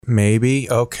Maybe.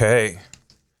 Okay.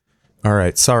 All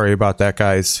right. Sorry about that,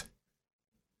 guys.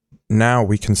 Now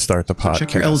we can start the podcast.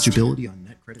 Check your eligibility on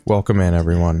net credit. Welcome in,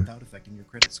 everyone. Without affecting your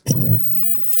credit score.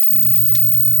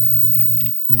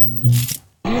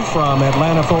 From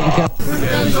Atlanta, Fulton County.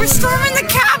 We're storming the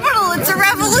Capitol. It's a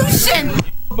revolution.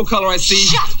 Purple color I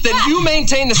see. Then you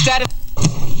maintain the status.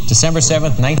 December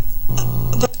 7th, 19...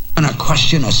 And a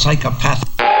question a psychopath.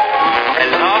 I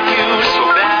love you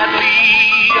so badly.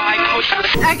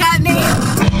 I got named.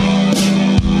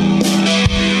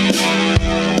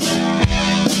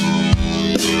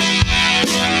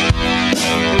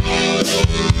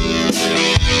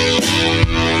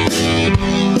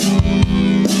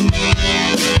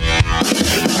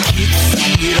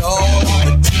 See it all on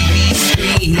the TV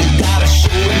screen. You gotta show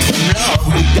it some love.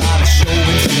 You gotta show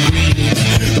it some green.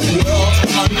 The world's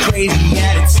gone crazy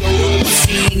and it's so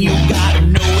obscene. You gotta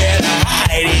know where to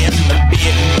hide in the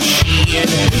big machine.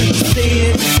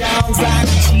 Say it sounds like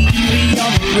TV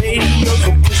on the radio,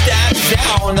 so push that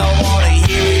down. I wanna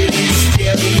hear it in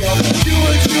stereo. Do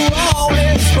what you want,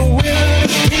 it's the will of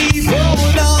the people.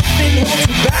 Nothing holds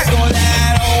you back on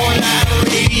that all-night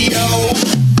radio.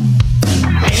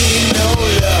 Ain't no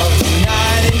love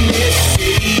tonight in this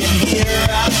city, and here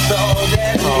I thought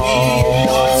that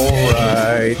All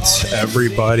right,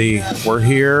 everybody. We're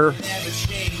here.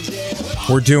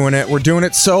 We're doing it. We're doing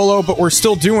it solo, but we're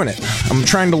still doing it. I'm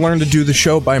trying to learn to do the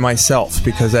show by myself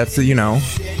because that's, we're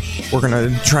going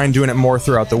to try and doing it more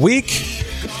throughout the week.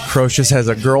 Crocious has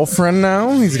a girlfriend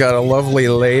now. He's got a lovely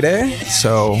lady,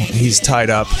 so he's tied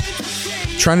up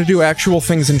trying to do actual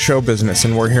things in show business,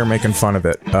 and we're here making fun of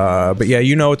it. But yeah,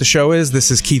 you know what the show is.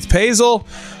 This is Keith Pazel.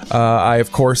 I,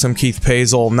 of course, am Keith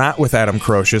Pazel, not with Adam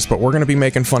Crocious, but we're going to be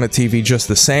making fun of TV just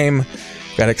the same.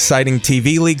 Got exciting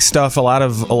TV league stuff, a lot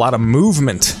of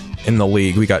movement in the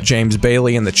league. We got James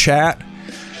Bailey in the chat.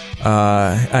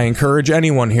 I encourage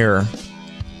anyone here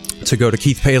to go to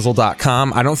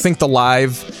keithpazel.com. I don't think the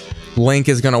live link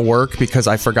is going to work because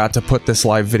I forgot to put this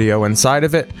live video inside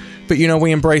of it. But,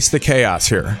 we embrace the chaos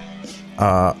here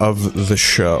of the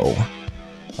show.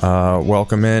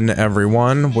 Welcome in,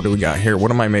 everyone. What do we got here? What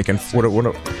am I making?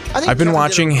 I've been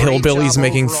watching hillbillies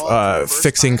making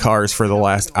fixing cars for the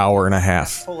last hour and a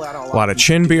half. A lot of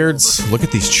chin beards. Look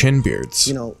at these chin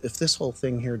beards. If this whole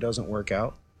thing here doesn't work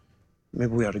out,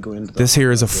 maybe we ought to go into this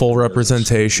here is a full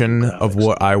representation of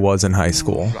what I was in high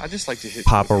school. I just like to hit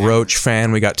Papa Roach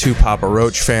fan. We got two Papa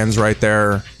Roach fans right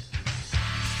there.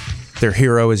 Their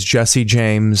hero is Jesse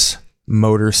James,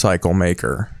 motorcycle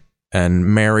maker and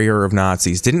marrier of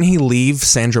Nazis. Didn't he leave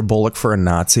Sandra Bullock for a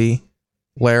Nazi,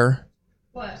 Lair?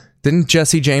 What? Didn't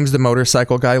Jesse James, the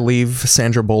motorcycle guy, leave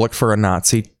Sandra Bullock for a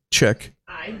Nazi chick?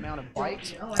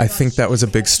 I think that was a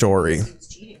big story.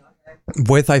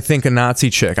 With, I think, a Nazi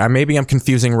chick. Maybe I'm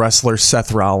confusing wrestler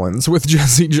Seth Rollins with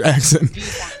Jesse Jackson.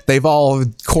 They've all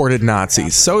courted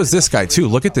Nazis. So is this guy, too.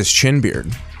 Look at this chin beard.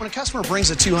 When a customer brings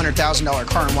a $200,000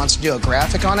 car and wants to do a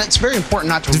graphic on it, it's very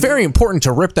important It's very important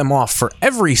to rip them off for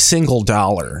every single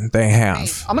dollar they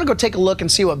have. I'm going to go take a look and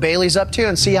see what Bailey's up to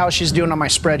and see how she's doing on my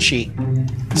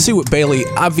spreadsheet. See what Bailey,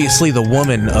 obviously the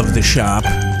woman of the shop.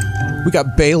 We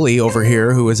got Bailey over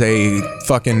here, who is a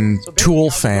fucking Tool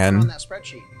fan.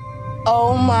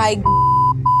 Oh my.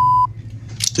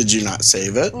 Did you not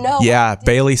save it? No. Yeah,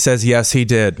 Bailey says yes, he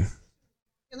did.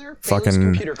 Fucking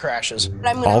computer crashes.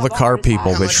 all the car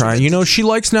people, they try. She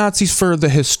likes Nazis for the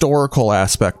historical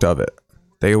aspect of it.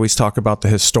 They always talk about the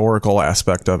historical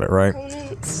aspect of it, right?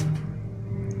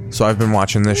 So I've been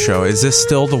watching this show. Is this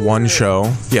still the one show?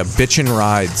 Yeah, Bitchin'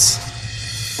 Rides.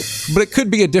 But it could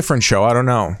be a different show. I don't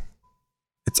know.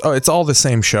 It's all the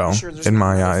same show in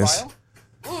my eyes.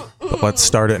 But let's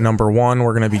start at number one.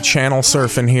 We're going to be channel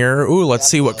surfing here. Ooh, let's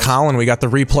see what Colin... We got the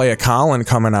replay of Colin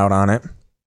coming out on it.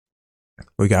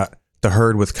 We got The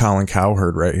Herd with Colin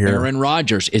Cowherd right here. Aaron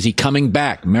Rodgers, is he coming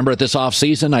back? Remember at this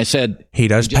offseason, I said... He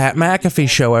does Pat McAfee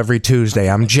show every Tuesday.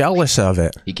 I'm jealous of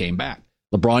it. He came back.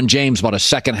 LeBron James bought a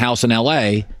second house in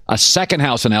L.A.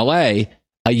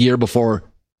 A year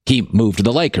before he moved to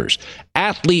the Lakers.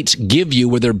 Athletes give you,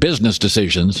 with their business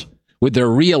decisions, with their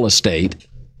real estate...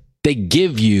 They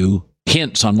give you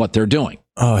hints on what they're doing.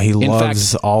 Oh, he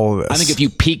loves all of this. I think if you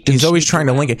peeked... He's always trying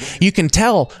to link it. You can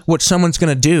tell what someone's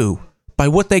going to do by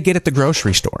what they get at the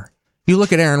grocery store. You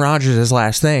look at Aaron Rodgers'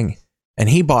 last thing, and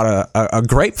he bought a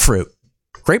grapefruit.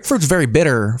 Grapefruit's very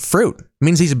bitter fruit. It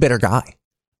means he's a bitter guy.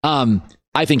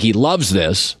 I think he loves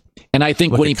this, and I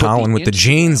think look when he put Colin with the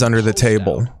jeans under the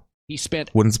table, he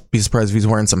spent... Wouldn't be surprised if he's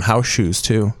wearing some house shoes,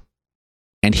 too.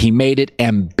 And he made it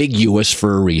ambiguous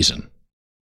for a reason.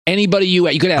 Anybody you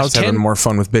could ask. I was having more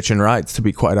fun with Bitchin' Rides, to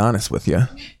be quite honest with you.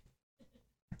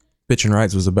 Bitchin'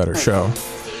 Rides was a better show.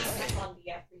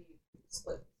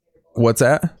 What's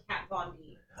that?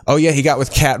 Oh yeah, he got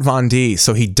with Kat Von D.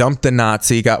 So he dumped the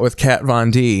Nazi, got with Kat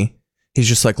Von D. He's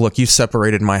just like, look, you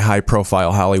separated my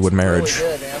high-profile Hollywood marriage.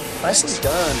 Really good, man. Nicely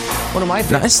done. One of my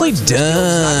favorite Nicely parts of this deal is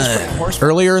not just putting done. horsepower.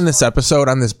 Earlier in this episode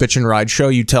on this Bitchin' Ride show,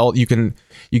 you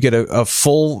get a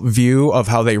full view of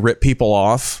how they rip people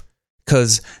off,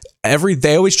 because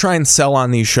they always try and sell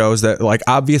on these shows that, like,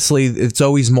 obviously it's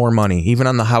always more money. Even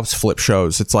on the house flip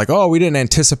shows, it's like, oh, we didn't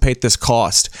anticipate this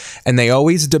cost, and they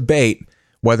always debate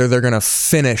whether they're going to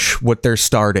finish what they're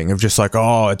starting, of just like,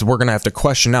 oh, we're going to have to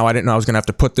question now. I didn't know I was going to have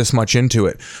to put this much into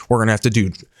it. We're going to have to do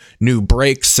new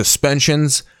brakes,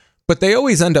 suspensions, but they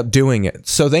always end up doing it.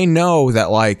 So they know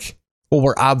that, like, well,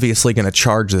 we're obviously going to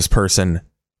charge this person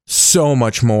so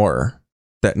much more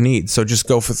that needs. So just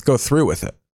go through with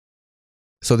it.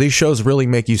 So these shows really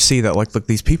make you see that, like, look,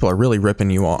 these people are really ripping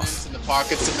you off. The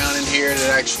pockets that mount in here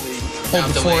that actually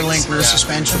Hold the four-link rear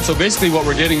suspension. So basically what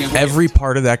we're getting is Every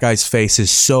part of that guy's face is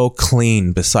so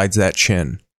clean besides that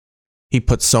chin. He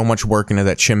put so much work into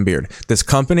that chin beard. This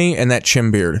company and that chin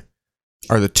beard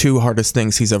are the two hardest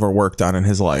things he's ever worked on in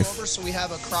his life. So we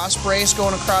have a cross brace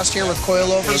going across here with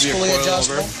coilovers, It'll be fully a coilover.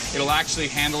 adjustable. It'll actually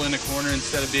handle in a corner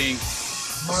instead of being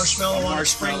Marshmallow on a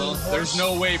spring. There's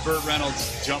no way Burt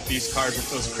Reynolds jumped these cars with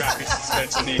those crappy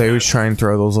suspension. They always try and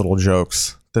throw those little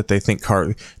jokes that they think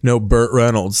no, Burt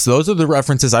Reynolds. Those are the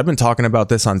references. I've been talking about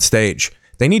this on stage.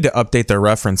 They need to update their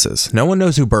references. No one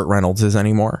knows who Burt Reynolds is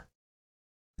anymore.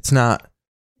 It's not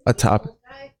a top.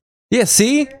 Yeah,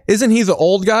 see? Isn't he the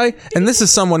old guy? And this is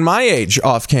someone my age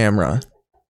off camera.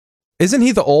 Isn't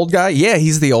he the old guy? Yeah,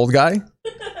 he's the old guy.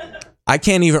 I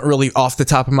can't even really off the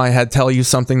top of my head tell you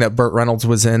something that Burt Reynolds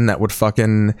was in that would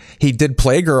fucking... He did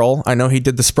Playgirl. I know he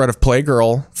did the spread of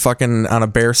Playgirl fucking on a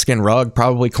bearskin rug.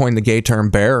 Probably coined the gay term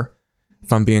bear,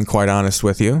 if I'm being quite honest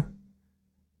with you.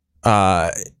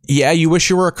 Yeah, you wish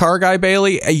you were a car guy,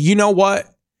 Bailey? You know what?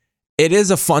 It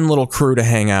is a fun little crew to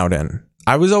hang out in.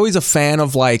 I was always a fan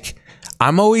of, like...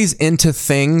 I'm always into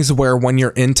things where when you're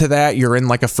into that, you're in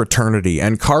like a fraternity,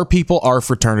 and car people are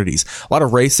fraternities. A lot of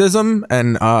racism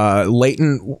and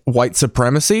latent white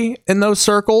supremacy in those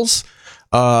circles.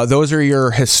 Those are your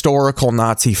historical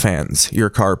Nazi fans, your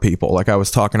car people, like I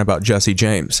was talking about Jesse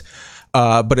James.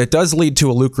 But it does lead to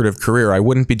a lucrative career. I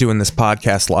wouldn't be doing this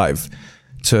podcast live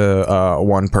to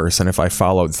one person if I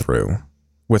followed through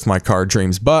with my car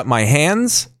dreams. But my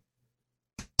hands,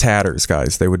 tatters,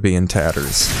 guys. They would be in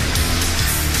tatters.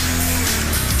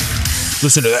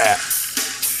 Listen to that.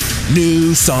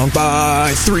 New song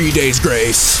by 3 Days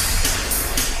Grace.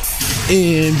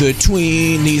 In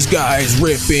between, these guys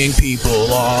ripping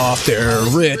people off. They're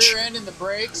rich.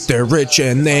 They're rich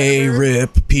and they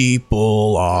rip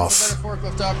people off. Better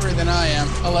forklift operator than I am.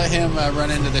 I'll let him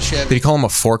run into the Chevy. Did he call him a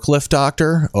forklift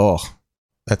doctor? Oh,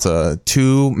 that's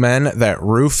two men that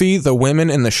roofie the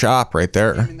women in the shop right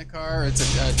there. In the car,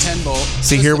 it's a 10 bolt.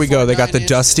 See, here we go. They got the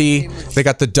dusty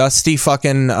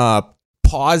fucking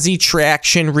Pawsey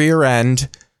traction rear end.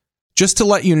 Just to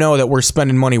let you know that we're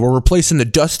spending money. We're replacing the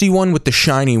dusty one with the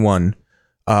shiny one.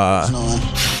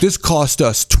 This cost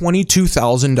us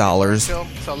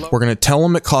 $22,000. We're gonna tell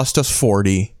them it cost us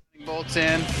 $40,000. Bolts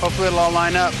in. Hopefully it'll all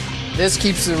line up. This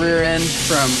keeps the rear end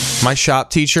from... My shop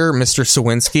teacher, Mr.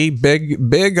 Sawinski,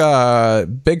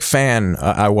 big fan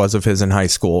I was of his in high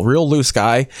school. Real loose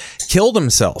guy. Killed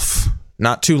himself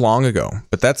not too long ago.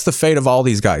 But that's the fate of all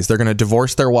these guys. They're going to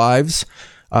divorce their wives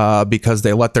because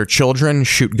they let their children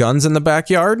shoot guns in the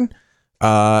backyard.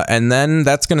 And then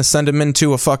that's going to send them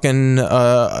into a fucking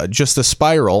just a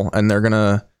spiral, and they're going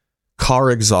to car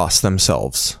exhaust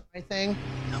themselves.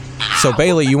 So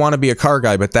Bailey, you want to be a car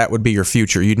guy, but that would be your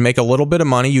future. You'd make a little bit of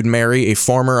money. You'd marry a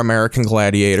former American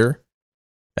gladiator,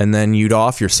 and then you'd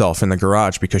off yourself in the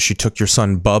garage because she took your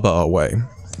son Bubba away.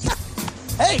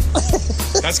 Hey!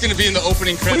 That's going to be in the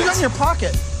opening credits. What do you got in your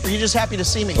pocket? Or are you just happy to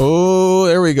see me? Oh,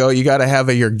 there we go. You got to have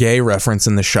your gay reference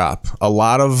in the shop. A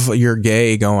lot of your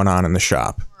gay going on in the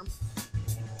shop.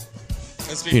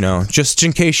 You know, just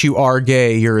in case you are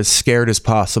gay, you're as scared as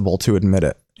possible to admit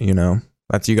it. You know,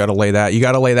 you got to lay that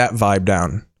vibe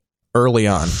down early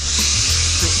on.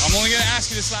 I'm only going to ask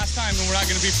you this last time, and we're not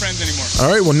going to be friends anymore. All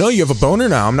right. Well, no, you have a boner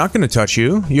now. I'm not going to touch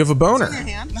you. You have a boner.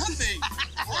 Nothing.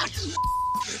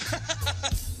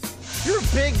 You're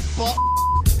a big butt.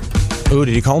 Oh,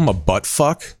 did he call him a butt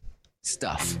fuck?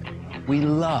 Stuff. We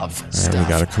love stuff. We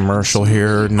got a commercial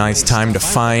here. Nice time to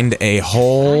find a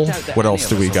hole. What else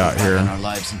do we got here? Our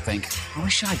lives and think, I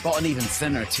wish I bought an even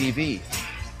thinner TV.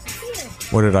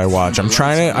 What did I watch?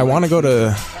 I want to go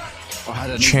to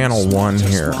channel 1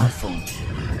 here.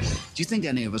 you think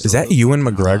any of us Is that Ewan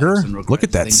McGregor? Look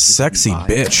at that sexy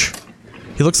bitch.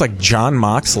 He looks like John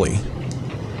Moxley.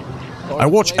 I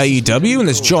watch AEW and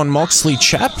this John Moxley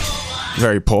chap.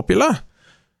 Very popular.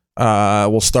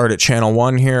 We'll start at channel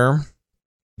 1 here.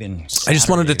 I just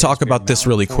wanted to talk about this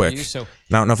really quick. I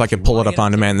don't know if I can pull it up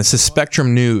on demand. This is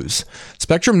Spectrum News.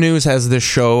 Spectrum News has this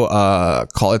show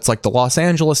called, it's like the Los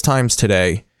Angeles Times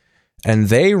Today, and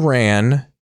they ran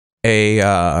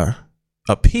a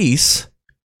piece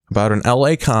about an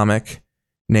LA comic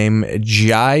named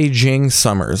Jai Jing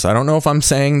Summers. I don't know if I'm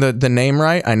saying the name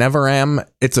right. I never am.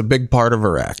 It's a big part of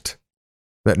her act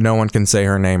that no one can say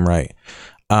her name right.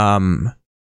 And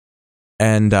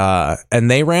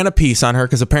they ran a piece on her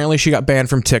because apparently she got banned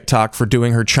from TikTok for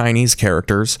doing her Chinese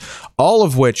characters, all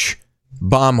of which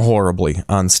bomb horribly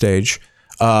on stage.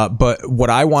 But what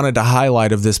I wanted to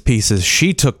highlight of this piece is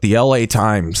she took the LA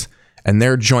Times and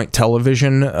their joint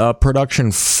television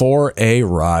production for a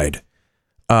ride.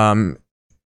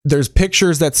 There's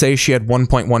pictures that say she had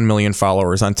 1.1 million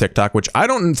followers on TikTok, which I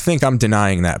don't think I'm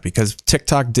denying that, because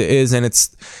TikTok is in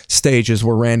its stages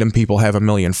where random people have 1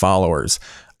 million followers.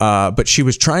 But she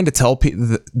was trying to tell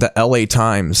the LA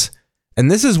Times, and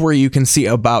this is where you can see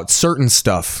about certain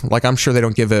stuff. Like, I'm sure they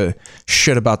don't give a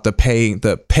shit about the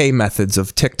pay methods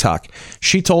of TikTok.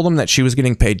 She told them that she was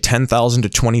getting paid $10,000 to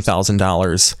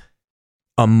 $20,000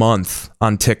 a month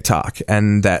on TikTok,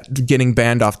 and that getting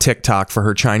banned off TikTok for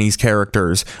her Chinese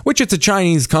characters, which it's a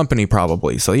Chinese company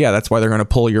probably. So yeah, that's why they're going to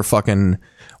pull your fucking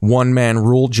one-man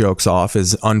rule jokes off,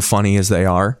 as unfunny as they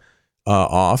are,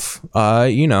 off.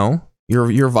 You know,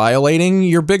 you're violating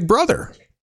your big brother.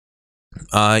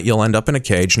 You'll end up in a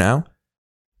cage now.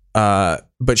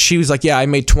 But she was like, yeah, I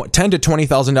made $10,000 to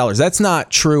 $20,000. That's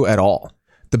not true at all.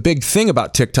 The big thing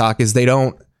about TikTok is they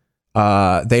don't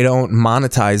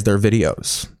monetize their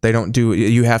videos. They don't do,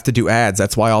 you have to do ads.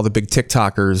 That's why all the big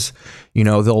TikTokers, you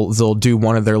know, they'll do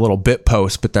one of their little bit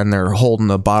posts, but then they're holding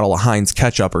a bottle of Heinz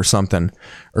ketchup or something.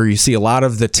 Or you see a lot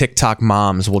of the TikTok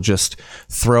moms will just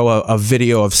throw a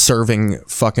video of serving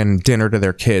fucking dinner to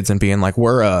their kids and being like,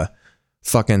 we're a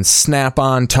fucking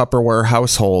Snap-on Tupperware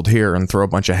household here, and throw a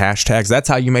bunch of hashtags. That's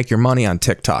how you make your money on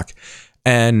TikTok.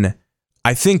 And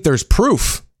I think there's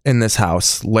proof in this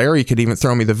house. Larry could even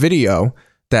throw me the video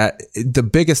that the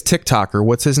biggest TikToker,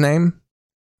 what's his name?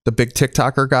 The big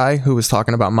TikToker guy who was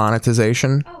talking about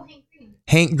monetization. Oh, Hank Green.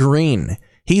 Hank Green.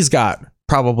 He's got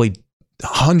probably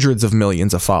hundreds of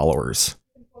millions of followers.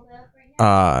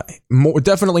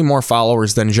 Definitely more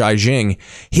followers than Jai Jing.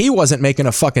 He wasn't making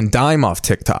a fucking dime off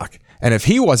TikTok. And if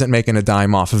he wasn't making a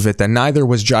dime off of it, then neither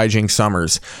was Jai Jing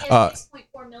Summers.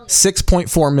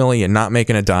 6.4 million, not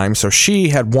making a dime. So she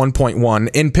had 1.1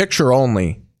 in picture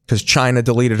only, because China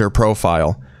deleted her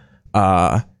profile.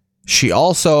 She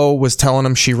also was telling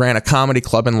him she ran a comedy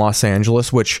club in Los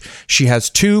Angeles, which she has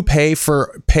 2 pay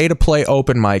to play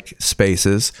open mic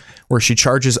spaces, where she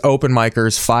charges open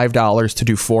micers $5 to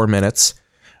do 4 minutes.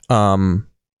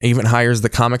 Even hires the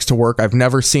comics to work. I've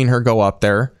never seen her go up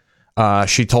there.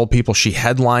 She told people she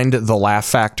headlined the Laugh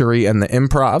Factory and the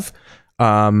Improv.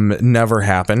 Never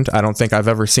happened. I don't think I've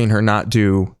ever seen her not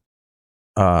do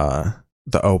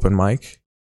the open mic.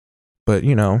 But,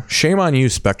 you know, shame on you,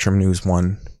 Spectrum News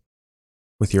 1,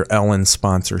 with your Ellen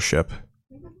sponsorship.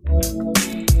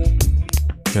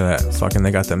 Look at that. Fucking,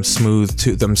 they got them smooth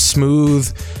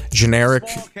generic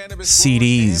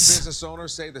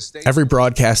CDs. Every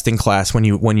broadcasting class, when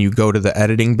you go to the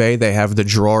editing bay, they have the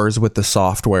drawers with the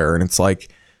software, and it's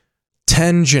like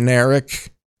 10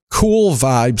 generic cool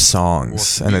vibe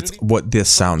songs, and it's what this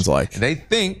sounds like. They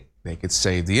think they could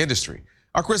save the industry.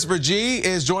 Our Christopher G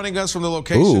is joining us from the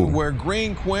location where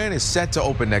Green Quinn is set to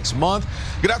open next month.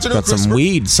 Good afternoon, got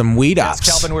some weed ops. Yes,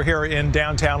 Calvin, we're here in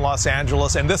downtown Los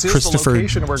Angeles, and this is the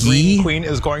location where Green Queen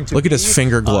is going to Look at his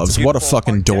finger gloves. What a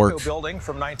fucking dork.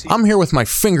 I'm here with my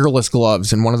fingerless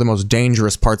gloves in one of the most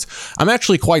dangerous parts. I'm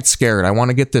actually quite scared. I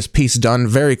want to get this piece done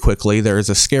very quickly. There is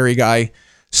a scary guy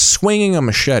swinging a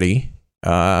machete.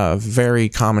 Very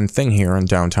common thing here in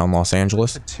downtown Los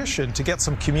Angeles. Petition to get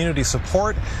some community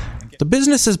support. The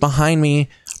businesses behind me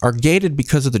are gated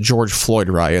because of the George Floyd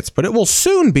riots, but it will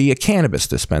soon be a cannabis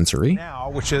dispensary.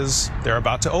 Now, which is they're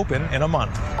about to open in a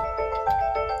month.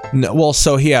 No, well,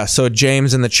 so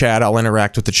James in the chat, I'll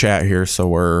interact with the chat here. So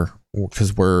we're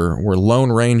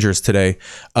Lone Rangers today.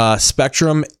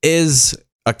 Spectrum is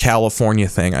a California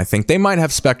thing. I think they might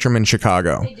have Spectrum in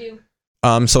Chicago. They do.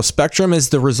 So Spectrum is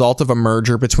the result of a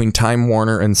merger between Time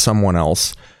Warner and someone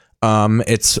else.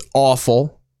 It's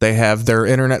awful. They have their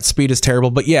internet speed is terrible.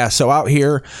 But yeah, so out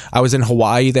here, I was in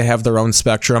Hawaii. They have their own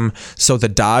Spectrum. So the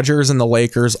Dodgers and the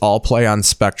Lakers all play on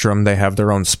Spectrum. They have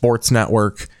their own sports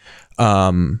network.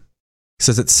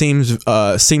 says it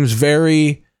seems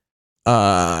very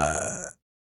oh,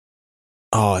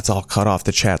 it's all cut off.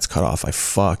 The chat's cut off. I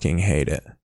fucking hate it.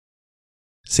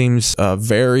 Seems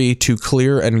very too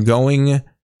clear and going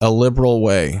a liberal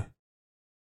way.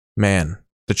 Man,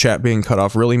 the chat being cut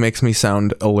off really makes me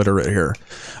sound illiterate here.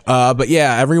 But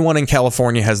yeah, everyone in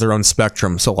California has their own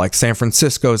spectrum. So like San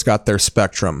Francisco's got their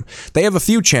spectrum. They have a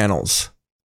few channels.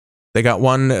 They got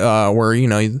one where, you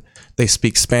know, they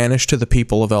speak Spanish to the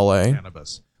people of LA.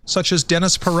 Such as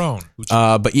Dennis Perrone.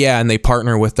 But yeah, and they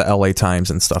partner with the LA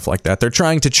Times and stuff like that. They're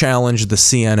trying to challenge the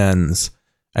CNNs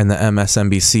and the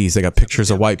MSNBCs. They got pictures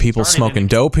of white people smoking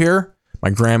dope here. My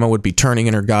grandma would be turning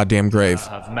in her goddamn grave.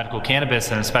 Of medical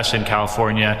cannabis, and especially in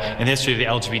California, and the history of the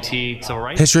LGBT civil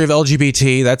rights. History of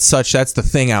LGBT, that's the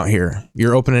thing out here.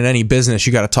 You're opening any business,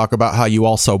 you got to talk about how you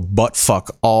also butt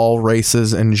fuck all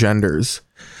races and genders.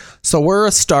 So we're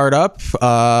a startup,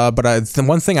 but the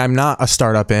one thing I'm not a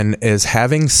startup in is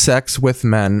having sex with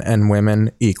men and women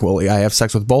equally. I have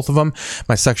sex with both of them.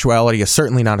 My sexuality is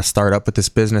certainly not a startup, but this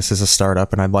business is a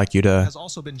startup, and I'd like you to... Has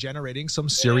also been generating some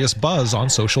serious buzz on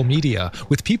social media,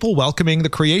 with people welcoming the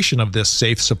creation of this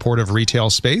safe, supportive retail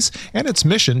space and its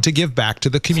mission to give back to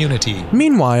the community.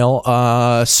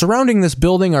 Meanwhile, surrounding this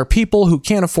building are people who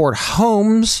can't afford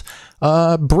homes,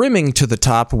 brimming to the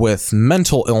top with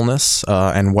mental illness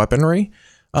and weaponry.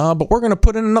 But we're going to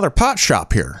put in another pot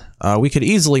shop here. We could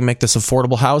easily make this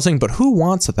affordable housing, but who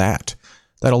wants that?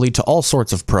 That'll lead to all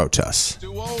sorts of protests.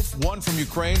 Duo, one from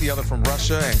Ukraine, the other from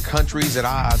Russia, and countries at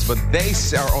odds, but they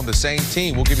are on the same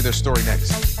team. We'll give you their story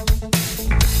next.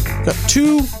 Got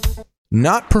two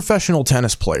not professional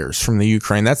tennis players from the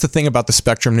Ukraine. That's the thing about the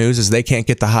Spectrum News, is they can't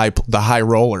get the high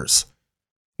rollers.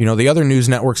 You know, the other news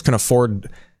networks can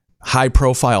afford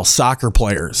high-profile soccer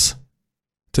players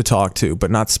to talk to,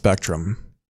 but not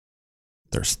Spectrum.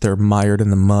 They're mired in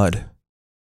the mud.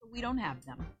 We don't have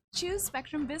them. Choose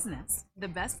Spectrum Business, the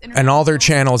best. And all their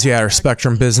channels, yeah, are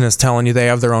Spectrum Business, telling you they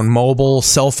have their own mobile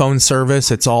cell phone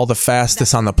service. It's all the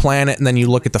fastest on the planet. And then you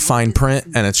look at the fine print,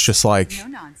 and it's just like,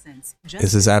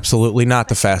 this is absolutely not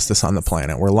the fastest on the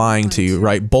planet. We're lying to you,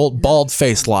 right?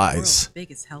 Bald-faced lies.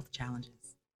 Biggest health challenges.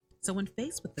 So when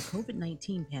faced with the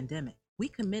COVID-19 pandemic, we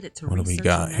committed to what do we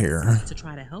got here to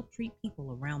try to help treat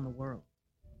people around the world.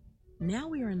 Now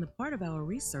we are in the part of our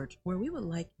research where we would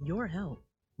like your help.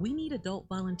 We need adult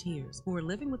volunteers who are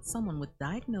living with someone with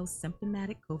diagnosed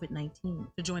symptomatic COVID-19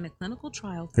 to join a clinical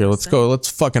trial. Here, let's go. Let's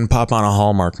fucking pop on a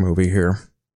Hallmark movie here.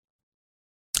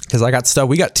 Because I got stuff.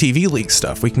 We got TV League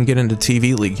stuff. We can get into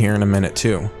TV League here in a minute,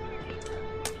 too.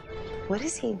 What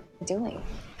is he doing?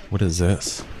 What is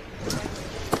this?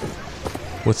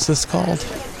 What's this called?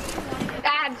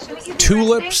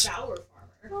 Tulips?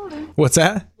 What's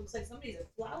that? Looks like somebody's a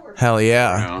flower. Hell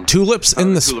yeah. Tulips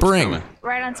in the spring.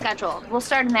 Right on schedule. We'll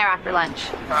start in there after lunch.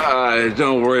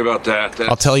 Don't worry about that.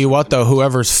 I'll tell you what, though,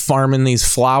 whoever's farming these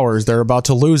flowers, they're about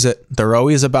to lose it. They're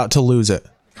always about to lose it.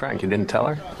 Frank, you didn't tell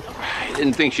her? I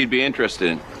didn't think she'd be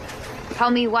interested.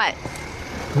 Tell me what?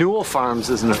 Newell Farms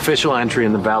is an official entry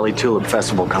in the Valley Tulip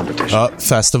Festival competition.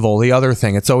 Festival. The other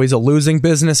thing. It's always a losing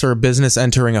business or a business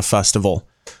entering a festival.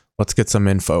 Let's get some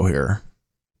info here.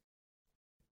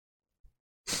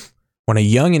 When a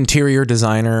young interior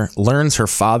designer learns her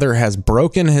father has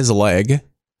broken his leg,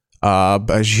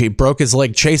 she broke his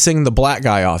leg chasing the black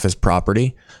guy off his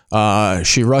property,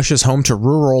 she rushes home to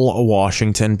rural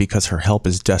Washington because her help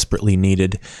is desperately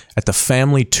needed at the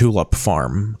family tulip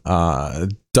farm.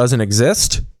 Doesn't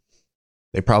exist.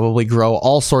 They probably grow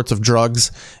all sorts of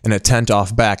drugs in a tent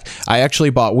off back. I actually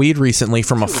bought weed recently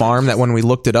from a farm that when we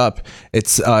looked it up,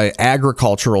 it's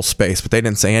agricultural space, but they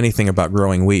didn't say anything about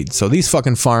growing weed. So these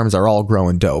fucking farms are all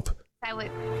growing dope.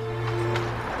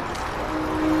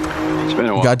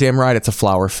 Goddamn right, it's a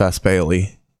flower fest,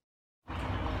 Bailey.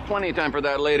 Plenty of time for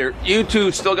that later. You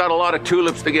two still got a lot of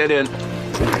tulips to get in.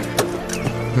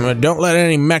 Don't let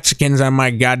any Mexicans on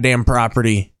my goddamn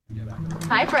property.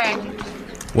 Hi, Frank.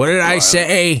 What did I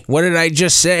say? What did I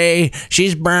just say?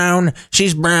 She's brown.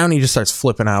 She's brown. He just starts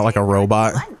flipping out like a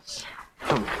robot.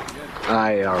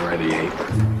 I already ate.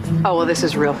 Oh, well, this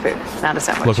is real food, not a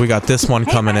sandwich. Look, we got this one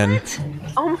coming in.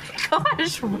 Oh my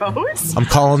gosh, Rose. I'm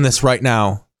calling this right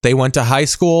now. They went to high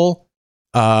school,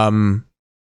 and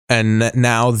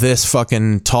now this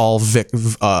fucking tall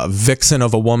vixen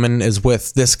of a woman is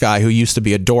with this guy who used to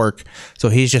be a dork. So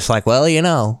he's just like, well, you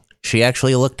know, she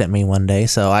actually looked at me one day,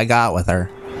 so I got with her.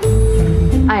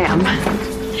 I am.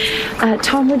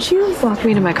 Tom, would you walk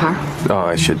me to my car? Oh,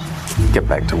 I should get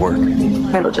back to work.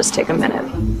 It'll just take a minute.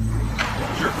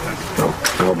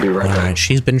 I'll be right back. All right,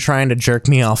 she's been trying to jerk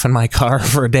me off in my car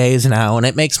for days now, and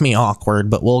it makes me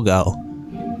awkward, but we'll go.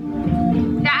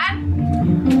 Dad?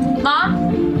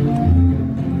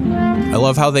 I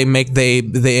love how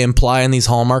they imply in these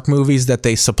Hallmark movies that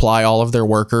they supply all of their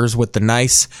workers with the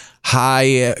nice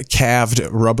high calved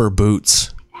rubber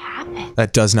boots.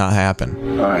 That does not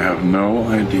happen. I have no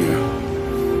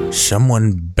idea.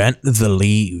 Someone bent the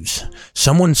leaves.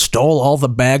 Someone stole all the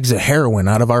bags of heroin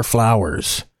out of our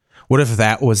flowers. What if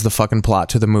that was the fucking plot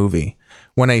to the movie?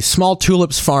 When a small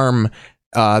tulips farm,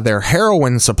 their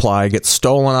heroin supply gets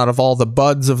stolen out of all the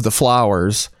buds of the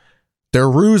flowers, their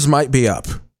ruse might be up.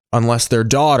 Unless their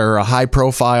daughter, a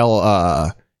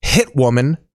high-profile hit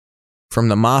woman from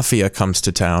the mafia, comes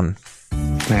to town.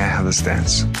 May I have this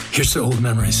dance? Here's to old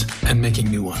memories and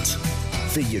making new ones.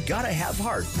 The You Gotta Have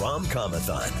Heart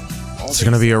Rom-Comathon. It's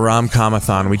going to be a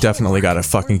rom-comathon. We definitely got to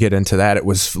fucking get into that. It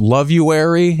was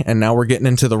Love-You-ary, and now we're getting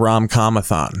into the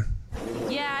rom-comathon.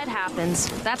 Yeah, it happens.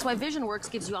 That's why VisionWorks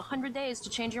gives you 100 days to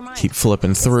change your mind. Keep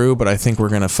flipping through, but I think we're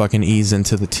going to fucking ease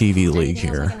into the TV league Anything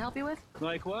else I here. can help you with?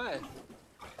 Like what?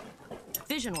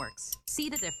 VisionWorks. See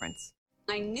the difference.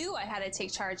 I knew I had to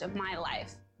take charge of my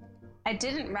life. I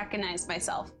didn't recognize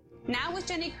myself. Now with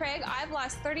Jenny Craig, I've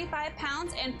lost 35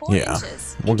 pounds and 4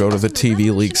 inches. We'll go to the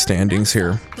TV league standings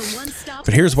here.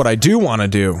 But here's what I do want to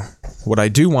do. What I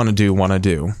do want to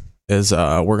do is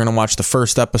we're going to watch the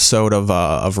first episode of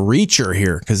Reacher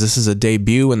here, because this is a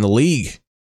debut in the league.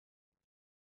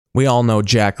 We all know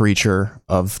Jack Reacher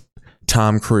of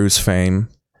Tom Cruise fame,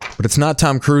 but it's not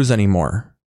Tom Cruise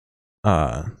anymore.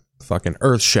 Fucking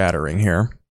earth-shattering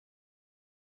here.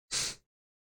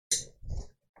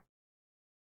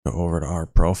 Go over to our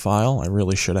profile. I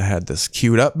really should have had this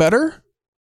queued up better.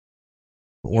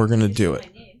 But we're gonna do it.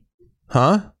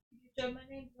 Huh?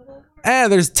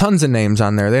 There's tons of names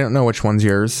on there. They don't know which one's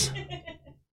yours.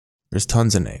 There's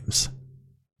tons of names.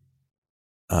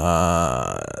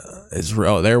 Oh,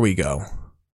 there we go.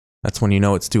 That's when you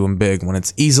know it's doing big, when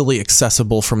it's easily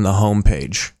accessible from the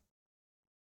homepage.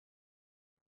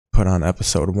 Put on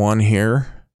episode 1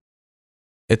 here.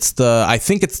 I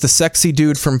think it's the sexy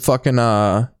dude from fucking,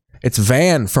 it's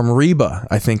Van from Reba,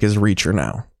 I think is Reacher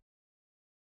now.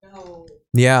 No.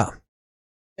 Yeah.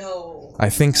 No. I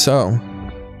think so.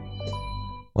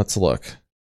 Let's look.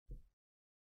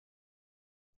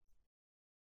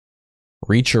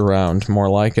 Reach around, more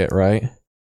like it, right?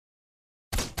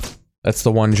 That's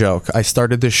the one joke. I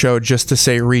started this show just to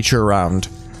say reach around.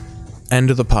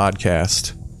 End of the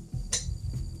podcast.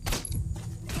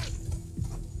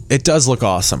 It does look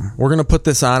awesome. We're gonna put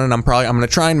this on, and I'm gonna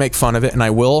try and make fun of it, and I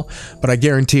will, but I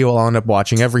guarantee you I'll end up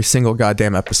watching every single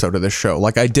goddamn episode of this show.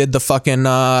 Like I did the fucking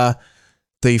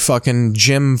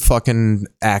Jim fucking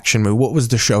action movie. What was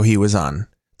the show he was on?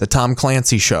 The Tom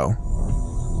Clancy show.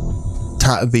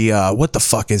 What the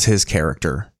fuck is his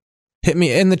character? Hit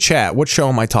me in the chat. What show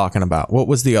am I talking about? What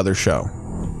was the other show?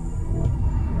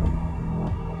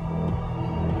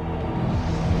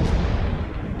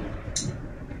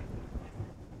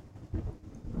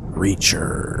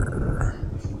 Reacher.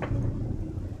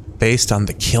 Based on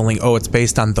The Killing. Oh, it's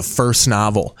based on the first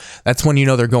novel. That's when you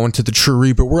know they're going to the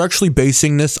true but we're actually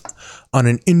basing this on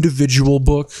an individual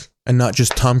book and not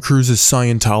just Tom Cruise's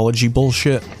Scientology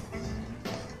bullshit.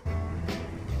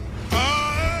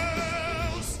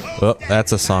 Oh,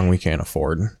 that's a song we can't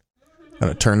afford.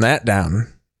 Gonna turn that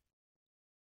down.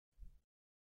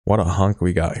 What a hunk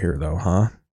we got here though, huh?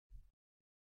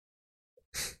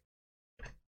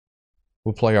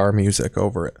 We'll play our music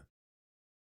over it.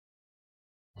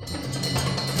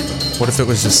 What if it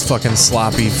was just fucking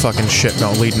sloppy fucking shit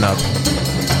no leading up?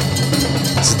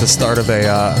 This is the start of a,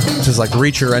 just like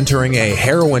Reacher entering a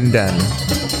heroin den.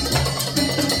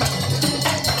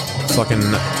 Fucking...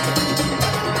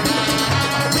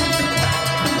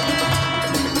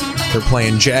 They're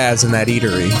playing jazz in that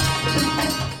eatery.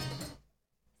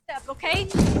 Okay?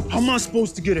 How am I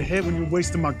supposed to get ahead when you're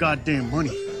wasting my goddamn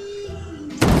money?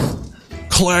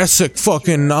 Classic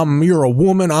fucking, you're a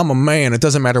woman, I'm a man. It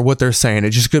doesn't matter what they're saying.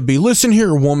 It just could be, listen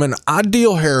here, woman, I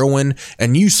deal heroin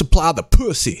and you supply the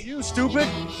pussy. You stupid?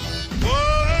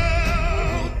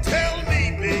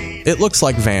 It looks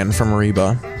like Van from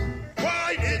Reba.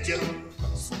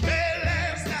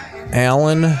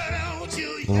 Alan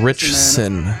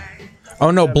Richson. Oh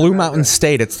no, Blue Mountain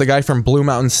State. It's the guy from Blue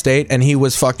Mountain State, and he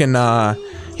was fucking,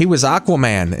 he was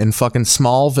Aquaman in fucking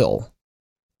Smallville.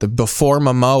 Before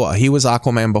Momoa. He was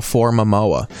Aquaman before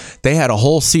Momoa. They had a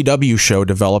whole CW show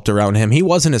developed around him. He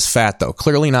wasn't as fat, though.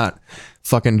 Clearly not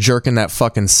fucking jerking that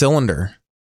fucking cylinder.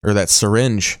 Or that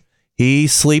syringe. He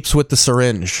sleeps with the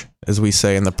syringe, as we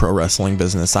say in the pro wrestling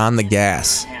business. On the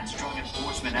gas.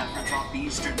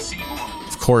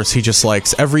 Of course, he just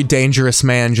likes every dangerous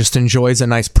man just enjoys a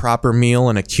nice proper meal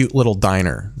in a cute little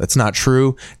diner. That's not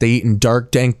true. They eat in dark,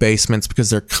 dank basements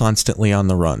because they're constantly on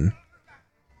the run.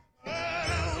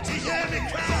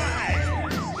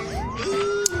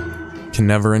 Can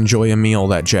never enjoy a meal,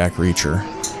 that Jack Reacher.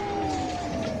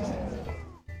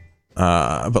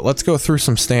 But let's go through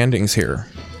some standings here.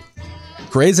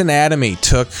 Grey's Anatomy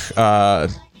took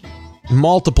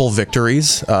multiple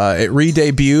victories. It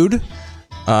re-debuted.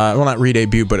 Well, not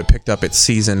re-debuted, but it picked up its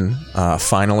season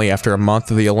finally after a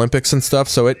month of the Olympics and stuff.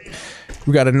 So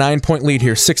we got a 9-point lead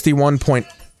here,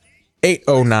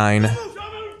 61.809.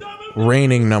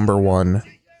 Reigning number 1.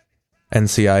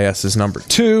 NCIS is number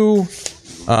 2.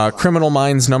 Criminal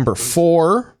Minds number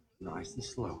 4. Nice and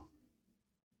slow.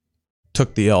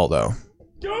 Took the L though.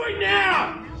 Do it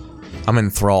now! I'm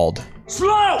enthralled.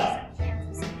 Slow!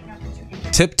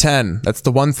 Tip 10. That's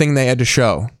the one thing they had to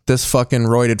show. This fucking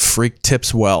roided freak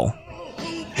tips well.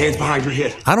 Hands behind your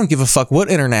head. I don't give a fuck what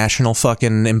international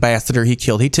fucking ambassador he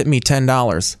killed. He tipped me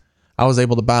 $10. I was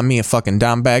able to buy me a fucking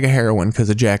dime bag of heroin because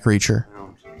of Jack Reacher.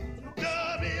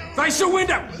 Face the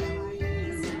window!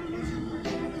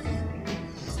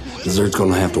 Desert's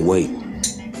gonna have to wait.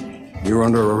 You're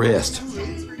under arrest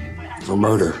for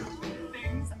murder.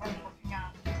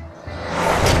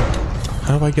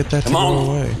 How do I get that to go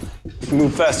away?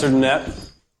 Move faster than that.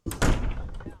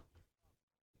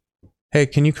 Hey,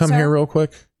 can you come here real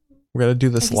quick? We gotta do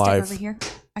this If you step live. over here,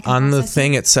 I can On the process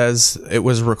thing, it says it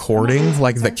was recording,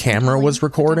 like the camera was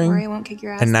recording, worry, I won't kick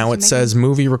your ass and now if it you make says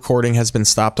movie recording has been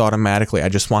stopped automatically. I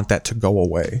just want that to go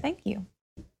away. Thank you.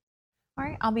 All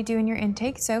right, I'll be doing your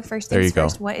intake. So first There things you go.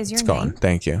 first, what is your It's name? gone.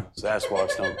 Thank you.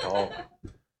 Sasquatch don't talk.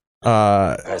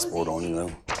 Passport on you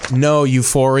though. No,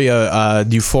 Euphoria.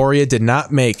 Euphoria did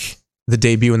not make the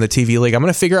debut in the TV league. I'm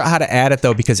gonna figure out how to add it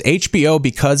though, because HBO,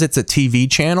 because it's a TV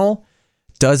channel,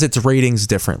 does its ratings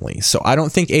differently. So I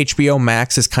don't think HBO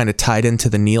Max is kind of tied into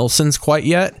the Nielsen's quite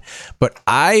yet. But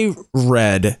I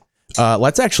read.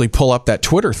 Let's actually pull up that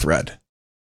Twitter thread.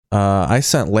 I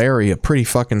sent Larry a pretty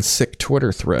fucking sick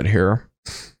Twitter thread here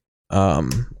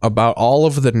about all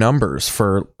of the numbers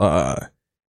for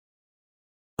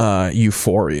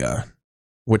Euphoria.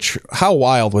 Which, how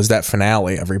wild was that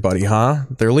finale, everybody, huh?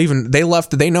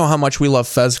 They know how much we love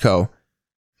Fezco.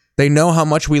 They know how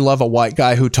much we love a white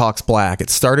guy who talks black. It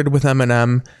started with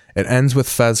Eminem. It ends with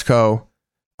Fezco.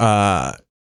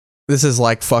 This is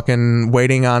like fucking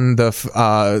waiting on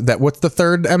the, what's the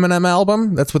third Eminem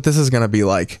album? That's what this is going to be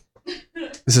like.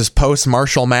 This is post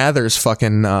Marshall Mathers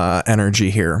fucking energy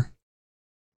here.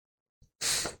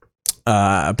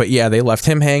 But yeah, they left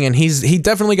him hanging. He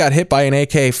definitely got hit by an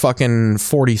AK fucking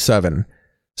 47.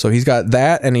 So he's got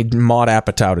that and Maud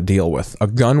Apatow to deal with. A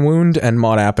gun wound and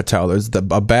Maud Apatow. There's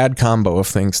a bad combo of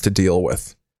things to deal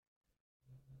with.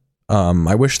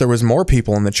 I wish there was more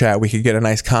people in the chat. We could get a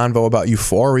nice convo about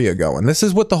Euphoria going. This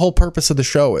is what the whole purpose of the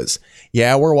show is.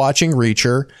 Yeah, we're watching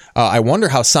Reacher. I wonder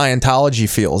how Scientology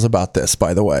feels about this,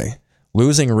 by the way.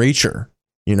 Losing Reacher.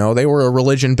 You know, they were a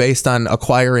religion based on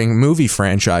acquiring movie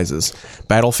franchises.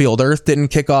 Battlefield Earth didn't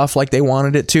kick off like they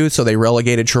wanted it to, so they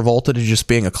relegated Travolta to just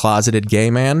being a closeted gay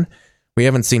man. We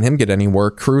haven't seen him get any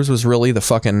work. Cruise was really the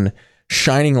fucking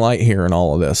shining light here in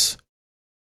all of this.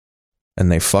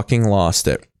 And they fucking lost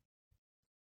it.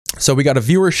 So we got a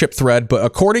viewership thread, but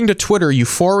according to Twitter,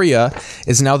 Euphoria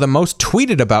is now the most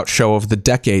tweeted about show of the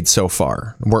decade so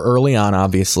far. We're early on,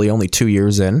 obviously, only 2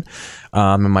 years in,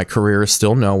 and my career is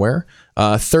still nowhere.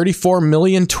 34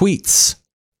 million tweets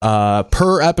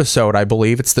per episode, I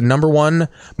believe. It's the #1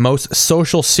 most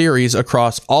social series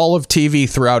across all of TV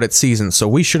throughout its season. So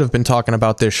we should have been talking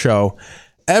about this show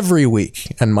every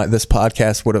week, and this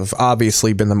podcast would have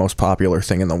obviously been the most popular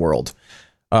thing in the world.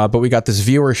 But we got this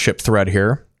viewership thread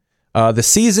here. The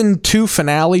season 2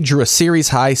 finale drew a series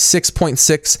high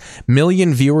 6.6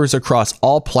 million viewers across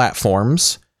all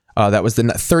platforms. That was the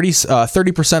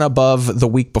 30% above the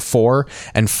week before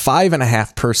and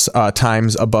 5.5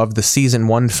 times above the season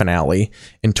 1 finale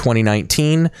in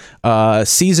 2019.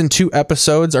 Season 2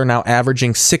 episodes are now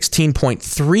averaging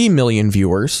 16.3 million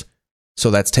viewers. So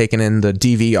that's taken in the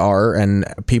DVR and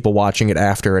people watching it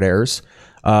after it airs.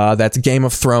 That's Game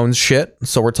of Thrones shit.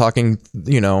 So we're talking,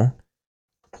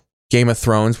 Game of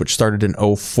Thrones, which started in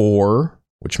 2004,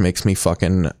 which makes me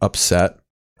fucking upset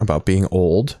about being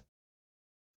old.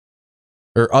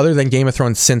 Or other than Game of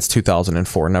Thrones since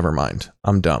 2004, never mind.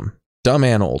 I'm dumb. Dumb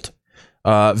and old.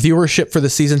 Viewership for the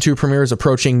season 2 premiere is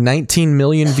approaching 19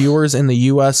 million viewers in the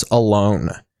US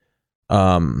alone.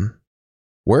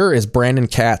 Where is Brandon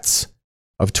Katz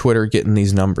of Twitter getting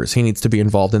these numbers? He needs to be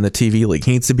involved in the TV league.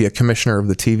 He needs to be a commissioner of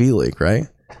the TV league, right?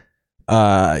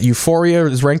 Euphoria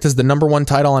is ranked as the #1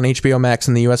 title on HBO Max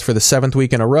in the US for the 7th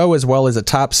week in a row, as well as a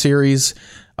top series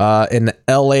in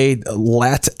LA,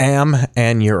 LATAM,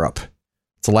 and Europe.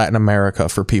 It's Latin America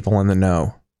for people in the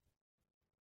know.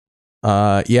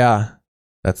 Yeah.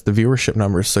 That's the viewership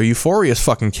numbers. So Euphoria is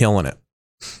fucking killing it.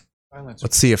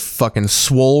 Let's see if fucking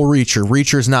swole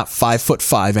Reacher's not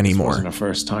 5'5" anymore. This wasn't a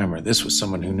first timer. This was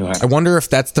someone who knew how to... I wonder if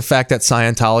that's the fact that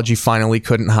Scientology finally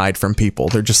couldn't hide from people.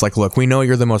 They're just like, look, we know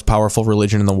you're the most powerful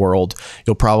religion in the world.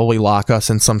 You'll probably lock us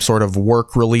in some sort of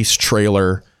work release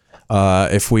trailer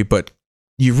but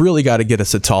you really got to get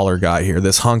us a taller guy here.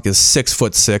 This hunk is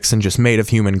 6'6" and just made of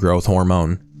human growth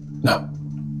hormone. No.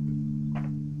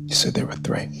 You said there were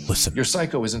 3. Listen, your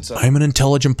psycho isn't so... I'm an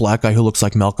intelligent black guy who looks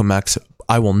like Malcolm X.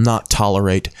 I will not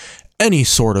tolerate any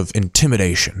sort of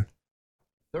intimidation.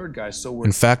 Third guy, so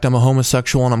in fact, I'm a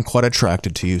homosexual and I'm quite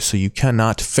attracted to you, so you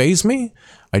cannot phase me.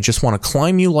 I just want to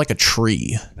climb you like a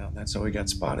tree. No, that's how he got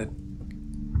spotted.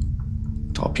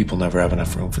 Tall people never have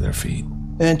enough room for their feet.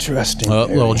 Interesting.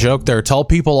 Little joke there. Tall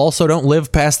people also don't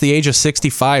live past the age of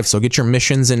 65, so get your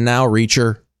missions in now,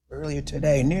 Reacher. Earlier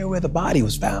today, near where the body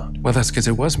was found. Well, that's because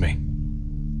it was me.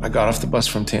 I got off the bus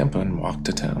from Tampa and walked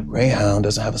to town. Greyhound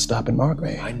doesn't have a stop in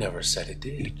Margrave. I never said it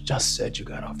did. You just said you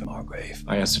got off in Margrave.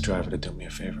 I asked the driver to do me a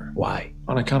favor. Why?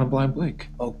 On account of Blind Blake.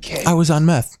 Okay. I was on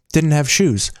meth. Didn't have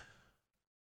shoes.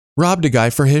 Robbed a guy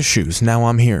for his shoes. Now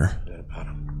I'm here.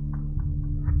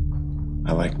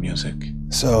 I like music.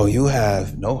 So you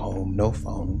have no home, no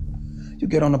phone. You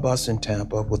get on a bus in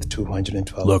Tampa with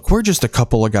 212. Look, we're just a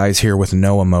couple of guys here with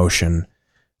no emotion.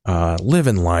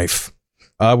 Living life.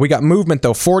 We got movement,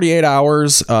 though. 48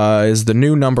 Hours is the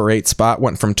new number 8 spot.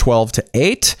 Went from 12 to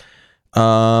 8.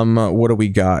 What do we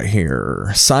got here?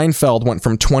 Seinfeld went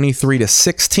from 23 to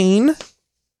 16.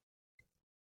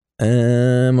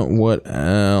 What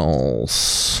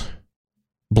else?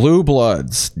 Blue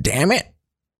Bloods. Damn it.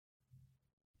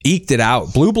 Eked it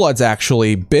out. Blue Bloods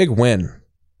actually big win.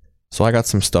 So I got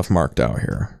some stuff marked out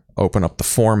here. Open up the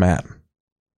format.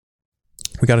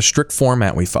 We got a strict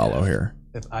format we follow here.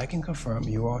 If I can confirm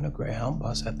you were on a Greyhound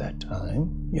bus at that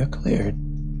time, you're cleared.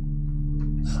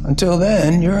 Until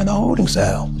then, you're in the holding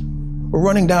cell. We're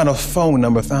running down a phone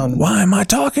number found in... Why am I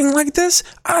talking like this?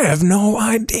 I have no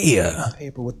idea.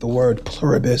 Paper with the word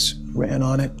pluribus written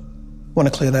on it.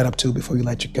 Want to clear that up too before you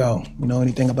let you go. You know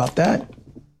anything about that?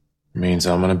 Means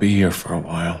I'm gonna be here for a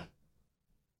while.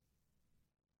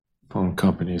 Phone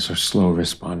companies are slow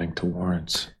responding to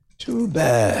warrants. Too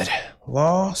bad.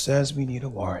 Law says we need a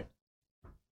warrant.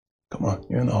 Come on,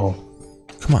 you're in the hold.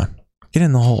 Come on, get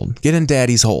in the hold. Get in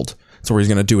Daddy's hold. That's where he's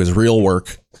gonna do his real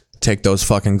work. Take those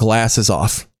fucking glasses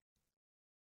off.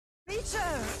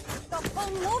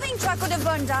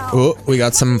 Oh, we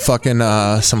got some fucking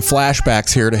some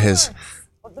flashbacks here to his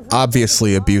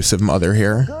obviously abusive mother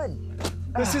here.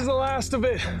 This is the last of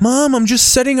it. Mom, I'm just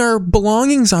setting our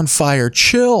belongings on fire.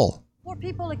 Chill. More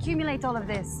people accumulate all of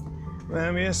this.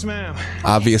 Yes, ma'am.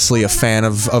 Obviously a fan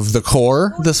of the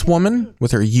core, this woman,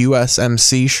 with her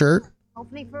USMC shirt.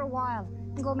 Hopefully for a while.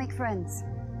 And go make friends.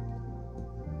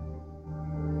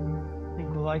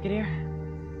 Think we'll like it here?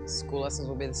 School lessons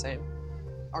will be the same.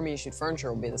 Army issued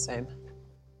furniture will be the same.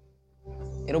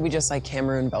 It'll be just like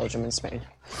Cameroon, Belgium, and Spain.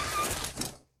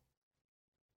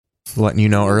 Letting you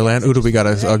know, Erland. Ooh, we got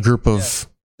a group of...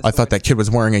 I thought that kid was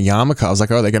wearing a yarmulke. I was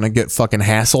like, oh, are they going to get fucking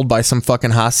hassled by some fucking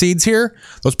Hasids here?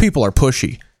 Those people are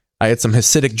pushy. I had some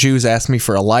Hasidic Jews ask me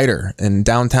for a lighter in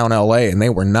downtown LA, and they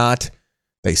were not...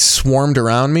 They swarmed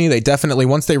around me. They definitely,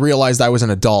 once they realized I was an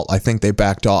adult, I think they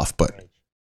backed off, but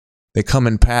they come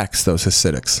in packs, those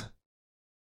Hasidics.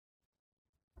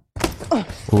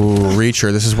 Ooh,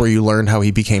 Reacher. This is where you learned how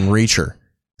he became Reacher.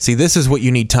 See, this is what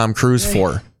you need Tom Cruise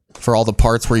for all the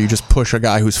parts where you just push a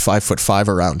guy who's 5'5"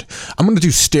 around. I'm going to do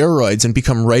steroids and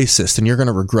become racist, and you're going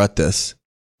to regret this.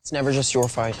 It's never just your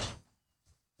fight.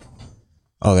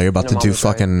 Oh, they're about to do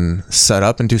fucking set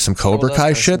up and do some Cobra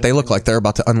Kai shit? They look like they're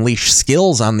about to unleash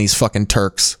skills on these fucking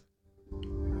Turks.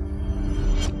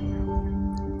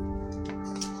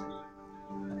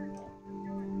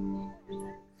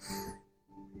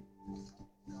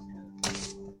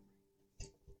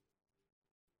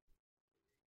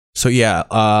 So yeah,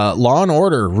 Law and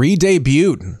Order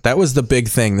re-debuted. That was the big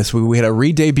thing. This we had a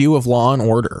re-debut of Law and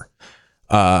Order.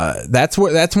 That's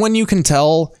when you can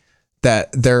tell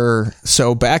that they're...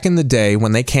 So back in the day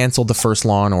when they canceled the first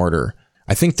Law and Order,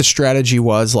 I think the strategy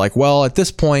was like, well, at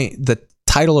this point, the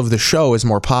title of the show is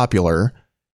more popular,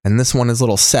 and this one is a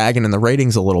little sagging in the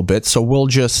ratings a little bit, so we'll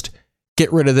just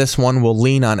get rid of this one. We'll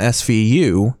lean on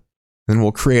SVU, and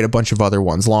we'll create a bunch of other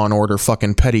ones. Law and Order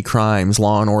fucking Petty Crimes,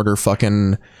 Law and Order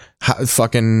fucking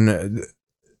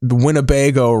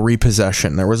Winnebago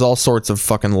Repossession. There was all sorts of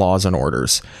fucking laws and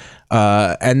orders.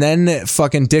 And then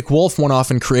fucking Dick Wolf went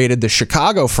off and created the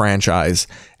Chicago franchise,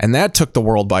 and that took the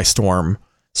world by storm.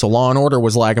 So Law and Order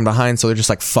was lagging behind, so they're just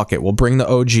like, fuck it, we'll bring the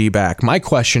OG back. My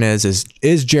question is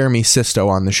Jeremy Sisto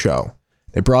on the show?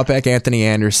 They brought back Anthony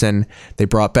Anderson. They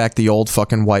brought back the old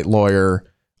fucking white lawyer.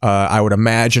 I would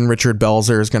imagine Richard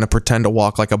Belzer is going to pretend to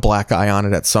walk like a black guy on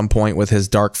it at some point with his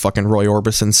dark fucking Roy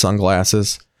Orbison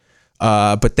sunglasses.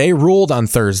 But they ruled on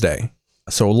Thursday.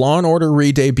 So Law and Order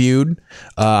re-debuted,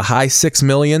 high 6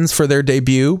 millions for their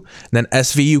debut. And then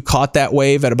SVU caught that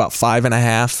wave at about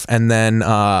 5.5. And then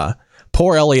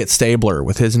poor Elliot Stabler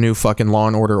with his new fucking Law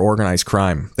and Order Organized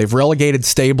Crime. They've relegated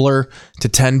Stabler to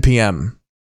 10 p.m.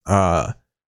 But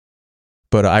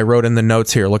I wrote in the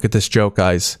notes here, look at this joke,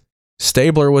 guys.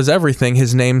 Stabler was everything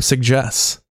his name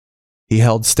suggests. He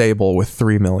held stable with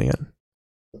 3 million.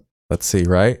 Let's see,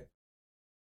 right?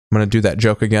 I'm going to do that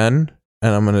joke again,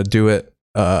 and I'm going to do it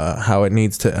how it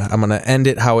needs to. I'm going to end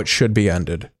it how it should be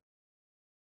ended.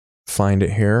 Find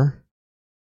it here.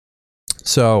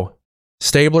 So,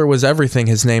 Stabler was everything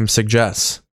his name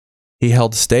suggests. He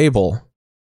held stable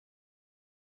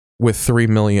with 3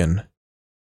 million.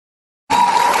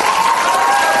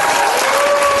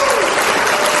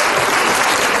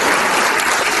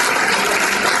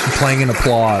 Playing in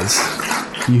applause.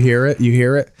 You hear it? You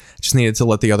hear it? Just needed to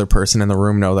let the other person in the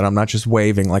room know that I'm not just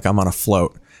waving like I'm on a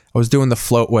float. I was doing the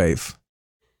float wave.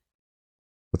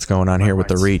 What's going on here with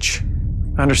the reach?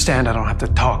 I understand I don't have to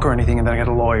talk or anything and then I got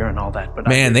a lawyer and all that, but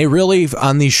man, they really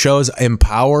on these shows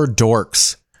empower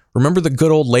dorks. Remember the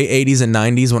good old late 80s and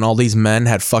 90s when all these men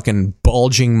had fucking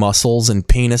bulging muscles and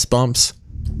penis bumps?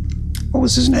 What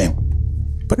was his name?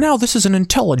 But now this is an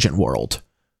intelligent world.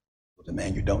 The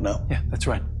man you don't know? Yeah, that's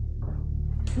right.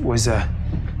 It was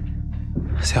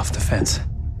self-defense.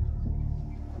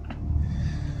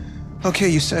 Okay,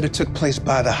 you said it took place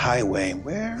by the highway.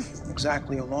 Where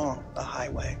exactly along the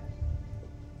highway?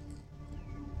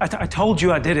 I told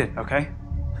you I did it, okay?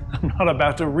 I'm not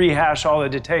about to rehash all the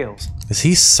details. Is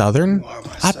he Southern?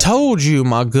 I told you,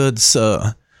 my good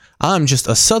sir. I'm just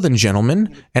a Southern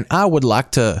gentleman, and I would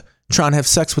like to try and have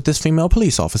sex with this female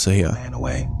police officer here. Man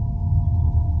away.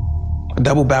 A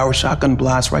double-barrel shotgun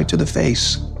blast right to the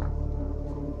face.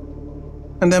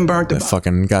 And then burnt the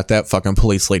fucking got that fucking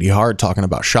police lady hard talking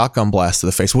about shotgun blast to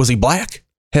the face. Was he black?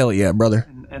 Hell yeah, brother.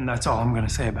 And that's all I'm going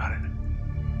to say about it.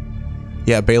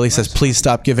 Yeah, Bailey says, please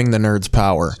stop giving the nerds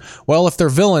power. Well, if they're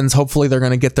villains, hopefully they're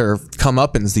going to get their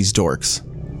comeuppance, these dorks.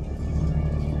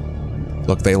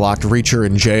 Look, they locked Reacher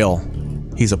in jail.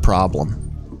 He's a problem.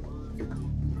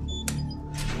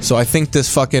 So I think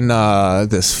this fucking,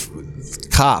 this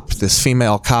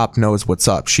female cop knows what's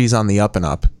up. She's on the up and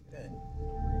up.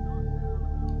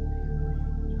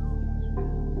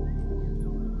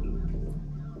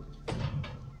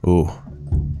 Ooh.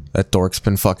 That dork's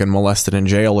been fucking molested in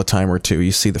jail a time or two.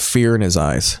 You see the fear in his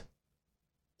eyes.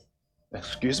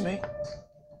 Excuse me?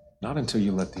 Not until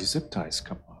you let these zip ties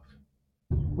come off.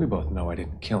 We both know I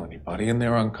didn't kill anybody, and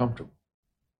they're uncomfortable.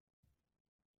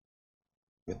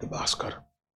 Get the box cutter.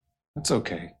 That's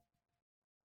okay.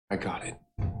 I got it.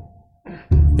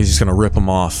 He's just gonna rip him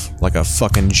off like a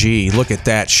fucking G. Look at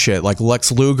that shit. Like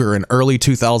Lex Luger in early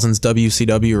 2000s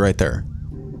WCW right there.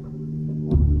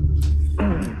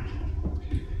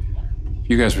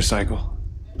 You guys recycle?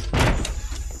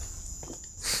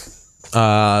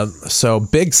 So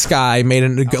Big Sky made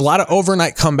a lot of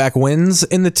overnight comeback wins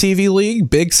in the TV league.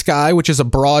 Big Sky, which is a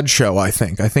broad show, I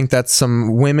think. I think that's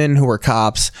some women who are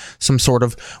cops, some sort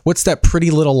of, what's that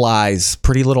Pretty Little Lies,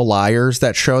 Pretty Little Liars,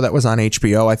 that show that was on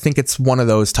HBO. I think it's one of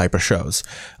those type of shows.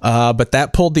 But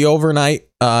that pulled the overnight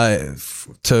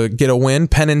to get a win.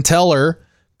 Penn and Teller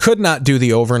could not do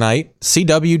the overnight.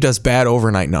 CW does bad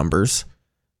overnight numbers.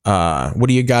 What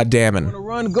are you goddamming?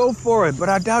 Run, go for it, but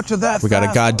I doubt you're that We got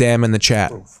a goddamn in the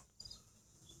chat.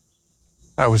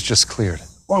 I was just cleared.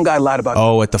 One guy lied about.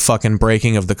 Oh, at the fucking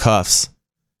breaking of the cuffs.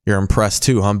 You're impressed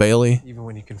too, huh, Bailey? Even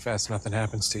when you confess, nothing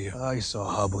happens to you. Oh, you saw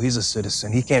Hubble. He's a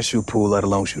citizen. He can't shoot pool, let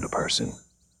alone shoot a person.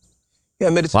 Yeah,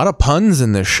 admitted a lot of puns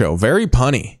in this show. Very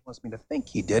punny. Wants me to think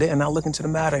he did it and not look into the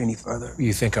matter any further.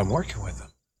 You think I'm working with him?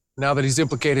 Now that he's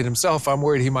implicated himself, I'm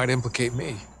worried he might implicate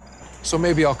me. So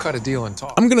maybe I'll cut a deal and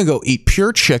talk. I'm gonna go eat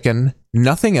pure chicken,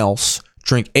 nothing else,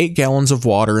 drink 8 gallons of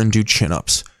water, and do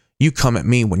chin-ups. You come at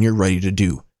me when you're ready to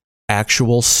do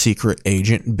actual secret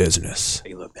agent business.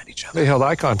 They looked at each other. They held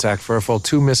eye contact for a full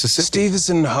 2 Mississippi.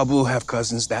 Stevenson and Hubble have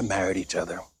cousins that married each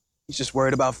other. He's just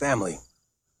worried about family.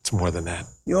 It's more than that.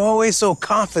 You're always so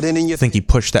confident in your... I think he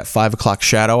pushed that 5 o'clock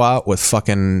shadow out with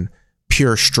fucking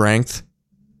pure strength.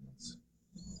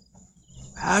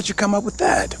 How'd you come up with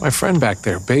that? My friend back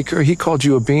there, Baker, he called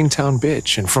you a Beantown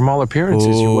bitch, and from all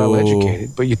appearances, you're well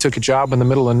educated, but you took a job in the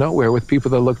middle of nowhere with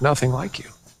people that look nothing like you.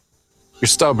 You're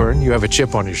stubborn. You have a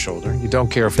chip on your shoulder. You don't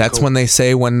care if That's when they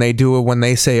say, when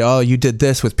they say, oh, you did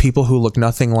this with people who look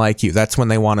nothing like you. That's when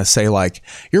they want to say, like,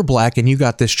 you're black and you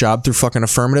got this job through fucking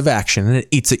affirmative action and it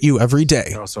eats at you every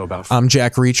day. Also about I'm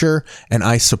Jack Reacher and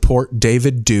I support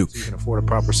David Duke. You can afford a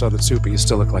proper Southern soup, but you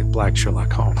still look like Black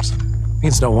Sherlock Holmes.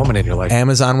 Means no woman in your life.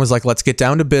 Amazon was like, let's get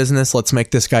down to business. Let's make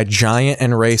this guy giant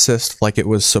and racist like it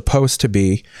was supposed to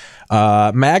be.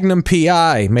 Magnum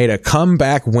PI made a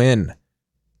comeback win.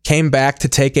 Came back to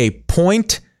take a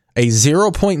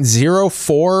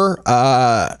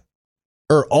 0.04,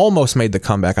 or almost made the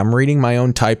comeback. I'm reading my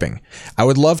own typing. I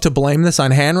would love to blame this on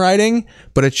handwriting,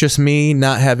 but it's just me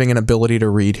not having an ability to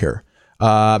read here.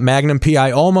 Magnum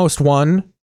PI almost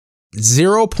won,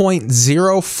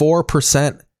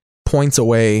 0.04% points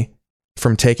away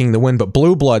from taking the win, but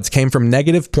Blue Bloods came from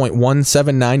negative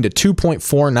 0.179 to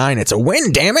 2.49. It's a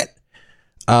win, damn it.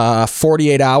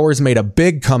 48 Hours made a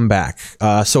big comeback.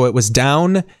 So it was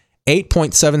down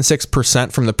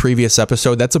 8.76% from the previous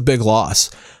episode. That's a big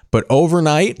loss. But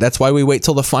overnight, that's why we wait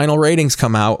till the final ratings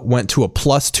come out, went to a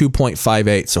plus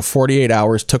 2.58. So 48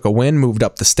 Hours took a win, moved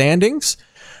up the standings.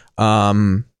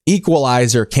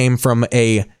 Equalizer came from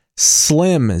a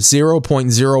slim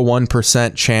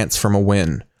 0.01% chance from a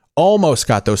win. Almost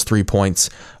got those 3 points.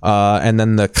 And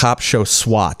then the Cop Show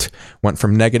SWAT went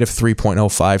from negative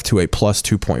 3.05 to a plus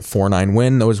 2.49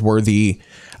 win. Those were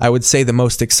I would say, the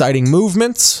most exciting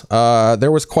movements.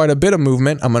 There was quite a bit of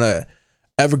movement. I'm going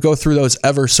to go through those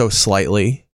ever so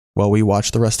slightly while we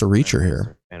watch the rest of Reacher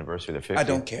here. Anniversary of the 50th. I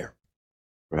don't care.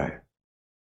 Right.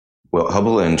 Well,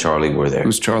 Hubble and Charlie were there.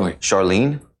 Who's Charlie?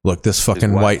 Charlene? Look, this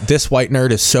white nerd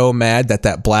is so mad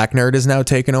that black nerd is now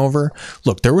taking over.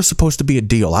 Look, there was supposed to be a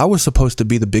deal. I was supposed to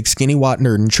be the big skinny white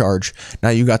nerd in charge. Now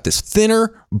you got this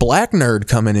thinner black nerd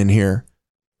coming in here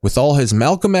with all his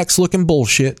Malcolm X looking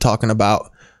bullshit, talking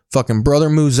about fucking Brother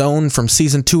Mouzone from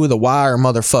season 2 of The Wire,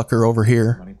 motherfucker over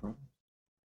here.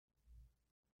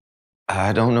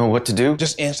 I don't know what to do.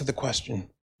 Just answer the question.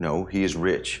 No, he is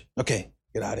rich. Okay,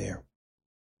 get out of here.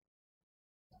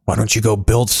 Why don't you go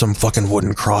build some fucking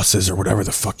wooden crosses or whatever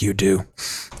the fuck you do?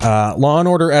 Law and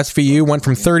Order SVU went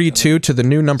from 32 to the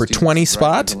new number 20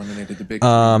 spot.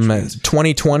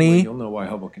 2020. You'll know why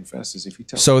Hubble confesses if you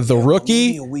tell So The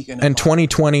Rookie and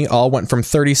 2020 all went from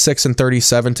 36 and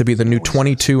 37 to be the new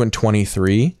 22 and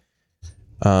 23.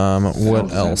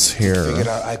 What else here? Figured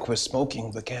out I quit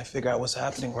smoking, but can't figure out what's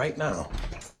happening right now.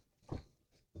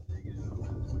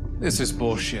 This is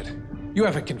bullshit. You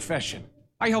have a confession.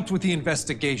 I helped with the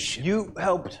investigation. You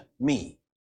helped me.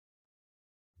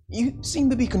 You seem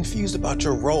to be confused about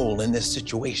your role in this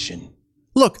situation.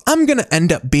 Look, I'm going to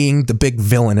end up being the big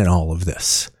villain in all of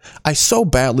this. I so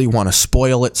badly want to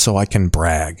spoil it so I can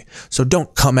brag. So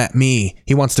don't come at me.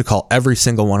 He wants to call every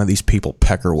single one of these people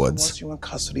Peckerwoods. So once you're in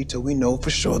custody till we know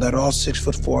for sure that all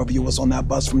 6'4" of you was on that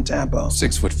bus from Tampa.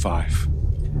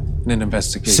 6'5". In an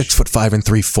investigation. 6'5" and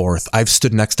 3/4. I've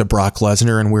stood next to Brock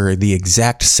Lesnar and we're the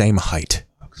exact same height.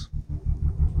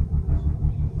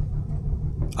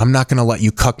 I'm not going to let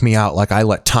you cuck me out like I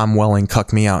let Tom Welling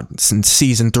cuck me out since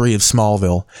season 3 of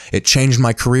Smallville. It changed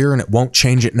my career and it won't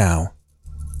change it now.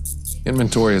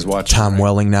 Inventory is watching. Tom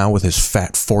Welling now with his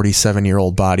fat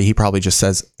 47-year-old body. He probably just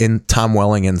says Tom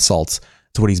Welling insults.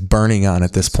 It's what he's burning on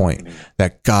at this point.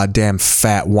 That goddamn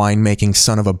fat winemaking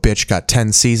son of a bitch got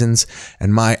 10 seasons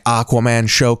and my Aquaman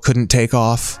show couldn't take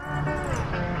off.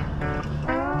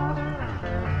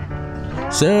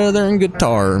 Southern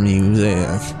guitar music.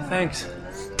 Thanks.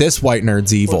 This white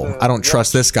nerd's evil. I don't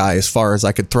trust this guy as far as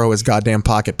I could throw his goddamn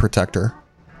pocket protector.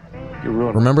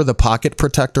 Remember the pocket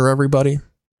protector, everybody?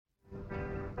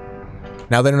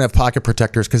 Now they don't have pocket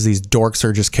protectors because these dorks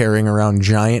are just carrying around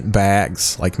giant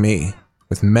bags like me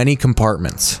with many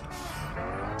compartments.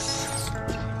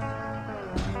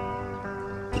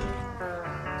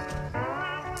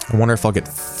 I wonder if I'll get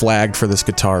flagged for this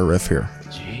guitar riff here.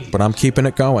 But I'm keeping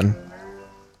it going.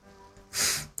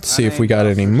 See if we got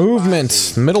any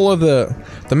movement. Middle of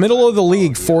the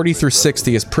league, 40 through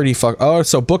 60 is pretty Oh,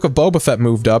 so Book of Boba Fett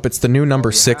moved up. It's the new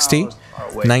number 60,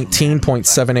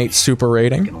 19.78 super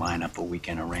rating. I can line up a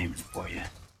weekend arraignment for you.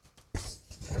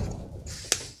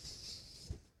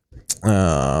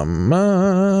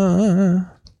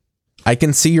 I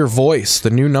Can See Your Voice,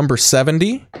 the new number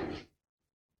 70.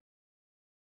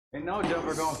 Ain't no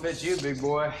jumper gonna fit you, big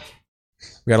boy.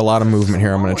 We got a lot of movement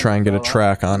here. I'm going to try and get a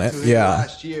track on it. Yeah.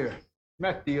 Last year,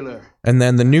 meth dealer. And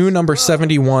then the new number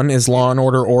 71 is Law and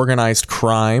Order Organized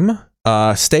Crime.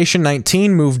 Station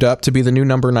 19 moved up to be the new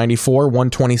number 94,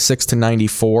 126 to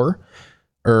 94.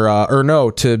 Or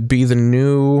no, to be the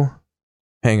new...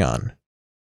 Hang on.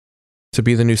 To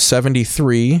be the new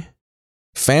 73.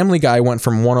 Family Guy went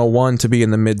from 101 to be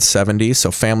in the mid 70s,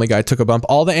 so Family Guy took a bump.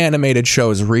 All the animated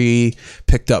shows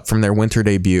picked up from their winter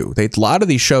debut. A lot of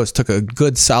these shows took a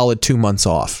good solid 2 months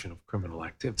off. Criminal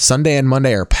activity. Sunday and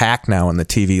Monday are packed now in the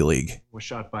TV league. Was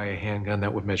shot by a handgun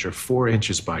that would measure 4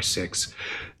 inches by 6.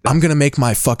 I'm gonna make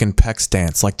my fucking pecs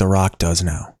dance like The Rock does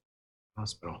now.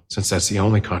 Hospital. Since that's the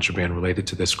only contraband related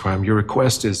to this crime, your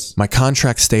request is... My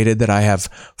contract stated that I have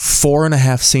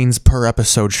 4.5 scenes per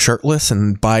episode shirtless,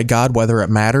 and by God, whether it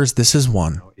matters, this is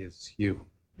one. Is you.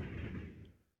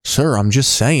 Sir, I'm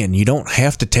just saying, you don't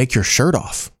have to take your shirt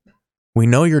off. We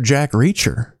know you're Jack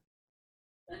Reacher.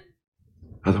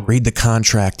 Read the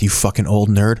contract, you fucking old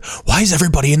nerd. Why is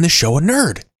everybody in this show a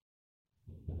nerd?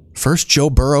 First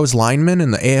Joe Burrow's lineman in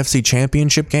the AFC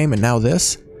Championship game, and now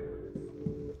this?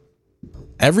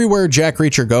 Everywhere Jack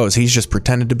Reacher goes, he's just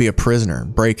pretended to be a prisoner,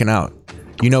 breaking out.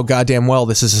 You know goddamn well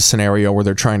this is a scenario where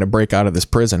they're trying to break out of this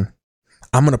prison.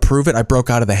 I'm gonna prove it. I broke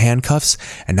out of the handcuffs,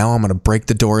 and now I'm gonna break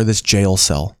the door of this jail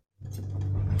cell.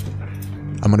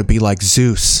 I'm gonna be like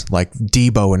Zeus, like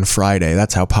Debo in Friday.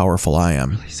 That's how powerful I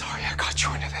am. Really sorry I got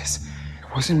you into this.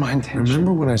 It wasn't my intention.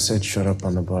 Remember when I said shut up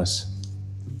on the bus?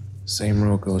 Same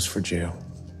rule goes for jail.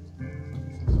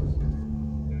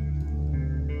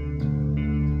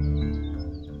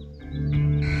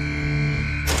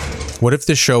 What if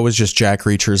this show was just Jack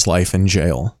Reacher's life in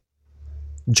jail?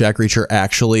 Jack Reacher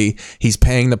actually, he's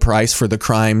paying the price for the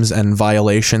crimes and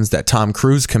violations that Tom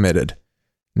Cruise committed.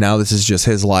 Now this is just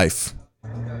his life.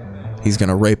 He's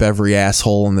gonna rape every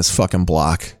asshole in this fucking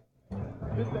block.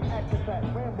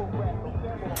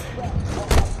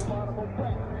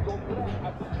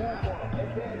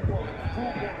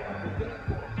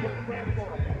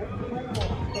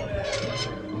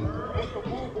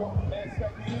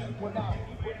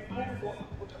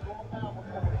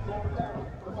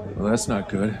 Well, that's not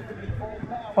good.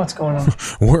 What's going on?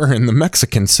 We're in the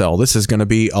Mexican cell. This is gonna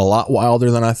be a lot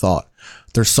wilder than I thought.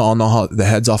 They're sawing the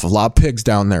heads off of a lot of pigs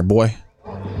down there, boy.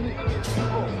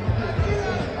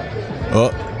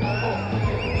 Oh.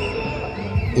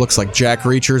 Looks like Jack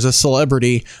Reacher's a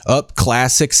celebrity.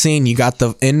 Classic scene. You got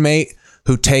the inmate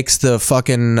who takes the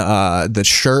fucking, the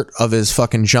shirt of his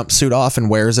fucking jumpsuit off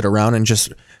and wears it around and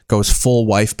just goes full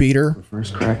wife beater.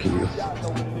 First crack at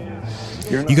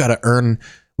you.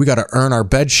 We gotta earn our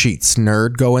bed sheets,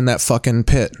 nerd. Go in that fucking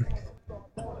pit.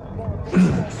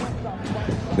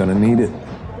 Gonna need it.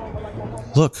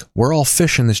 Look, we're all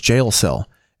fish in this jail cell,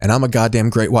 and I'm a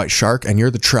goddamn great white shark, and you're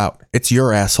the trout. It's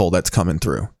your asshole that's coming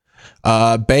through.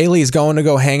 Bailey's going to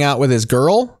go hang out with his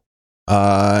girl,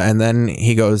 and then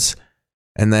he goes,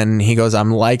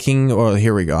 I'm liking, or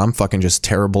here we go. I'm fucking just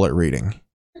terrible at reading.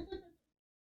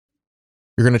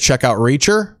 You're gonna check out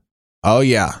Reacher? Oh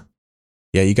yeah.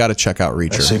 Yeah, you gotta check out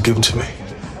Reacher. I said give him to me.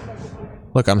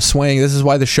 Look, I'm swaying. This is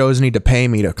why the shows need to pay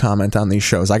me to comment on these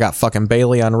shows. I got fucking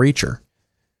Bailey on Reacher.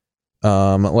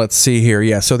 Let's see here.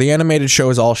 Yeah, so the animated show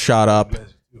is all shot up. Get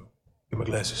my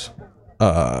glasses.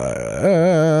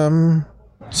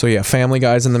 So yeah, Family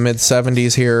Guy's in the mid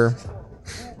 70s here.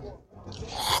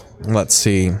 Let's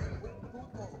see.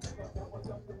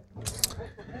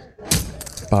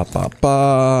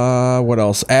 What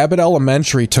else? Abbott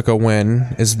Elementary took a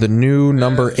win. Is the new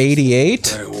number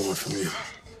 88.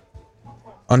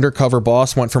 Undercover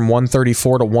Boss went from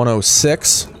 134 to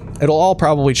 106. It'll all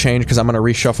probably change because I'm going to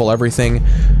reshuffle everything.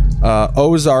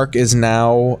 Ozark is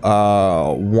now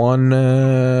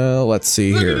let's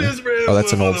see here. Oh,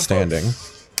 that's an old standing.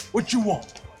 What you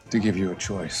want? To give you a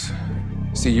choice.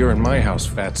 See, you're in my house,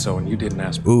 Fatso, and you didn't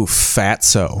ask me. Ooh,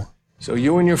 Fatso. So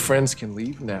you and your friends can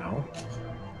leave now.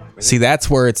 See, that's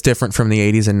where it's different from the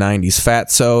 80s and 90s.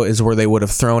 Fatso is where they would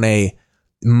have thrown a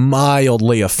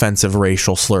mildly offensive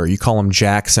racial slur. You call him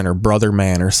Jackson or Brother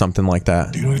Man or something like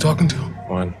that. Do you know who you're talking to?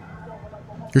 One.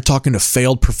 You're talking to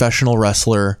failed professional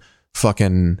wrestler,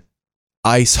 fucking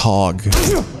Ice Hog.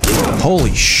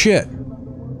 Holy shit.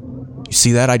 You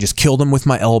see that? I just killed him with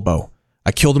my elbow.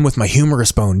 I killed him with my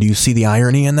humerus bone. Do you see the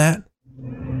irony in that?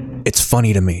 It's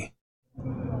funny to me.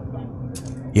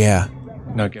 Yeah.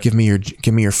 No, give me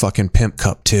your fucking pimp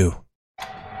cup too.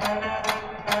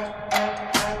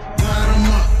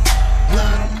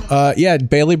 Yeah,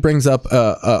 Bailey brings up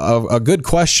a good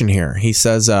question here. He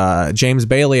says, James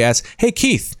Bailey asks, hey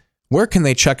Keith, where can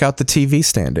they check out the TV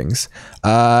standings?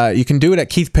 You can do it at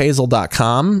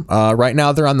keithpazel.com. Right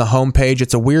now they're on the homepage.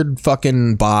 It's a weird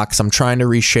fucking box. I'm trying to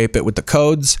reshape it with the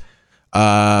codes.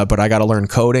 But I got to learn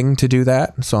coding to do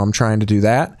that. So I'm trying to do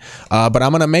that. But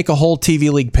I'm going to make a whole TV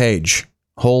League page.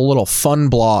 Whole little fun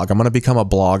blog. I'm going to become a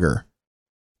blogger.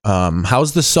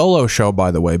 How's the solo show,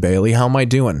 by the way, Bailey? How am I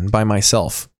doing by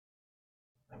myself?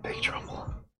 Big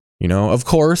trouble. You know, of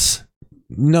course,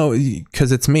 No,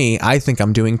 because it's me. I think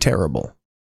I'm doing terrible.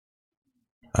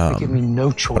 Give me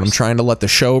no choice. But I'm trying to let the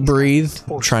show breathe.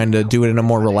 I'm trying to do it in a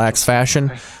more relaxed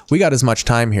fashion. We got as much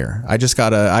time here. I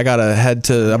gotta head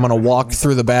to, I'm gonna walk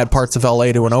through the bad parts of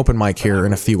LA to an open mic here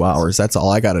in a few hours. That's all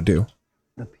I gotta do.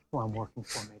 The people I'm working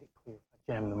for made it clear.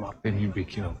 I jammed them up. Then you'd be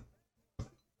killed.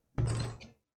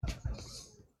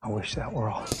 I wish that were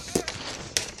all.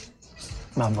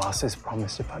 My bosses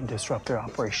promised if I disrupt their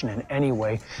operation in any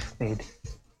way, they'd.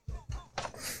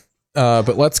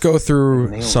 But let's go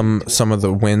through some of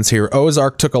the wins here.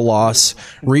 Ozark took a loss.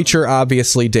 Reacher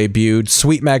obviously debuted.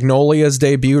 Sweet Magnolias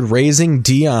debuted. Raising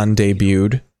Dion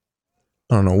debuted.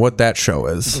 I don't know what that show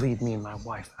is. Bleed me and my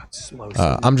wife out slow.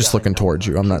 I'm just looking towards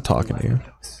you. I'm not talking to you.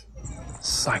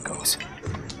 Psychos.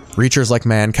 Reacher's like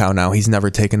Man Cow now. He's never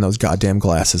taken those goddamn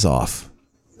glasses off.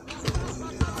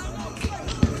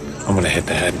 I'm gonna hit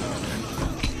the head.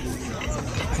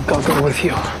 I'll go with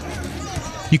you.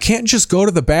 You can't just go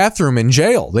to the bathroom in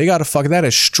jail. They gotta that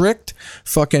is strict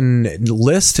fucking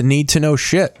list need to know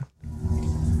shit.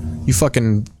 You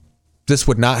fucking, this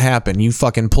would not happen. You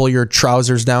fucking pull your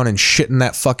trousers down and shit in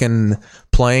that fucking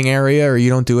playing area, or you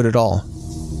don't do it at all.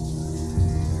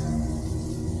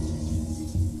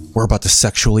 We're about to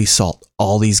sexually assault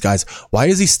all these guys. Why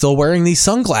is he still wearing these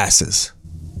sunglasses?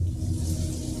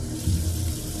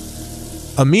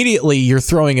 Immediately, you're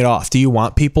throwing it off. Do you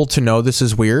want people to know this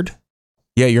is weird?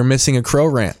 Yeah, you're missing a crow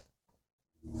rant.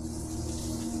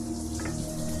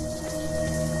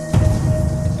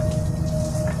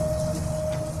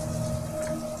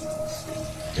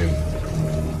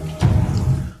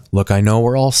 Look, I know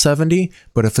we're all 70,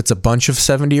 but if it's a bunch of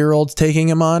 70-year-olds taking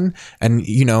him on, and,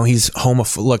 you know, he's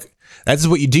homophobic. Look, that's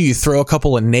what you do. You throw a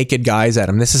couple of naked guys at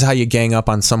him. This is how you gang up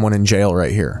on someone in jail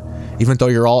right here. Even though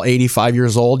you're all 85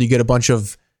 years old, you get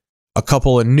a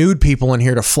couple of nude people in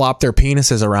here to flop their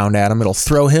penises around at him. It'll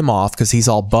throw him off because he's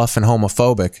all buff and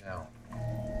homophobic.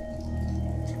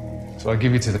 So I'll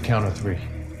give you to the count of 3.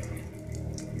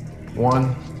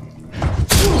 1.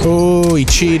 Oh, he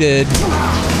cheated.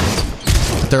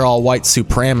 They're all white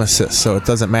supremacists, so it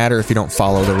doesn't matter if you don't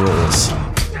follow the rules.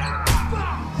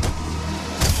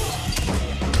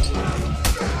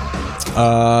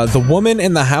 The woman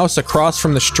in the house across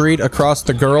from the street, across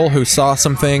the girl who saw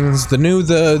some things. The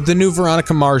new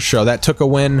Veronica Mars show that took a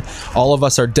win. All of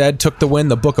Us Are Dead took the win.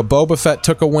 The Book of Boba Fett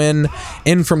took a win.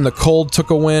 In From the Cold took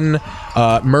a win.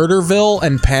 Murderville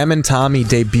and Pam and Tommy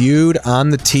debuted on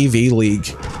the TV League.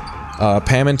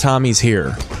 Pam and Tommy's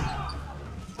here.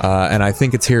 And I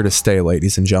think it's here to stay,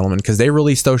 ladies and gentlemen, because they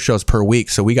release those shows per week,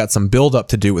 so we got some build-up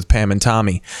to do with Pam and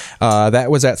Tommy.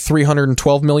 That was at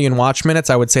 312 million watch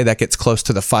minutes. I would say that gets close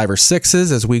to the 5 or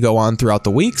 6s as we go on throughout the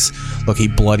weeks. Look, he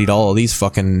bloodied all of these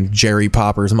fucking Jerry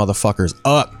Poppers motherfuckers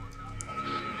up.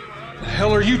 The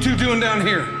hell are you two doing down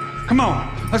here? Come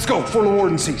on, let's go before the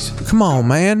warden sees. Come on,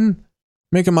 man.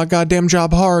 Making my goddamn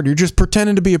job hard. You're just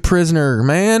pretending to be a prisoner,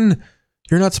 man.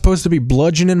 You're not supposed to be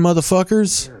bludgeoning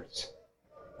motherfuckers.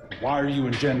 Why are you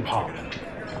in Gen Pop?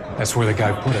 That's where the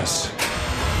guy put us.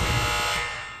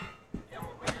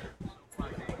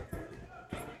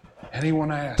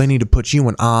 Anyone ask? They need to put you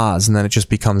in Oz, and then it just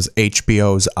becomes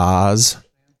HBO's Oz.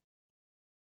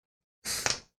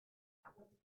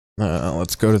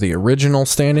 Let's go to the original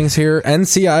standings here.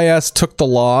 NCIS took the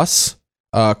loss.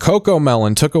 Coco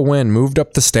Melon took a win, moved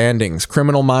up the standings.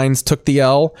 Criminal Minds took the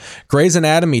L. Grey's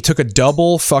Anatomy took a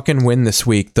double fucking win this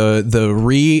week. The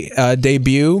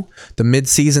debut, the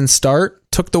mid-season start,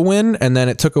 took the win, and then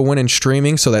it took a win in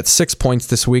streaming, so that's 6 points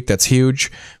this week. That's huge.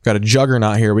 We've got a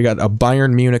juggernaut here. We got a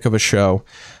Bayern Munich of a show.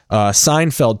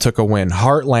 Seinfeld took a win.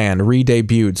 Heartland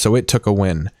re-debuted, so it took a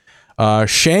win.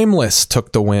 Shameless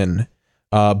took the win.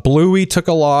 Bluey took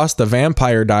a loss. The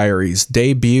Vampire Diaries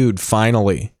debuted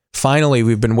finally. Finally,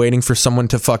 we've been waiting for someone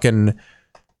to fucking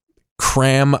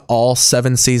cram all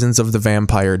 7 seasons of The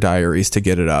Vampire Diaries to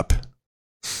get it up.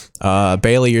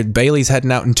 Bailey's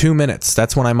heading out in 2 minutes.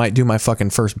 That's when I might do my fucking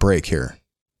first break here.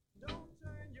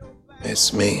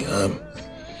 It's me.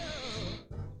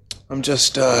 I'm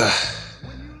just dealing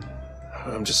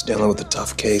with a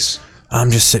tough case.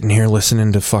 I'm just sitting here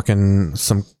listening to fucking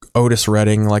some Otis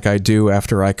Redding like I do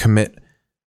after I commit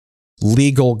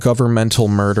legal governmental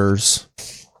murders.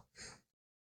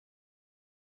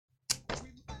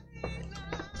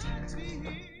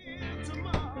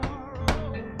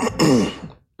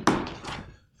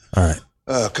 All right.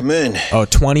 Come in. Oh,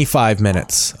 25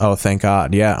 minutes. Oh, thank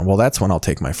God. Yeah. Well, that's when I'll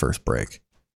take my first break.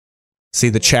 See,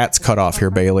 the chat's cut off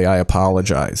here, Bailey. I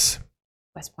apologize.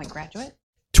 West Point graduate.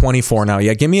 24 now.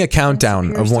 Yeah, give me a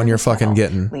countdown of when you're fucking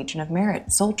getting. Legion of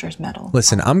Merit, Soldier's Medal.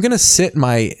 Listen, I'm going to sit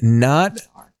my not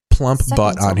plump second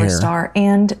butt on Silver here. Star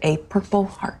and a Purple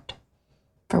Heart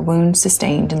for wounds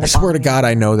sustained in the I swear to bombing. God,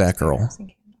 I know that girl.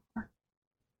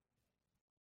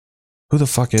 Who the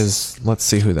fuck is? Let's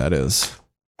see who that is.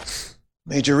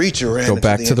 Major Reacher ran Go into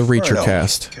back to the Reacher Inferno,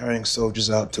 cast. carrying soldiers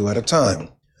out 2 at a time.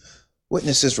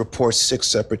 Witnesses report 6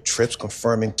 separate trips,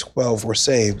 confirming 12 were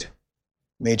saved.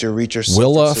 Major Reacher suffered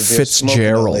Willa severe smoke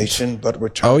Fitzgerald. inhalation, but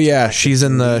returned Oh to yeah, active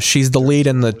she's the lead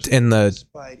in the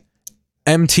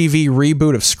MTV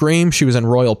reboot of Scream. She was in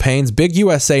Royal Pains. Big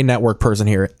USA Network person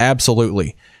here.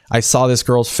 Absolutely. I saw this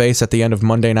girl's face at the end of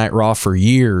Monday Night Raw for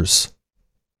years.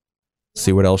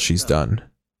 See what else she's done.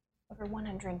 Over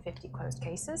 150 closed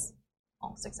cases,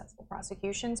 all successful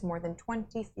prosecutions, more than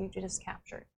 20 fugitives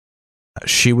captured.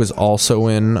 She was also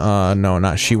in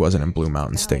she wasn't in Blue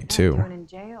Mountain State too. In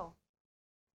jail.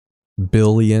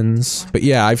 Billions. But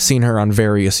yeah, I've seen her on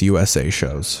various USA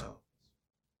shows.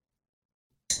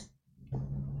 I'm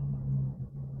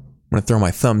gonna throw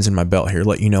my thumbs in my belt here,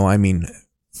 let you know I mean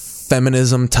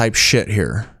feminism type shit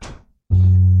here.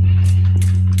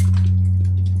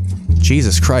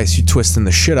 Jesus Christ, you twisting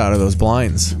the shit out of those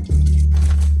blinds.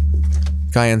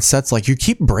 Guy on set's like, you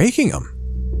keep breaking them.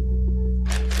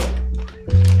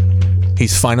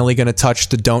 He's finally gonna touch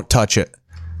the don't touch it.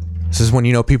 This is when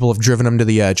you know people have driven him to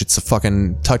the edge. It's a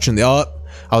fucking touching the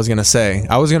I was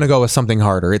gonna go with something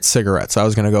harder. It's cigarettes. I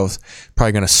was gonna go with,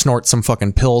 probably gonna snort some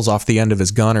fucking pills off the end of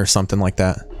his gun or something like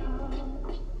that.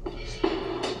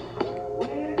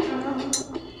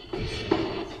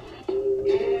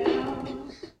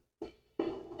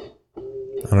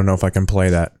 I don't know if I can play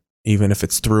that, even if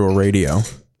it's through a radio.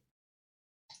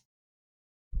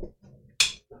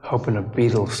 Hoping a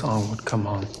Beatles song would come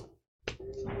on.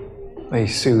 They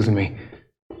soothe me.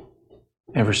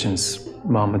 Ever since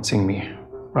Mom would sing me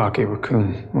Rocky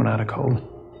Raccoon when I had a cold.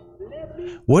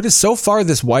 What is so far?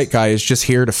 This white guy is just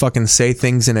here to fucking say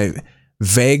things in a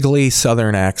vaguely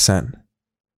southern accent.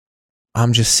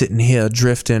 I'm just sitting here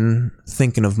drifting,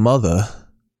 thinking of mother.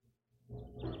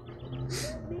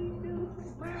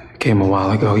 Came a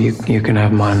while ago. You can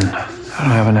have mine. I don't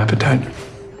have an appetite.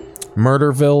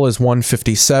 Murderville is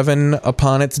 157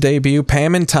 upon its debut.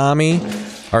 Pam and Tommy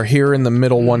are here in the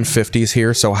middle 150s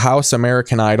here. So House,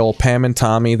 American Idol, Pam and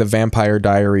Tommy, The Vampire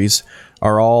Diaries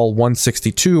are all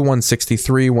 162,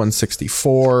 163,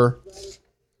 164.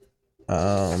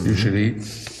 You should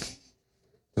eat.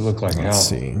 You look like hell. Let's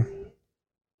see.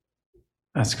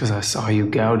 That's because I saw you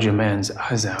gouge a man's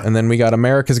eyes out. And then we got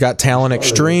America's Got Talent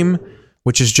Extreme,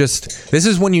 which is just, this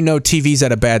is when you know TV's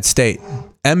at a bad state.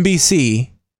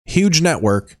 NBC, huge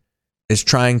network, is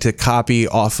trying to copy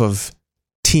off of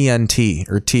TNT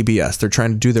or TBS. They're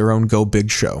trying to do their own Go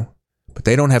Big show. But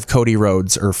they don't have Cody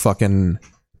Rhodes or fucking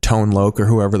Tone Loc or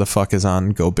whoever the fuck is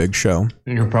on Go Big show.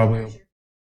 You're probably...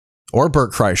 Or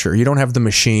Bert Kreischer. You don't have the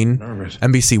machine. Nervous.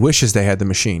 NBC wishes they had the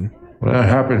machine. When that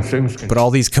happens, things can... But all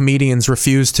these comedians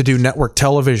refuse to do network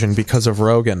television because of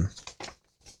Rogan.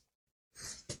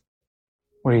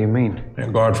 What do you mean?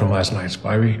 Thank God from last night,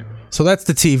 Spivey. So that's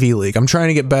the TV league. I'm trying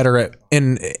to get better at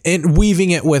in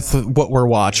weaving it with what we're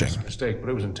watching. It's a mistake, but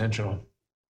it was intentional.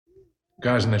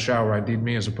 Guys in the shower ID'd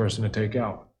me as a person to take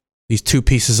out. These 2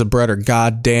 pieces of bread are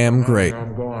goddamn great.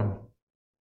 I'm gone.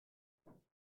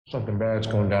 Something bad's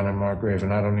going down in my grave,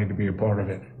 and I don't need to be a part of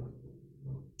it.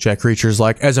 Jack Reacher's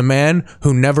like, as a man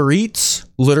who never eats,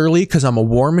 literally, because I'm a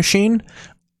war machine,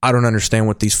 I don't understand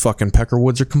what these fucking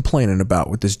Peckerwoods are complaining about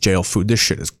with this jail food. This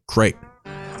shit is great.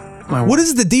 What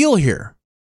is the deal here?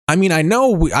 I mean, I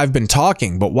know I've been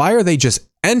talking, but why are they just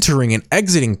entering and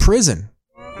exiting prison?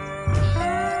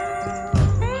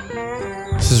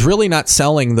 This is really not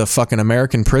selling the fucking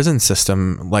American prison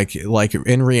system like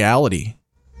in reality.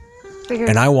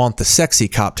 And I want the sexy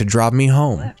cop to drive me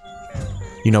home.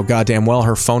 You know goddamn well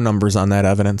her phone number's on that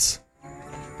evidence.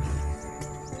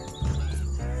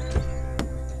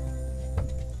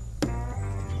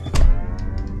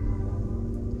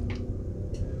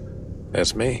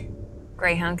 That's me.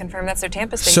 Greyhound confirmed that's their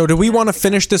Tampa station. So do we want to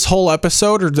finish this whole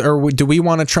episode, or do we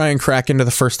want to try and crack into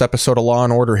the first episode of Law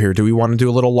 & Order here? Do we want to do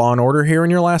a little Law & Order here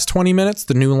in your last 20 minutes?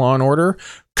 The new Law & Order?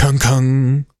 Kung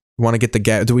kung. Want to get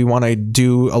the do we want to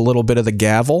do a little bit of the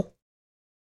gavel?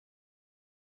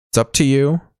 It's up to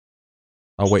you.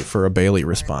 I'll wait for a Bailey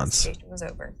response. The was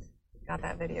over. Got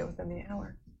that video within the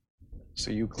hour. So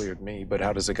you cleared me, but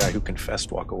how does a guy who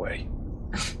confessed walk away?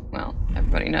 Well,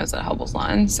 everybody knows that Hubble's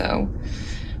lying, so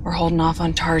we're holding off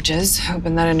on charges,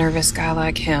 hoping that a nervous guy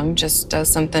like him just does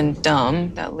something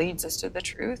dumb that leads us to the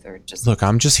truth, or just... Look,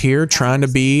 I'm just here trying to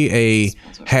be a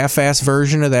half-ass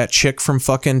version of that chick from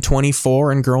fucking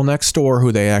 24 and Girl Next Door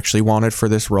who they actually wanted for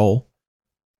this role.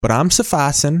 But I'm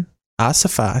sufficing. I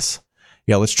suffice.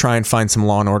 Yeah, let's try and find some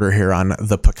Law and Order here on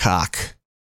the Peacock.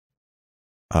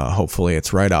 Hopefully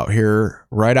it's right out here,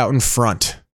 right out in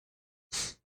front.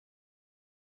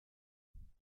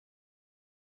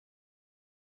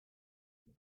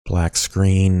 Black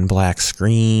screen, black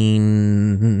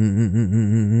screen.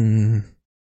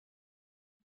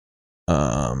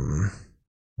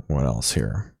 What else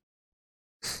here?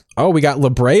 Oh, we got La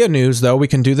Brea news, though. We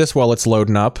can do this while it's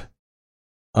loading up.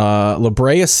 La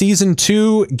Brea Season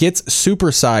 2 gets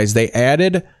supersized. They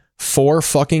added 4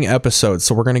 fucking episodes,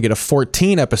 so we're going to get a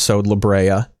 14-episode La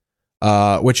Brea,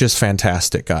 which is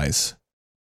fantastic, guys.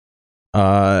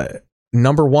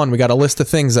 Number 1, we got a list of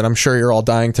things that I'm sure you're all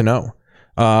dying to know.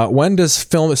 When does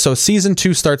film... So Season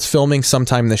 2 starts filming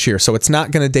sometime this year, so it's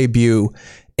not going to debut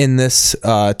in this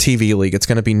TV league. It's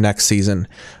going to be next season.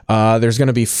 There's going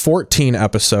to be 14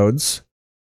 episodes.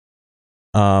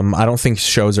 I don't think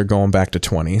shows are going back to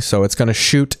 20, so it's going to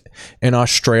shoot in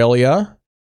Australia.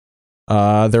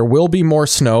 There will be more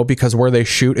snow because where they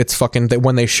shoot, it's fucking...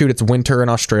 When they shoot, it's winter in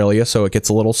Australia, so it gets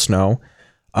a little snow.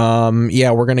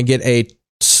 Yeah, we're going to get a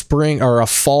spring or a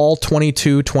fall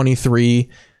 22-23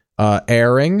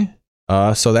 airing.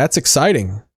 So that's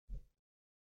exciting.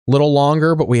 Little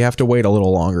longer, but we have to wait a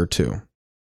little longer too.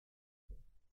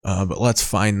 But let's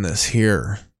find this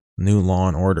here. New Law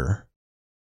and Order.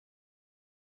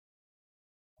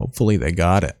 Hopefully they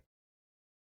got it.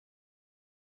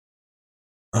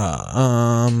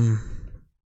 Oh,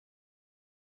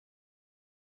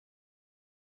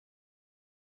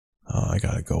 I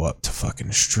gotta go up to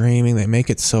fucking streaming. They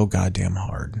make it so goddamn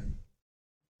hard.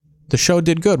 The show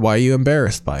did good. Why are you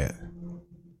embarrassed by it?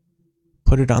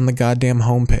 Put it on the goddamn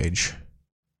homepage.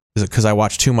 Is it because I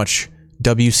watch too much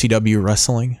WCW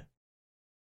wrestling?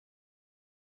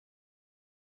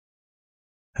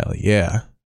 Hell yeah.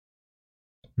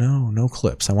 No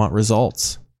clips. I want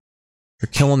results.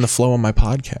 You're killing the flow of my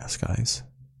podcast, guys.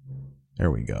 There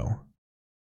we go.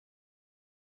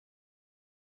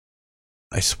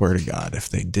 I swear to God, if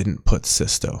they didn't put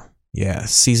Sisto. Yeah,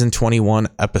 Season 21,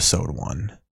 Episode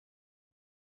 1.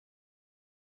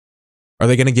 Are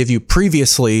they going to give you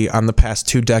previously on the past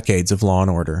 2 decades of Law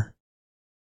and Order?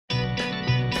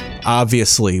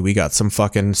 Obviously, we got some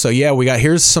fucking... So yeah,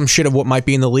 here's some shit of what might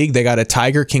be in the league. They got a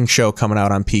Tiger King show coming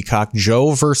out on Peacock.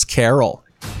 Joe vs. Carol.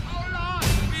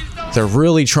 They're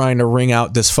really trying to wring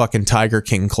out this fucking Tiger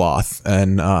King cloth.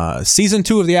 And Season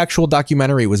 2 of the actual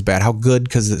documentary was bad. How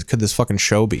good could this fucking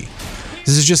show be?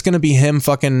 This is just going to be him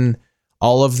fucking...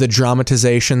 All of the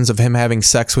dramatizations of him having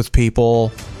sex with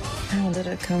people... How did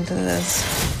it come to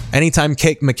this? Anytime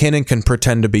Kate McKinnon can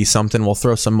pretend to be something, we'll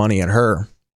throw some money at her.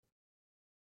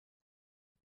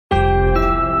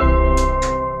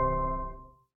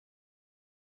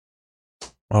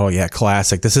 Oh yeah,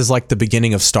 classic. This is like the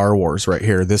beginning of Star Wars right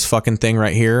here. This fucking thing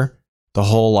right here. The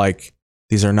whole like,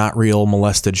 these are not real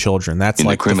molested children. That's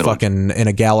like the fucking in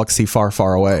a galaxy far,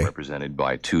 far away. Represented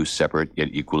by 2 separate yet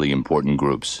equally important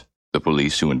groups. The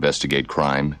police who investigate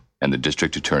crime and the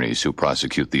district attorneys who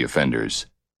prosecute the offenders.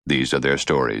 These are their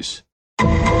stories.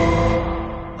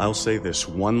 I'll say this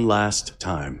one last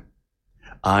time.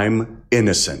 I'm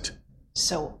innocent.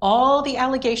 So all the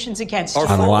allegations against you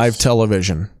on live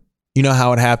television. You know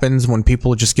how it happens when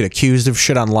people just get accused of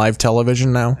shit on live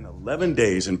television now? 11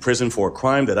 days in prison for a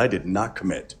crime that I did not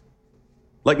commit.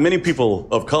 Like many people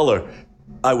of color,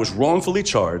 I was wrongfully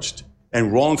charged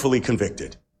and wrongfully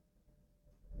convicted.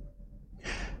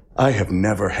 I have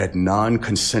never had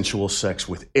non-consensual sex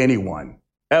with anyone,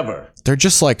 ever. They're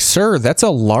just like, sir, that's a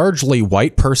largely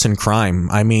white person crime.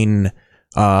 I mean,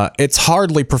 it's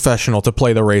hardly professional to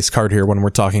play the race card here when we're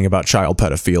talking about child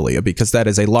pedophilia, because that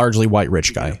is a largely white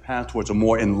rich guy. A path towards a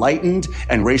more enlightened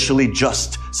and racially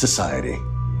just society.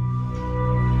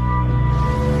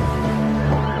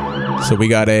 So we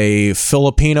got a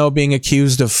Filipino being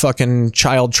accused of fucking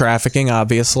child trafficking,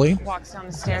 obviously. Walks down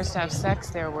the stairs to have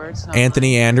sex, their words.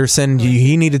 Anthony Anderson,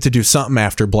 he needed to do something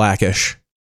after Blackish.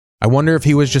 I wonder if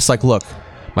he was just like, look,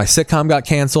 my sitcom got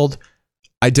canceled.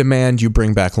 I demand you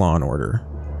bring back Law and Order.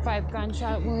 5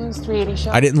 gunshot wounds, 380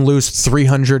 shots. I didn't lose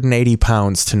 380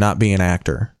 pounds to not be an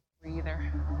actor.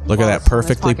 Look at that,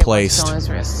 perfectly placed.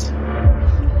 The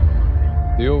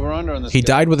over-under on this. He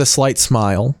died with a slight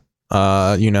smile.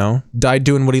 Died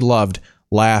doing what he loved,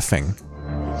 laughing.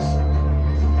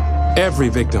 Every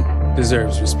victim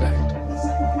deserves respect.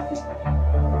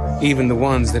 Even the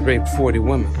ones that raped 40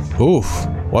 women. Oof,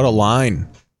 what a line.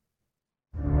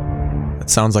 That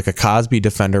sounds like a Cosby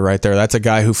defender right there. That's a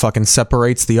guy who fucking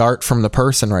separates the art from the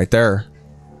person right there.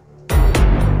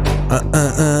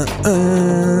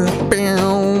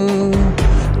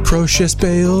 Crocious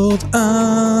bailed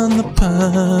on the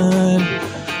pine.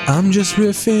 I'm just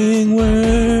riffing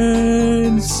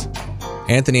words.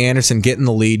 Anthony Anderson getting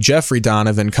the lead. Jeffrey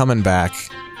Donovan coming back.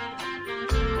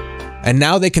 And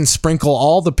now they can sprinkle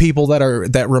all the people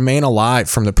that remain alive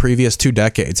from the previous 2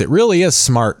 decades. It really is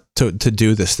smart to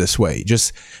do this way.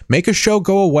 Just make a show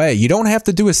go away. You don't have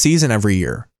to do a season every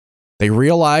year. They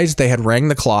realized they had wrung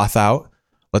the cloth out.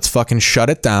 Let's fucking shut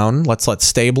it down. Let's let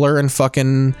Stabler and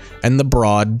the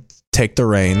Broad take the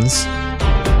reins.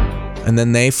 And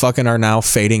then they fucking are now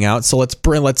fading out. So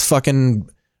let's fucking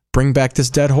bring back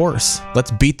this dead horse. Let's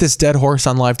beat this dead horse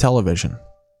on live television.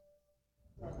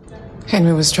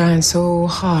 Henry was trying so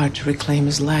hard to reclaim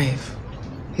his life,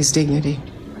 his dignity.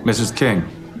 Mrs. King,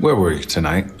 where were you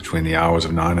tonight between the hours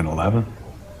of 9 and 11?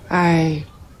 I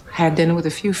had dinner with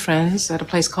a few friends at a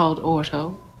place called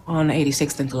Orto on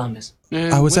 86th and Columbus.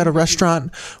 I was at a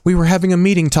restaurant. We were having a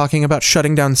meeting talking about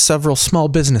shutting down several small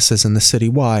businesses in the city.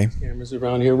 Why? Cameras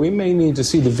around here. We may need to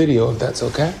see the video if that's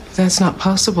okay. That's not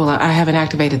possible. I haven't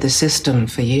activated the system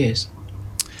for years.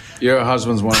 Your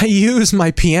husband's one. I use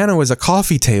my piano as a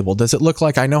coffee table. Does it look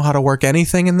like I know how to work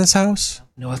anything in this house?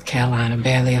 North Carolina,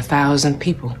 barely 1,000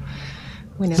 people.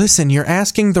 Listen, you're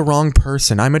asking the wrong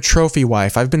person. I'm a trophy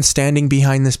wife. I've been standing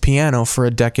behind this piano for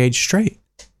a decade straight.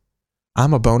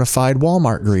 I'm a bona fide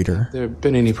Walmart greeter. There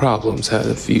been any problems?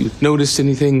 Have you noticed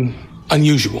anything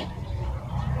unusual?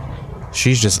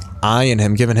 She's just eyeing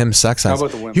him, giving him sex eyes. How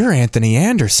about the women? You're Anthony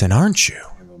Anderson, aren't you?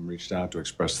 Anyone reached out to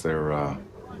express their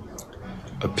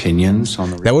opinions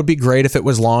on the... That would be great if it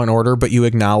was Law and Order, but you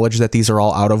acknowledge that these are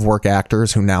all out-of-work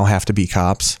actors who now have to be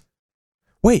cops.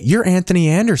 Wait, you're Anthony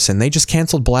Anderson. They just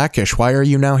canceled Blackish. Why are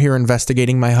you now here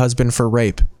investigating my husband for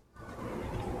rape?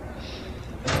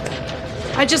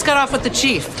 I just got off with the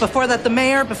chief. Before that, the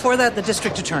mayor. Before that, the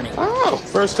district attorney. Oh,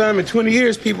 first time in 20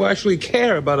 years people actually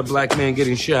care about a black man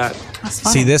getting shot.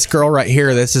 See, this girl right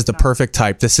here, this is the perfect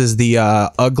type. This is the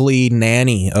ugly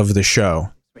nanny of the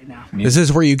show. This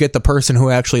is where you get the person who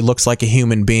actually looks like a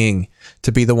human being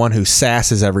to be the one who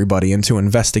sasses everybody into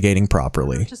investigating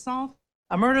properly. To solve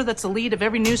a murder that's the lead of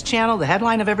every news channel, the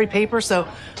headline of every paper. So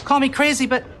call me crazy,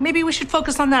 but maybe we should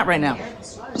focus on that right now.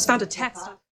 Just found a text.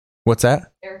 What's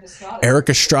that? Eric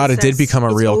Estrada did become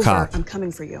a real cop. I'm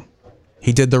coming for you.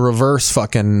 He did the reverse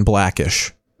fucking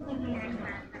Blackish.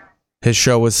 His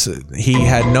show was, he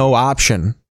had no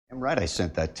option. I'm right, I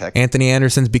sent that text. Anthony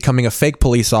Anderson's becoming a fake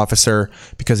police officer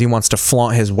because he wants to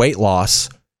flaunt his weight loss.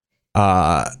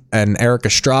 And Eric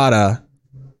Estrada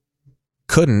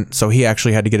couldn't, so he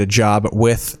actually had to get a job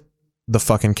with the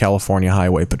fucking California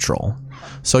Highway Patrol.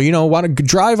 So, you know, want to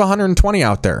drive 120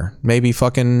 out there. Maybe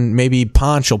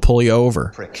Ponch will pull you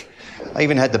over. Prick. I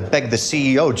even had to beg the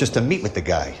CEO just to meet with the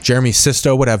guy. Jeremy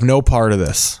Sisto would have no part of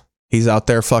this. He's out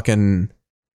there fucking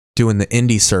doing the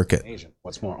indie circuit.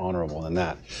 What's more honorable than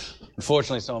that?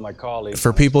 Unfortunately, some of my colleagues...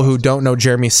 For people who don't know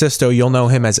Jeremy Sisto, you'll know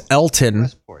him as Elton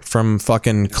from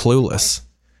fucking Clueless.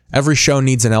 Every show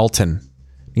needs an Elton.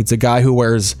 Needs a guy who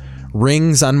wears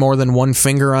rings on more than one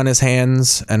finger on his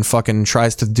hands and fucking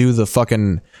tries to do the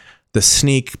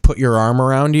sneak, put your arm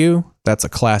around you. That's a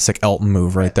classic Elton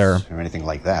move right there. Or anything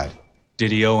like that.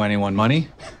 Did he owe anyone money?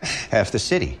 Half the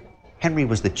city. Henry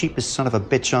was the cheapest son of a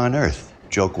bitch on earth.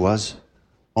 Joke was.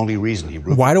 Only reason he...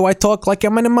 Why do I talk like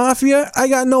I'm in the mafia? I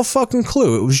got no fucking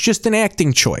clue. It was just an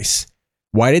acting choice.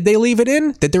 Why did they leave it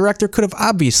in? The director could have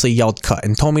obviously yelled cut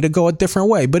and told me to go a different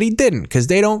way, but he didn't because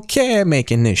they don't care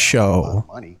making this show.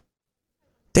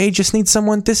 They just need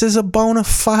someone. This is a bona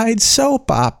fide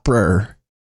soap opera.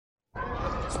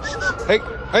 Hey,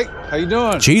 how you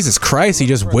doing? Jesus Christ, he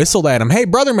just whistled at him. Hey,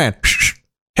 brother man.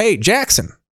 Hey, Jackson.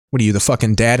 What are you, the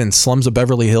fucking dad in Slums of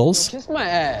Beverly Hills? Kiss my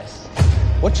ass.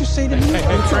 What you say to me?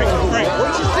 Frank.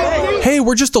 What you say to me? Hey,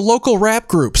 we're just a local rap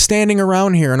group standing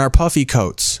around here in our puffy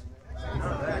coats.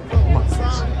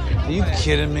 Are you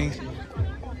kidding me?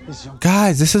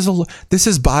 Guys, this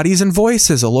is Bodies and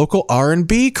Voices, a local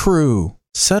R&B crew.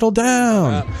 Settle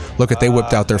down. Look, they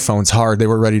whipped out their phones hard. They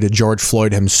were ready to George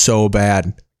Floyd him so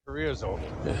bad. Career's over.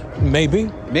 Maybe.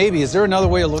 Is there another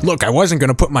way to look? Look, I wasn't going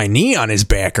to put my knee on his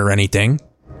back or anything.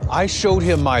 I showed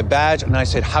him my badge and I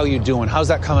said, how you doing? How's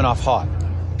that coming off hot?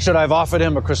 Should I have offered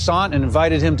him a croissant and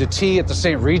invited him to tea at the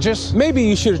St. Regis? Maybe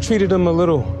you should have treated him a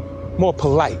little more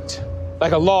polite.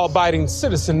 Like a law-abiding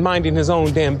citizen minding his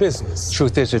own damn business.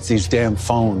 Truth is, it's these damn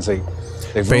phones.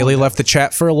 Bailey left the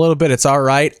chat for a little bit. It's all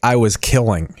right. I was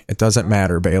killing. It doesn't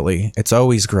matter, Bailey. It's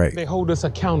always great. They hold us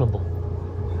accountable.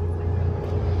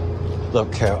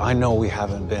 Look, Kev, I know we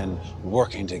haven't been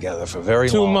working together for very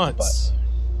long. 2 months,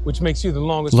 which makes you the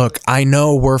longest. Look, I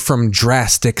know we're from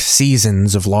drastic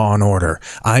seasons of Law and Order.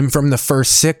 I'm from the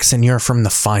first 6 and you're from the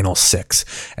final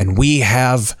 6. And we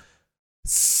have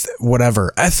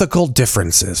whatever, ethical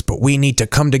differences, but we need to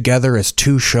come together as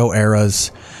two show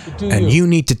eras, and you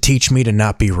need to teach me to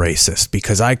not be racist,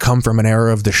 because I come from an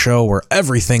era of the show where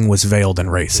everything was veiled in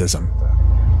racism.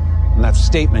 And that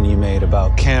statement you made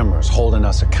about cameras holding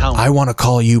us accountable. I want to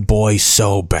call you boy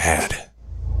so bad.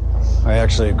 I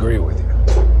actually agree with you.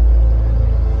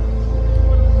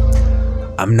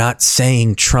 I'm not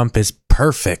saying Trump is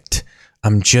perfect.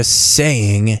 I'm just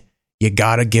saying you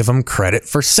gotta give him credit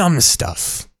for some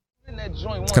stuff.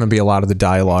 It's gonna be a lot of the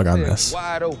dialogue on this.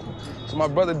 Wide open. So my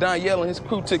brother Danielle and his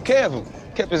crew took care of him,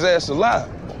 kept his ass alive.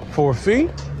 For a fee?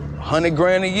 100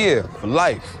 grand a year for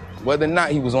life, whether or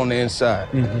not he was on the inside.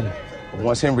 But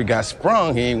once Henry got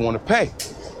sprung, he ain't want to pay.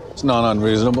 It's not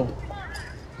unreasonable.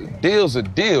 The deal's a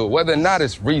deal, whether or not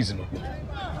it's reasonable.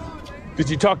 Did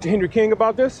you talk to Henry King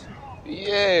about this?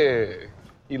 Yeah,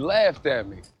 he laughed at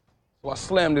me. So I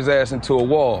slammed his ass into a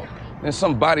wall. Then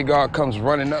some bodyguard comes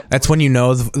running up. That's when you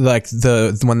know,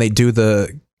 when they do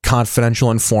the confidential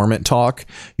informant talk,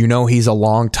 you know he's a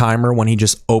long timer when he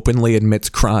just openly admits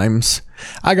crimes.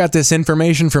 I got this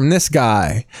information from this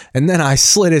guy, and then I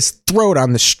slit his throat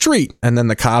on the street. And then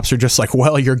the cops are just like,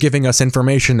 well, you're giving us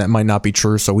information that might not be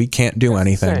true, so we can't do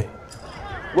anything. Hey,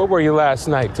 where were you last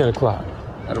night, 10 o'clock?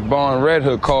 At a bar in Red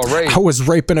Hook called Ray. I was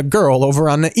raping a girl over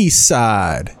on the east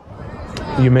side.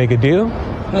 You make a deal?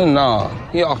 Nah,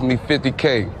 he offered me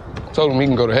 50K. Told him he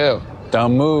can go to hell.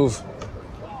 Dumb move.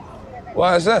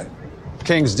 Why is that?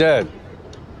 King's dead.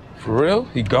 For real?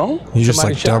 He gone? He's just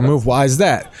like, dumb move. Why is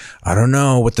that? I don't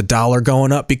know. With the dollar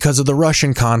going up because of the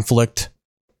Russian conflict,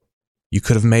 you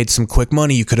could have made some quick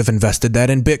money. You could have invested that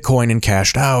in Bitcoin and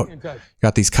cashed out.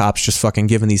 Got these cops just fucking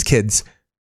giving these kids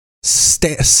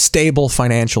stable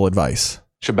financial advice.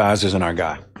 Shabazz isn't our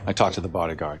guy. I talked to the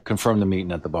bodyguard. Confirmed the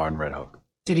meeting at the bar in Red Hook.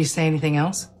 Did he say anything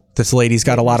else? This lady's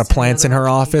got a lot of plants in her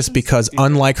office because,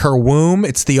 unlike her womb,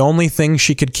 it's the only thing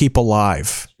she could keep alive.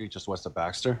 Street just west of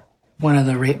Baxter. One of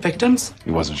the rape victims?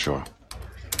 He wasn't sure.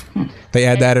 They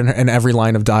add that in every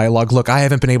line of dialogue. Look, I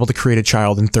haven't been able to create a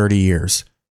child in 30 years.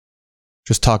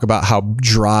 Just talk about how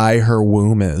dry her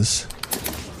womb is.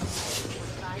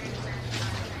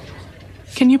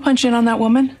 Can you punch in on that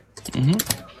woman? You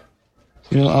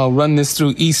know, I'll run this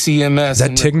through ECMS. Is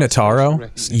that Tig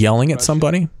Notaro yelling at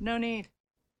somebody? No need.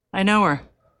 I know her.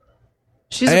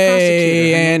 She's a Hey,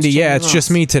 prosecutor. Andy. Yeah, it's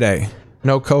just me today.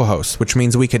 No co-host, which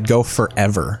means we could go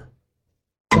forever.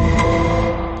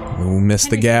 Ooh,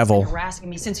 missed the gavel. Harassing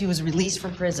me since he was released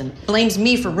from prison. Blames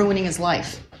me for ruining his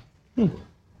life.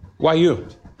 Why you?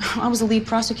 I was the lead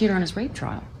prosecutor on his rape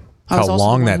trial. How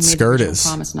long that skirt is.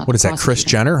 What is that, Kris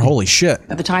Jenner? Holy shit.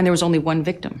 At the time, there was only one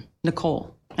victim,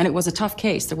 Nicole. And it was a tough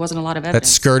case. There wasn't a lot of evidence. That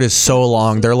skirt is so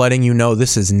long. They're letting you know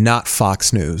this is not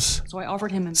Fox News. So I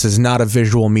offered him... This is not a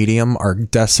visual medium. Our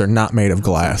desks are not made of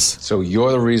glass. So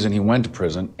you're the reason he went to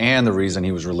prison and the reason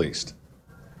he was released.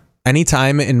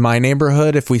 Anytime in my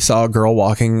neighborhood, if we saw a girl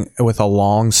walking with a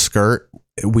long skirt,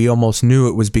 we almost knew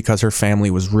it was because her family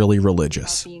was really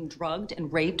religious. Being drugged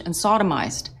and raped and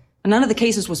sodomized. And none of the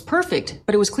cases was perfect,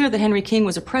 but it was clear that Henry King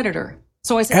was a predator.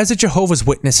 So I said, as a Jehovah's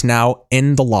Witness now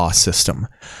in the law system,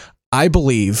 I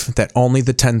believe that only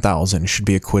the 10,000 should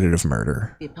be acquitted of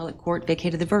murder. The appellate court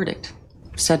vacated the verdict.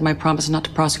 Said my promise not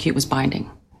to prosecute was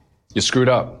binding. You screwed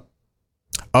up.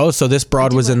 Oh, so this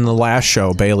broad was in the last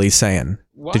show, Bailey's saying.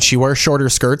 Did she wear shorter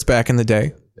skirts back in the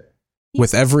day?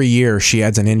 With every year, she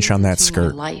adds an inch on that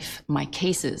skirt. My life, my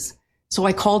cases. So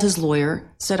I called his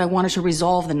lawyer, said I wanted to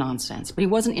resolve the nonsense, but he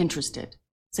wasn't interested.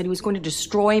 Said he was going to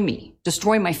destroy me,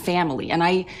 destroy my family, and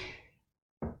I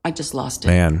just lost it.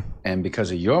 Man. And because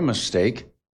of your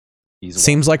mistake,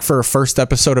 seems like for a first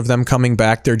episode of them coming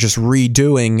back, they're just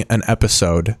redoing an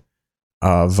episode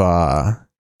of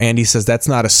Andy says that's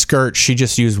not a skirt. She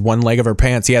just used one leg of her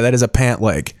pants. Yeah, that is a pant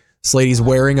leg. This lady's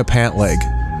wearing a pant leg.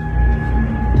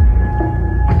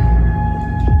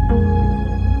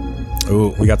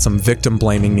 Ooh, we got some victim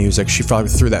blaming music. She probably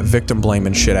threw that victim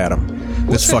blaming shit at him.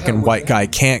 This fucking white guy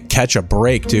can't catch a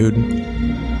break, dude.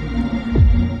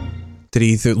 Did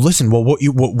he listen? Well,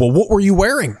 what were you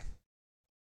wearing?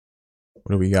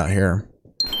 What do we got here?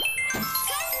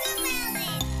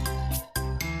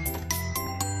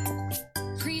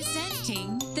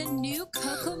 Presenting the new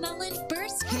Coco Melon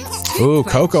Burst Kids. Ooh,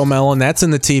 Coco Melon. That's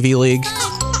in the TV league.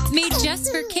 Made just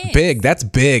for kids. Big. That's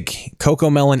big. Coco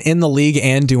Melon in the league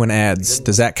and doing ads.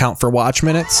 Does that count for watch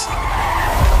minutes?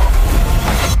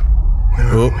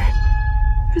 Ooh.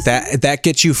 That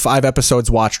gets you 5 episodes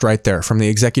watched right there from the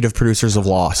executive producers of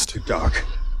Lost. Too dark.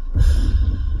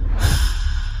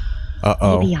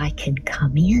 Uh-oh. Maybe I can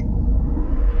come in.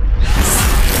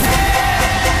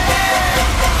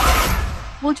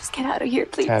 We'll just get out of here,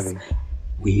 please. Tabby,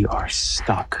 We are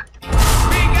stuck.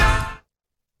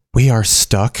 We are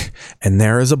stuck, and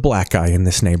there is a black guy in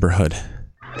this neighborhood.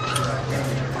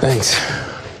 Thanks.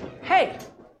 Hey,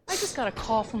 I just got a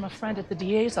call from a friend at the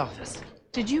DA's office.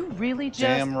 Did you really just...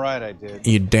 Damn right I did.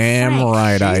 You damn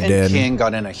right I She did. and King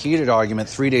got in a heated argument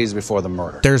 3 days before the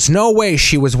murder. There's no way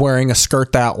she was wearing a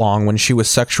skirt that long when she was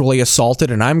sexually assaulted,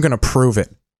 and I'm gonna prove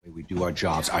it. We do our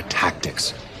jobs, our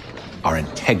tactics, our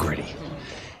integrity.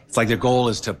 It's like their goal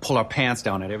is to pull our pants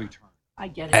down at every turn. I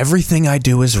get it. Everything I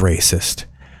do is racist.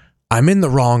 I'm in the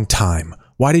wrong time.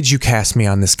 Why did you cast me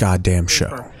on this goddamn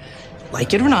show?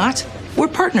 Like it or not, we're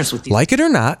partners with you. Like it or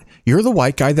not, you're the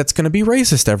white guy that's going to be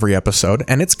racist every episode,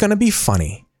 and it's going to be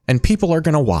funny, and people are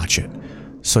going to watch it.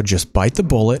 So just bite the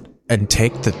bullet and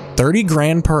take the 30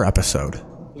 grand per episode.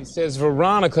 He says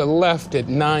Veronica left at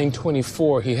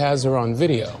 9:24. He has her on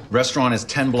video. Restaurant is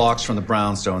 10 blocks from the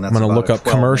brownstone. That's I'm gonna about look a up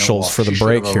 12-minute commercials walk. for the She should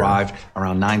break have here. arrived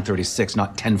around 9:36,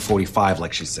 not 10:45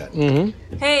 like she said.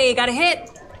 Hey, got a hit.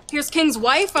 Here's King's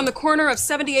wife on the corner of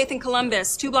 78th and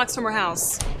Columbus, 2 blocks from her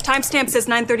house. Timestamp says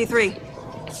 9:33.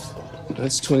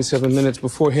 That's 27 minutes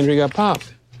before Henry got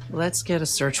popped. Let's get a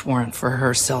search warrant for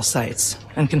her cell sites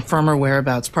and confirm her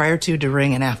whereabouts prior to,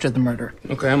 during, and after the murder.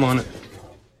 Okay, I'm on it.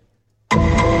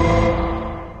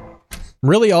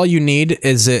 Really, all you need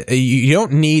is you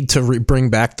don't need to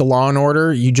bring back the Law and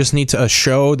Order. You just need a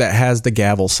show that has the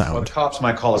gavel Well, sound. the cops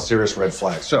might call a serious red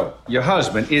flag. So, your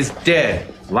husband is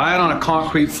dead, lying on a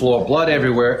concrete floor, blood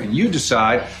everywhere, and you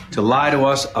decide to lie to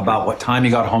us about what time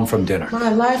he got home from dinner. My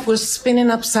life was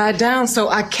spinning upside down, so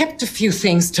I kept a few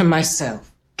things to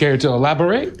myself. Care to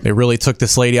elaborate? They really took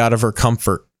this lady out of her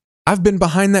comfort. I've been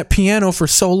behind that piano for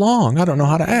so long. I don't know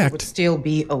how to I would act. still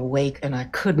be awake, and I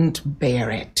couldn't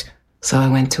bear it. So I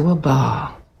went to a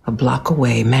bar, a block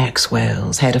away,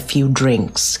 Maxwell's, had a few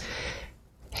drinks.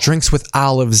 Drinks with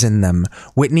olives in them.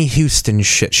 Whitney Houston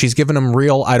shit. She's giving them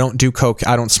real, I don't do coke,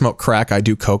 I don't smoke crack, I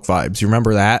do coke vibes. You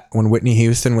remember that? When Whitney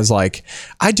Houston was like,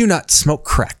 I do not smoke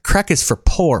crack. Crack is for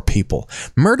poor people.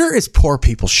 Murder is poor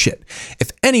people shit. If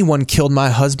anyone killed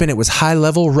my husband, it was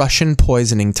high-level Russian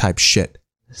poisoning type shit.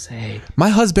 Say, My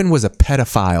husband was a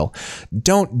pedophile.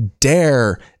 Don't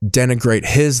dare denigrate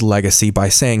his legacy by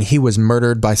saying he was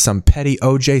murdered by some petty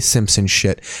O.J. Simpson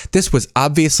shit. This was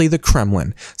obviously the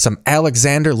Kremlin. Some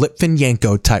Alexander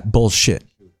Litvinenko type bullshit.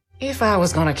 if I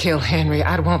was gonna kill Henry,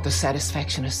 I'd want the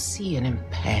satisfaction of seeing him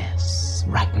pass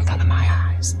right in front of my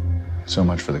eyes. So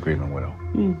much for the grieving widow.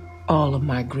 All of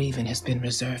my grieving has been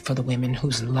reserved for the women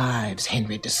whose lives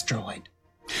Henry destroyed.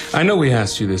 I know we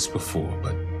asked you this before,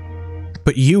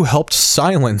 But you helped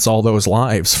silence all those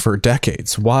lives for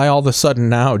decades. Why all of a sudden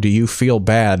now do you feel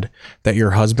bad that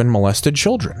your husband molested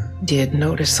children? Did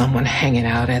notice someone hanging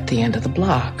out at the end of the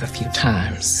block a few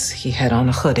times. He had on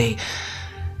a hoodie.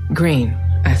 Green,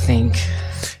 I think.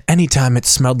 Anytime it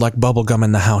smelled like bubblegum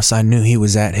in the house, I knew he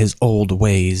was at his old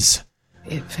ways.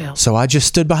 It felt... So I just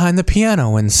stood behind the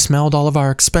piano and smelled all of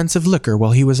our expensive liquor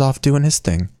while he was off doing his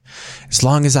thing. As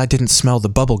long as I didn't smell the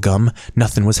bubblegum,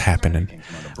 nothing was happening.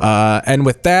 And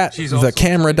with that, the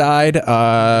camera died.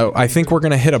 I think we're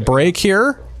going to hit a break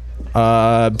here.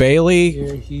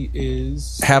 Bailey,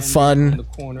 have fun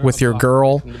with your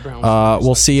girl.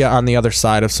 We'll see you on the other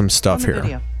side of some stuff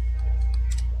here.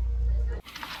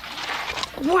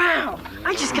 Wow,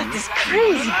 I just got this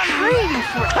crazy cream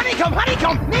for honeycomb,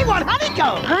 honeycomb, me one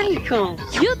honeycomb. Honeycomb,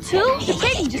 you too? The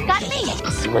baby just got me.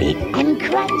 Sweet and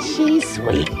crunchy,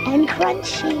 sweet and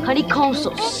crunchy. Honeycomb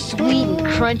so sweet and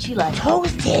crunchy like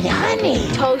toasted honey.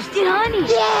 Toasted honey.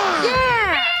 Yeah.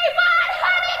 Yeah.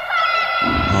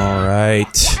 All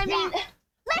right. I mean, let's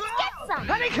get some.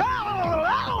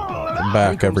 Honeycomb. Come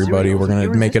back, everybody. We're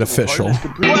going to make it official. All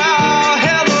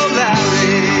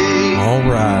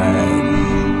right.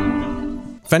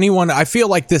 If anyone, I feel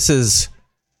like this is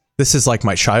like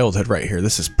my childhood right here.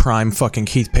 This is prime fucking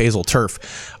Keith Pazel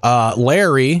turf.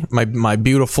 Larry, my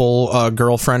beautiful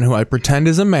girlfriend who I pretend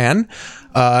is a man,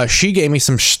 she gave me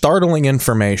some startling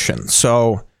information.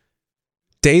 So,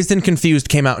 Dazed and Confused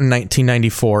came out in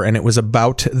 1994, and it was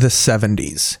about the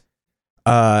 70s.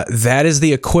 That is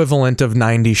the equivalent of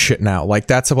 90s shit now. Like,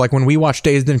 that's like when we watched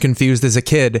Dazed and Confused as a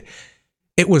kid,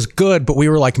 it was good, but we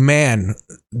were like, man,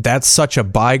 that's such a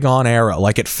bygone era.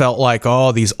 Like, it felt like,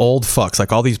 oh, these old fucks,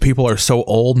 like all these people are so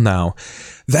old now.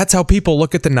 That's how people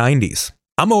look at the 90s.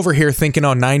 I'm over here thinking,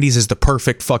 oh, 90s is the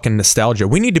perfect fucking nostalgia.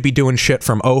 We need to be doing shit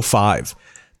from 05.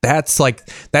 That's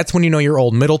when you know you're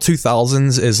old. Middle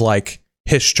 2000s is like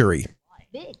history.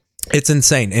 It's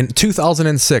insane. In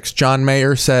 2006, John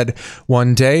Mayer said,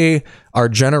 one day our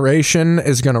generation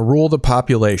is going to rule the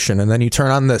population. And then you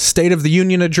turn on the State of the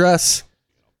Union address,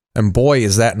 And boy,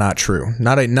 is that not true.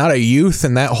 Not a youth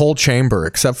in that whole chamber,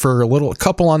 except for a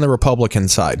couple on the Republican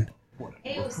side.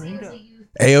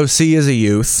 AOC is a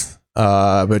youth,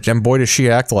 but and boy, does she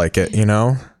act like it, you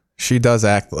know? She does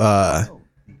act, oh,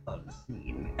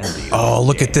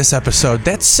 look at this episode.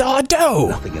 That's so dope.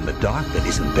 Nothing in the dark that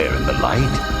isn't there in the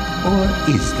light. Or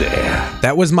is there?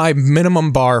 That was my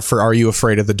minimum bar for Are You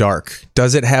Afraid of the Dark?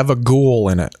 Does it have a ghoul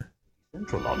in it?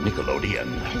 Central on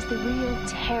Nickelodeon. Because the real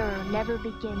terror never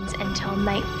begins until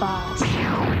night falls.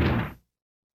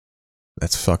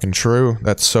 That's fucking true.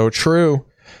 That's so true.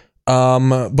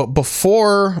 But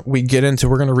before we get into,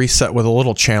 we're gonna reset with a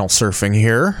little channel surfing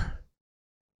here.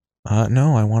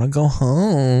 No, I want to go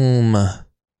home.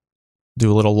 Do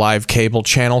a little live cable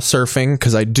channel surfing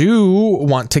because I do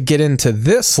want to get into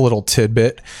this little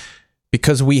tidbit.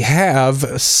 Because we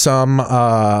have some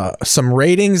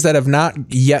ratings that have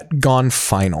not yet gone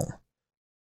final.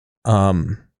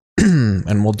 And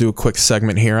we'll do a quick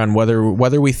segment here on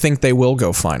whether we think they will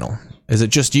go final. Is it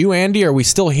just you, Andy? Are we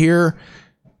still here,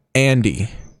 Andy?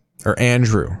 Or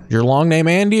Andrew? Your long name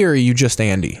Andy, or are you just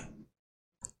Andy?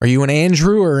 Are you an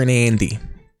Andrew or an Andy?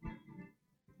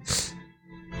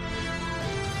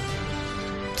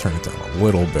 Turn it down a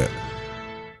little bit.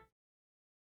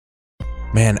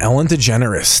 Man, Ellen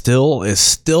DeGeneres is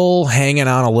still hanging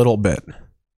on a little bit.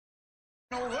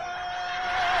 I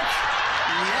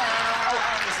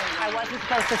wasn't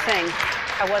supposed to sing.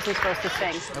 I wasn't supposed to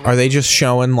sing. Are they just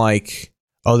showing like,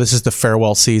 oh, this is the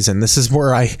farewell season. This is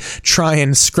where I try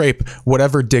and scrape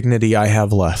whatever dignity I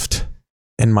have left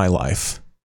in my life.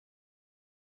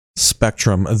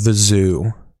 Spectrum, the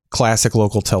Zoo. Classic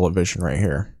local television right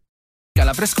here.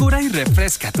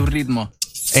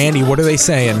 Andy, what are they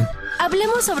saying?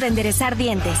 Hablemos sobre enderezar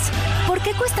dientes. ¿Por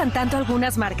qué cuestan tanto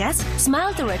algunas marcas?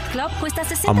 Smile Direct Club cuesta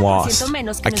 60% I'm lost.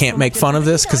 menos que I can't make fun of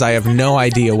this because I have no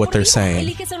idea what they're saying.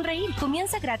 Elige sonreír.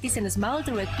 Comienza gratis en Smile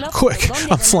Direct Club. Quick,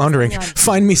 I'm floundering.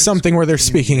 Find me something where they're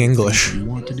speaking English. You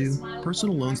want to do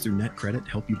personal loans through NetCredit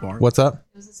help you borrow. What's up?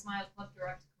 It was a Smile Club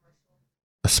Direct commercial.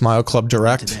 A Smile Club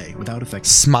Direct? Today, without effect.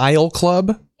 Smile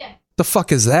Club? Yeah. The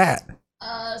fuck is that?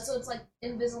 So it's like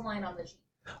Invisalign on the cheek.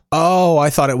 Oh, I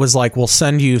thought it was like, we'll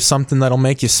send you something that'll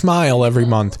make you smile every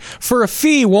month. For a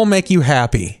fee, we'll make you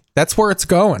happy. That's where it's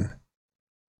going.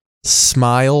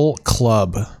 Smile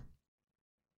Club.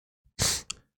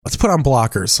 Let's put on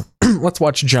Blockers. Let's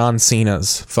watch John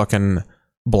Cena's fucking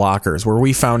Blockers, where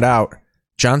we found out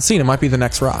John Cena might be the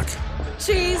next Rock.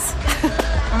 Cheese.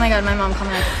 Oh my god, my mom called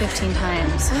me like 15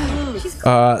 times.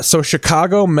 So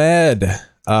Chicago Med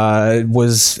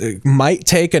might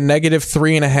take a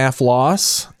 -3.5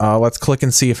 loss. Let's click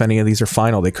and see if any of these are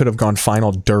final. They could have gone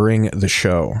final during the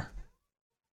show.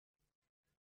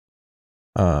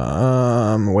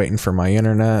 I'm waiting for my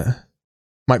internet.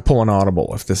 Might pull an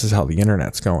audible if this is how the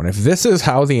internet's going. If this is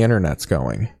how the internet's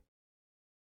going.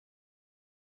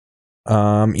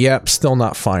 Yep, still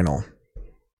not final.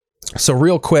 So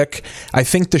real quick, I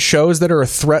think the shows that are a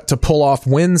threat to pull off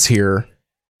wins here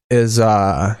is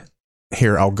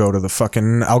here, I'll go to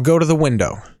the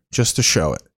window just to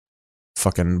show it.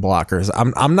 Fucking Blockers.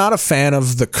 I'm not a fan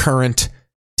of the current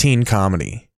teen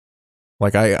comedy.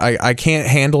 Like I can't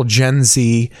handle Gen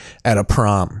Z at a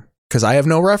prom because I have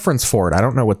no reference for it. I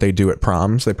don't know what they do at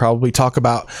proms. They probably talk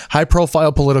about high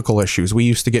profile political issues. We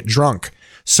used to get drunk.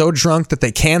 So drunk that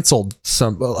they canceled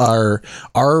our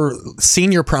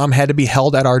senior prom had to be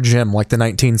held at our gym like the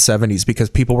 1970s because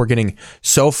people were getting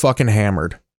so fucking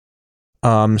hammered.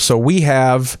 So we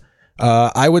have,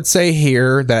 I would say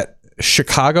here that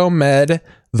Chicago Med,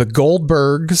 the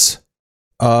Goldbergs,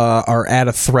 are at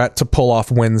a threat to pull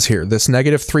off wins here. This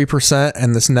 -3%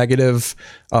 and this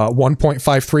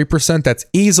 -1.53%, that's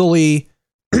easily,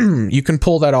 you can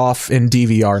pull that off in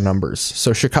DVR numbers.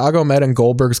 So Chicago Med and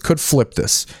Goldbergs could flip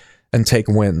this and take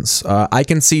wins. I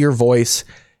Can See Your Voice.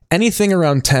 Anything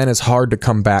around 10 is hard to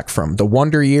come back from. The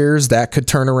Wonder Years, that could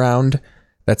turn around.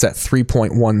 That's at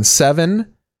 3.17.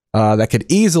 That could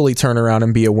easily turn around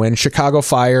and be a win. Chicago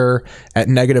Fire at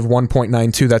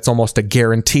 -1.92. That's almost a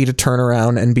guarantee to turn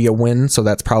around and be a win. So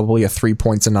that's probably a 3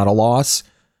 points and not a loss.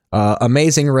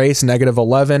 Amazing Race,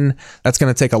 -11. That's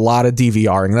going to take a lot of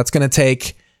DVRing. That's going to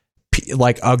take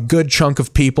like a good chunk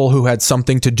of people who had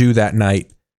something to do that night,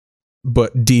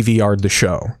 but DVR'd the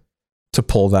show to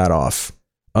pull that off.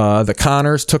 The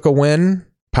Connors took a win.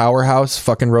 Powerhouse,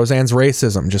 fucking Roseanne's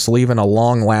racism, just leaving a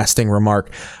long-lasting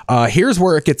remark. Here's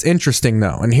where it gets interesting,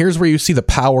 though, and here's where you see the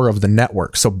power of the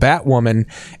network. So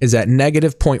Batwoman is at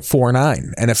negative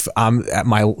 0.49, and if I'm at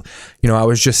my, I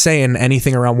was just saying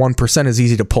anything around 1% is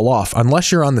easy to pull off,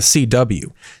 unless you're on the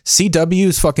CW.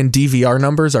 CW's fucking DVR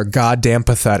numbers are goddamn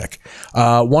pathetic.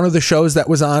 One of the shows that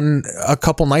was on a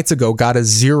couple nights ago got a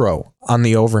 0 on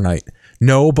the overnight.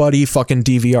 Nobody fucking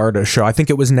DVR'd a show. I think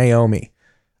it was Naomi.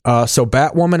 So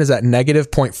Batwoman is at negative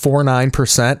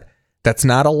 0.49%. That's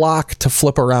not a lock to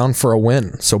flip around for a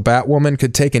win. So Batwoman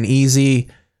could take an easy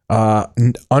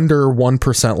under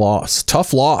 1% loss.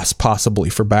 Tough loss possibly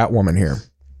for Batwoman here.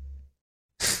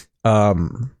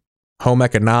 Home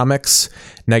Economics,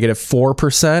 negative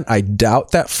 4%. I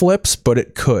doubt that flips, but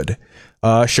it could.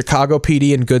 Chicago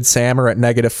PD and Good Sam are at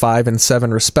negative 5 and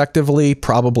 7 respectively.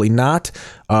 Probably not.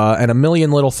 And A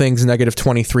Million Little Things, negative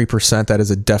 23%. That is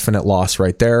a definite loss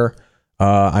right there.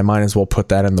 I might as well put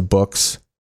that in the books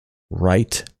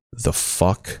right the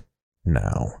fuck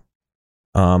now.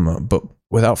 But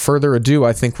without further ado,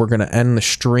 I think we're going to end the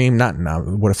stream. Not now.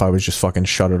 What if I was just fucking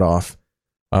shut it off?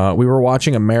 We were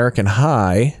watching American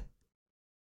High.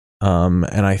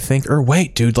 And I think,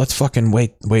 wait, dude, let's fucking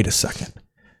wait a second.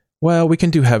 Well, we can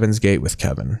do Heaven's Gate with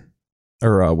Kevin,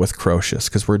 or with Crocious,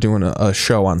 because we're doing a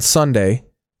show on Sunday.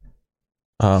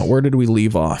 Where did we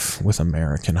leave off with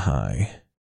American High?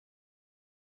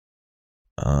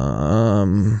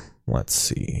 Let's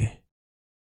see.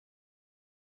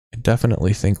 I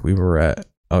definitely think we were at,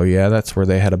 oh yeah, that's where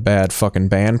they had a bad fucking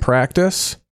band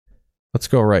practice. Let's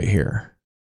go right here.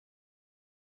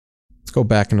 Let's go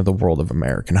back into the world of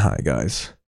American High,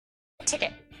 guys.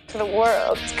 Ticket to the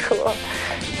world. It's cool.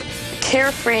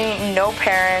 Carefree, no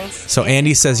parents. So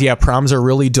Andy says, yeah, proms are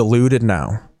really diluted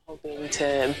now. Hoping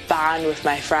to bond with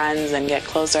my friends and get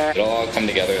closer. It'll all come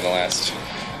together in the last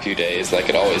few days like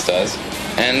it always does.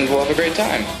 And we'll have a great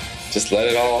time. Just let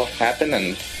it all happen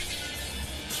and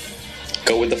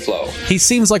go with the flow. He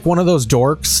seems like one of those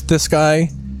dorks, this guy,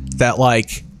 that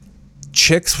like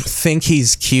chicks think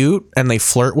he's cute and they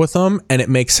flirt with him and it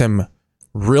makes him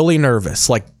really nervous.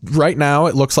 Like right now,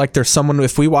 it looks like there's someone,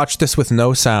 if we watch this with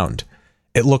no sound,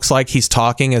 it looks like he's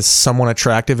talking as someone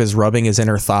attractive is rubbing his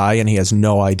inner thigh and he has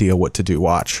no idea what to do.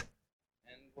 Watch.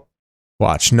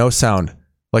 Watch. No sound.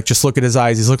 Like, just look at his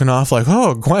eyes. He's looking off like,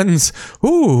 oh, Gwen's.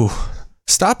 Ooh.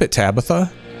 Stop it, Tabitha.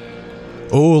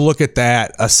 Oh, look at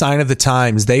that. A sign of the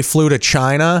times. They flew to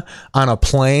China on a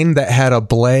plane that had a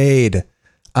blade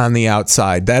on the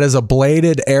outside. That is a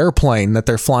bladed airplane that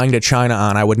they're flying to China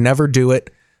on. I would never do it.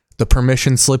 The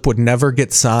permission slip would never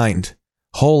get signed.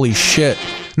 Holy shit.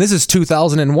 This is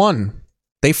 2001.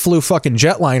 They flew fucking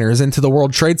jetliners into the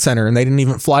World Trade Center and they didn't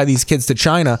even fly these kids to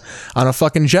China on a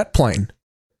fucking jet plane.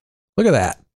 Look at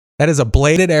that. That is a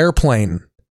bladed airplane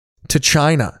to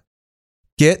China.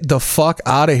 Get the fuck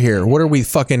out of here. What are we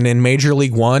fucking in Major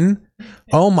League One?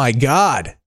 Oh my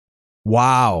God.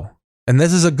 Wow. And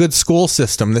this is a good school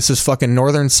system. This is fucking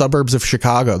northern suburbs of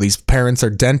Chicago. These parents are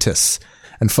dentists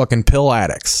and fucking pill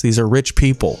addicts. These are rich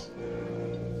people.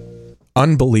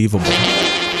 Unbelievable.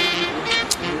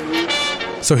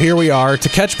 So here we are. To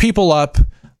catch people up,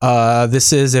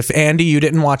 this is, if Andy, you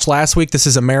didn't watch last week, this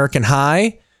is American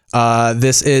High.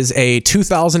 This is a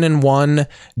 2001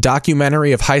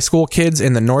 documentary of high school kids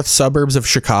in the north suburbs of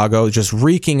Chicago, just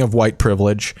reeking of white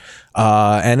privilege.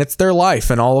 And it's their life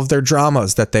and all of their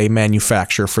dramas that they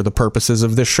manufacture for the purposes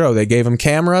of this show. They gave them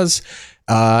cameras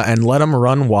and let them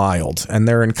run wild. And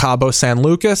they're in Cabo San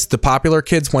Lucas. The popular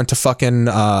kids went to fucking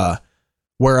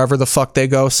wherever the fuck they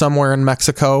go, somewhere in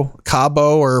Mexico,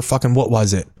 Cabo or fucking, what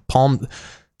was it? Palm.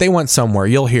 They went somewhere.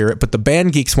 You'll hear it. But the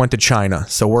band geeks went to China.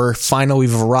 So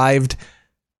we've arrived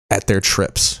at their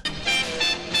trips.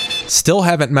 Still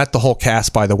haven't met the whole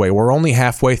cast, by the way. We're only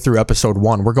halfway through episode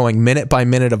 1. We're going minute by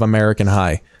minute of American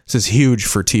High. This is huge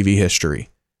for TV history.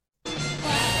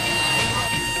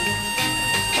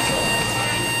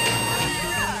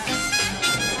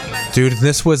 Dude,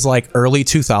 this was like early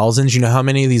 2000s. You know how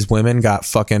many of these women got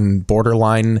fucking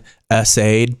borderline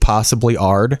SA'd, possibly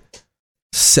R'd?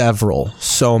 Several.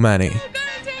 So many. Great.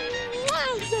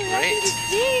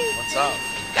 What's up?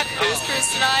 Who's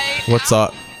Chris tonight? What's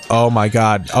up? Oh my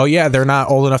God. Oh yeah, they're not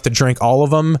old enough to drink all of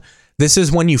them. This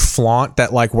is when you flaunt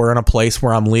that like we're in a place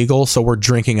where I'm legal, so we're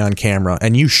drinking on camera.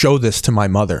 And you show this to my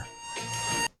mother.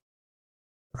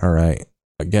 All right.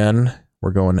 Again,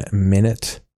 we're going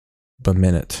minute by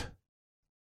minute.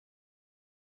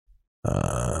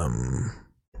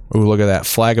 Ooh, look at that.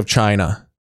 Flag of China.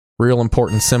 Real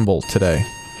important symbol today.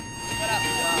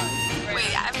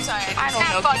 Wait, I'm sorry. I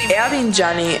don't know. Abby and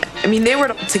Jenny, they were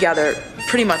together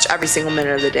pretty much every single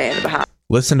minute of the day in the Bahamas.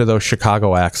 Listen to those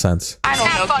Chicago accents. I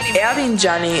don't know. Abby and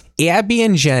Jenny. Abby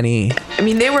and Jenny. I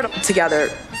mean, they were together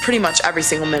pretty much every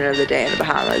single minute of the day in the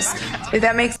Bahamas. If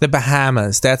that makes the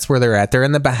Bahamas. That's where they're at. They're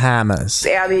in the Bahamas.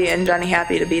 Abby and Jenny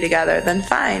happy to be together, then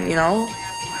fine, you know?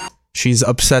 She's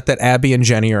upset that Abby and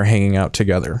Jenny are hanging out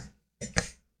together.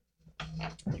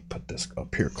 Let me put this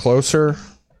up here closer.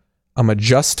 I'm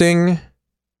adjusting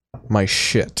my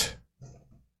shit.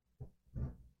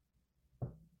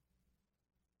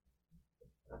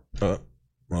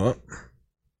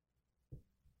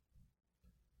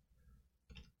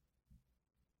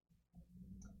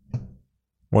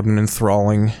 What an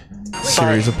enthralling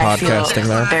series of podcasting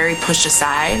there. Very pushed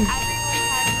aside.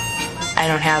 I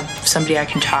don't have somebody I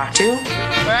can talk to.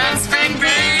 We're on spring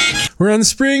break. We're on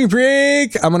spring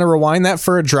break. I'm going to rewind that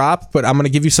for a drop, but I'm going to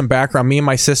give you some background. Me and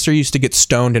my sister used to get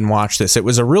stoned and watch this. It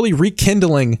was a really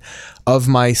rekindling of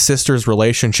my sister's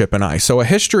relationship and I. So a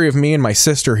history of me and my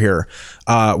sister here.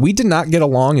 We did not get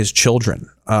along as children.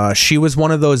 She was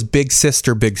one of those big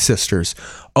sisters.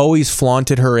 Always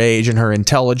flaunted her age and her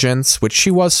intelligence, which she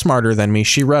was smarter than me.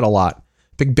 She read a lot.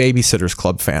 Big Babysitters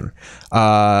Club fan.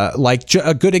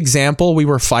 A good example, we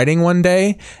were fighting one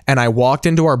day and I walked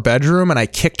into our bedroom and I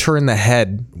kicked her in the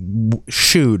head.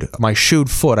 My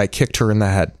shooed foot, I kicked her in the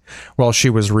head while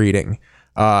she was reading.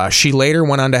 She later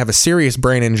went on to have a serious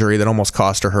brain injury that almost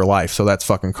cost her life. So that's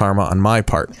fucking karma on my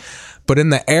part. But in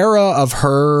the era of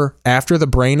her, after the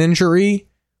brain injury,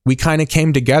 we kind of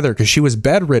came together because she was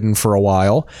bedridden for a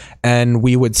while and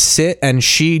we would sit, and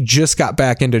she just got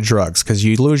back into drugs because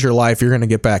you lose your life, you're going to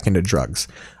get back into drugs.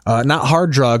 Not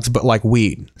hard drugs, but like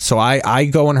weed. So I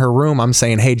go in her room. I'm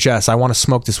saying, hey, Jess, I want to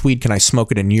smoke this weed. Can I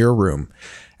smoke it in your room?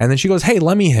 And then she goes, hey,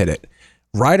 let me hit it.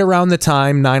 Right around the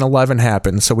time 9/11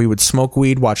 happened. So we would smoke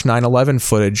weed, watch 9/11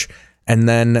 footage, and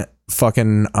then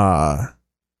fucking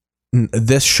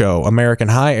this show, American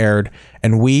High, aired,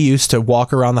 and we used to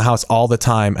walk around the house all the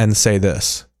time and say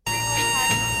this.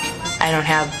 I don't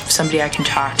have somebody I can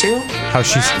talk to. How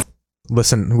she's...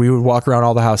 Listen, we would walk around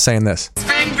all the house saying this.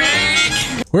 Spring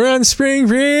break! We're on spring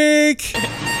break!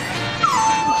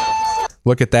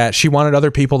 Look at that. She wanted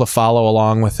other people to follow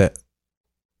along with it.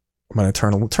 I'm going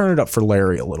to turn it up for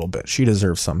Larry a little bit. She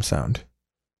deserves some sound.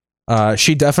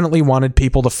 She definitely wanted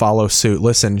people to follow suit.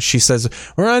 Listen, she says,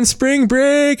 we're on spring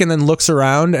break, and then looks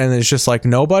around and is just like,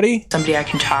 nobody? Somebody I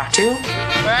can talk to.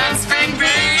 We're on spring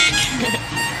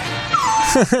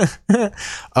break.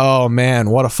 Oh,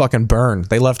 man, what a fucking burn.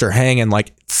 They left her hanging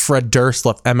like Fred Durst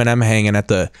left Eminem hanging at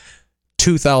the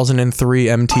 2003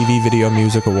 MTV Video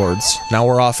Music Awards. Now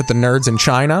we're off at the Nerds in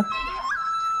China.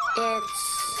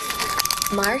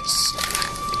 It's March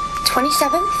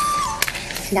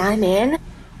 27th, and I'm in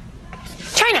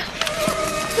China.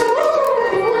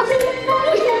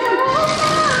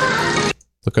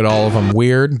 Look at all of them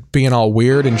being all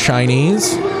weird and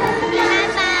Chinese.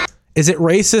 Is it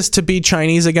racist to be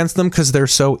Chinese against them because they're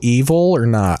so evil or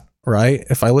not? Right?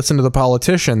 If I listen to the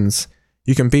politicians,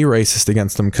 you can be racist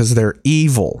against them because they're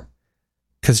evil.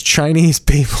 Because Chinese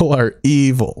people are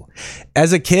evil.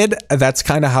 As a kid, that's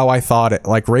kind of how I thought it.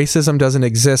 Like, racism doesn't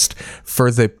exist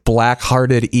for the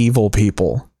black-hearted evil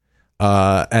people.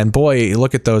 And boy,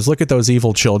 look at those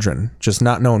evil children, just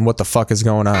not knowing what the fuck is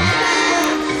going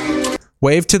on.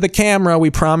 Wave to the camera. We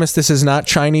promise this is not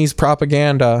Chinese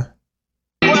propaganda.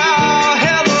 But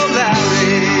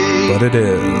it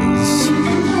is.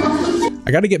 I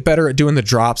got to get better at doing the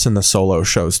drops in the solo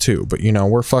shows too. But you know,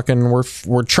 we're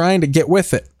trying to get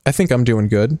with it. I think I'm doing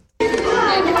good.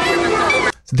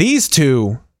 These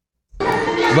two,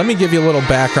 let me give you a little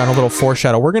background, a little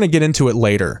foreshadow. We're going to get into it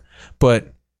later,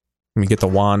 but let me get the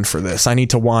wand for this. I need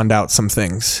to wand out some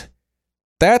things.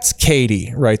 That's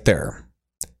Katie right there.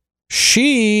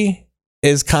 She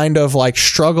is kind of like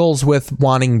struggles with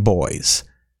wanting boys.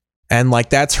 And like,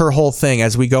 that's her whole thing.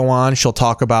 As we go on, she'll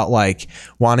talk about like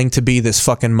wanting to be this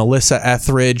fucking Melissa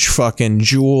Etheridge fucking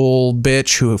jewel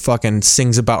bitch who fucking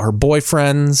sings about her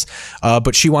boyfriends.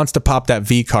 But she wants to pop that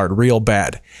V card real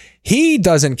bad. He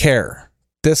doesn't care.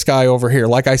 This guy over here,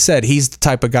 like I said, he's the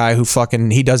type of guy who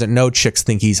he doesn't know chicks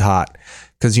think he's hot.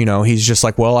 Because, you know, he's just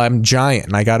like, well, I'm giant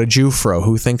and I got a Jufro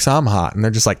who thinks I'm hot. And they're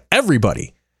just like,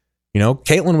 everybody. You know,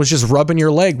 Caitlyn was just rubbing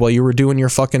your leg while you were doing your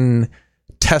fucking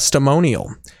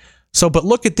testimonial. So, but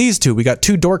look at these two. We got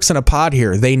two dorks in a pod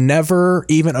here. They never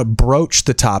even broached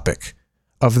the topic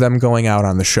of them going out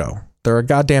on the show. They're a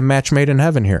goddamn match made in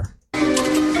heaven here. Look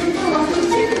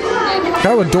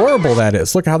how adorable that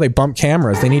is. Look how they bump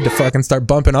cameras. They need to fucking start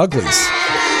bumping uglies.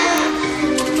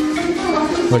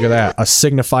 Look at that. A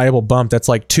signifiable bump. That's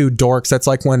like two dorks. That's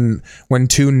like when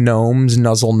two gnomes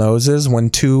nuzzle noses. When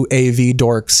two AV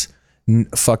dorks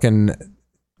fucking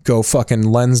go fucking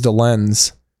lens to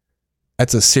lens.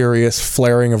 That's a serious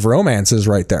flaring of romances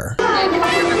right there.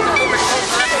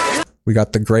 We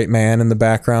got the great man in the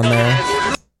background there.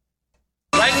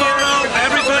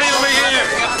 Everybody over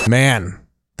here. Man,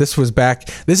 this was back.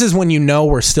 This is when you know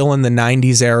we're still in the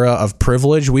 90s era of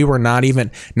privilege. We were not even...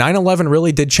 9/11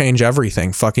 really did change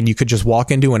everything. Fucking, you could just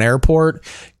walk into an airport.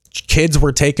 Kids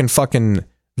were taking fucking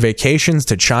vacations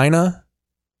to China.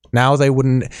 Now they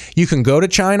wouldn't... You can go to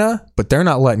China, but they're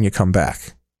not letting you come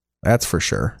back. That's for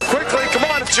sure. Quickly, come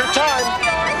on, it's your time.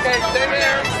 Okay, stay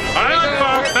there. All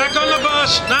right, back on the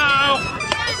bus now.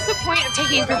 What's the point of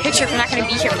taking a group picture if we're not going to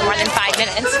be here for more than 5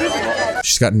 minutes?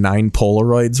 She's got 9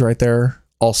 Polaroids right there.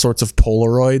 All sorts of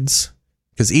Polaroids.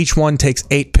 Because each one takes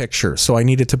 8 pictures, so I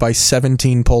needed to buy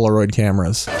 17 Polaroid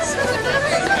cameras.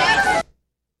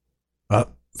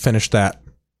 Finished that.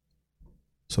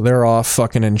 So they're off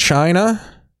fucking in China.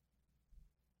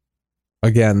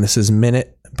 Again, this is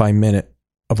minute by minute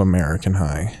of American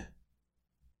High.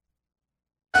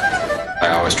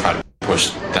 I always try to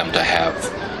push them to have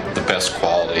the best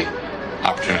quality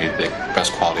opportunity, the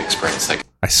best quality experience they can.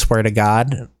 I swear to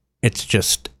God, it's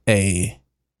just a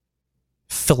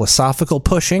philosophical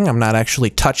pushing. I'm not actually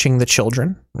touching the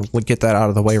children. We'll get that out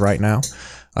of the way right now.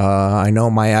 I know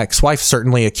my ex-wife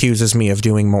certainly accuses me of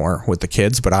doing more with the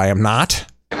kids, but I am not.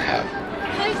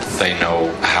 They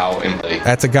know how...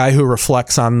 That's a guy who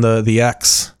reflects on the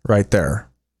ex right there.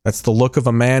 That's the look of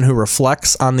a man who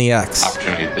reflects on the ex.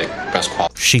 Opportunity, the best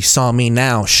quality. She saw me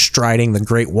now striding the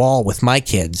Great Wall with my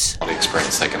kids.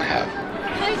 Experience they can have.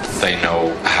 They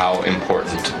know how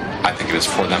important I think it is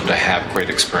for them to have great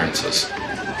experiences,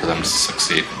 for them to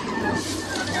succeed.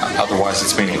 Otherwise,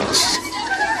 it's meaningless.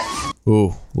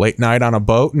 Ooh, late night on a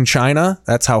boat in China?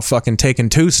 That's how fucking Taken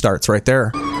 2 starts right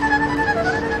there.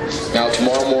 Now,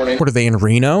 tomorrow morning... What are they in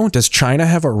Reno? Does China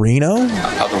have a Reno?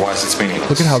 Otherwise, it's meaningless.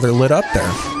 Look at how they're lit up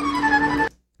there.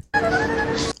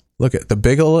 Look at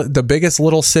the biggest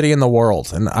little city in the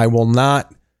world, and I will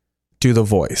not do the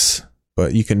voice,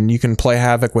 but you can play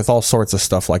havoc with all sorts of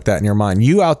stuff like that in your mind.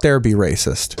 You out there be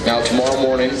racist. Now, tomorrow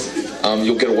morning,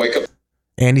 you'll get a wake-up.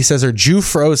 Andy says, are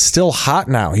Jew-fros still hot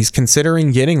now? He's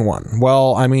considering getting one.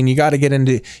 Well, I mean, you got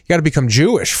to become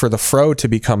Jewish for the fro to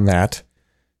become that.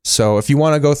 So if you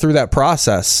want to go through that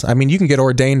process, I mean, you can get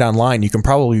ordained online. You can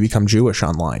probably become Jewish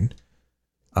online.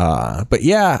 But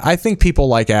yeah, I think people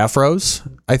like afros.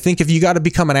 I think if you got to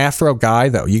become an afro guy,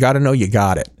 though, you got to know you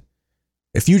got it.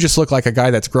 If you just look like a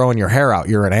guy that's growing your hair out,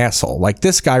 you're an asshole. Like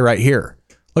this guy right here.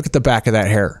 Look at the back of that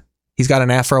hair. He's got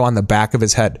an afro on the back of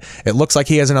his head. It looks like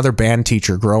he has another band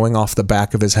teacher growing off the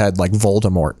back of his head like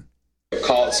Voldemort.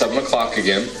 Call at 7 o'clock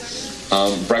again.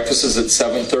 Breakfast is at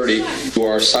 7:30. Do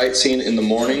our sightseeing in the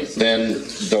morning. Then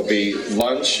there'll be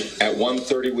lunch. At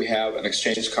 1:30 we have an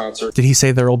exchange concert. Did he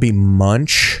say there'll be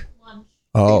munch?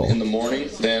 Oh. In the morning.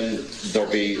 Then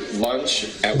there'll be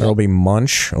lunch. There'll be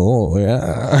munch? Oh,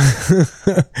 yeah.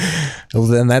 Well,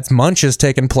 then that's munch is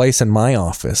taking place in my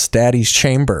office. Daddy's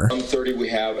chamber. 1:30 we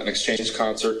have an exchange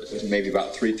concert. Maybe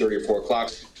about 3:30 or 4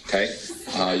 o'clock. Okay,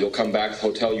 you'll come back to the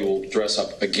hotel. You'll dress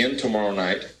up again tomorrow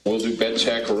night. We'll do bed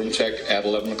check or room check at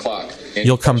 11 o'clock.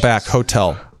 You'll come back,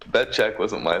 hotel. Bed check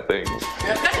wasn't my thing.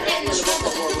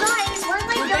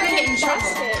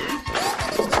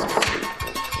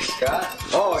 Scott?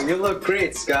 Oh, you look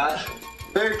great, Scott.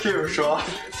 Thank you, Sean.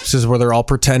 This is where they're all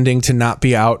pretending to not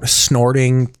be out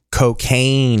snorting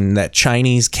cocaine, that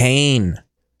Chinese cane.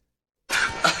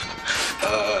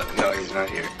 No, he's not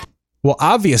here. Well,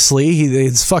 obviously,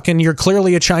 it's fucking, you're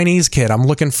clearly a Chinese kid. I'm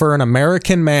looking for an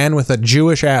American man with a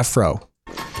Jewish afro.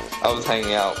 I was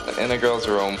hanging out in a girl's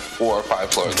room 4 or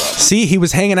 5 floors up. See, he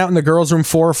was hanging out in the girls' room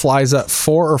 4 or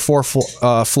 4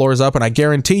 floors up, and I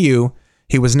guarantee you,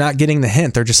 he was not getting the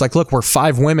hint. They're just like, look, we're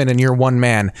 5 women and you're 1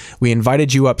 man. We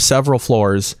invited you up several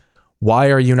floors. Why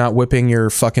are you not whipping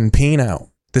your fucking peen out?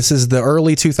 This is the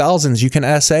early 2000s. You can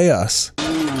essay us.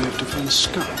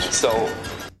 So...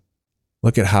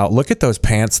 Look at those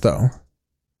pants, though.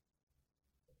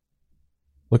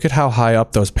 Look at how high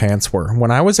up those pants were. When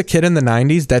I was a kid in the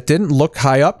 90s, that didn't look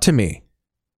high up to me.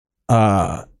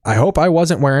 I hope I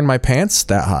wasn't wearing my pants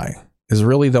that high, is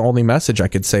really the only message I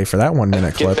could say for that 1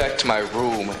 minute clip. Get back to my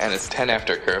room, and it's 10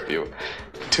 after curfew.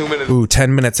 2 minutes... Ooh,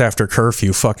 10 minutes after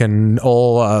curfew. Fucking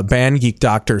old Band Geek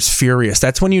Doctor's furious.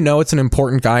 That's when you know it's an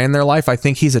important guy in their life. I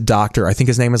think he's a doctor. I think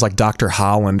his name is like Dr.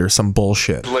 Holland or some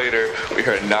bullshit. Later, we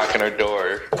heard a knock on our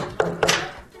door.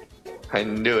 I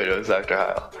knew it was Dr.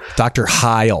 Heil. Dr.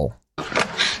 Heil.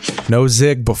 No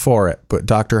zig before it, but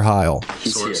Dr. Heil.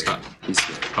 He's here. He's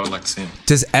here. I would like to see him.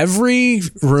 Does every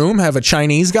room have a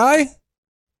Chinese guy?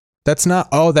 That's not...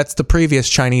 Oh, that's the previous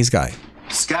Chinese guy.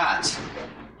 Scott,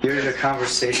 You're your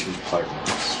conversation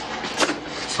partners.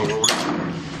 So where were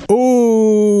you?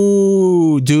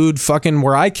 Ooh, dude, fucking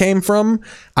where I came from,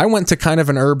 I went to kind of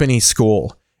an urban-y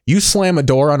school. You slam a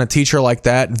door on a teacher like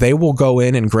that, they will go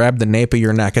in and grab the nape of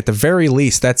your neck. At the very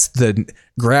least, that's the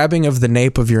grabbing of the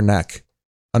nape of your neck.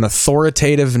 An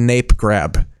authoritative nape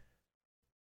grab.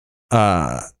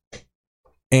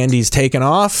 Andy's taken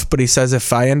off, but he says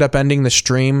if I end up ending the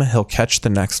stream, he'll catch the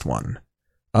next one.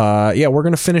 Yeah, we're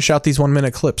going to finish out these 1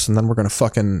 minute clips and then we're going to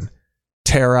fucking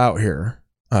tear out here.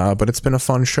 But it's been a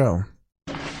fun show.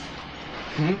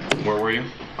 Where were you?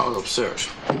 I was upstairs.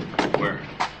 Where?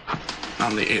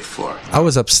 On the 8th floor. I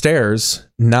was upstairs,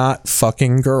 not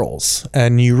fucking girls.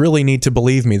 And you really need to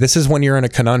believe me. This is when you're in a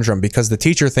conundrum because the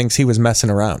teacher thinks he was messing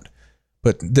around.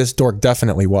 But this dork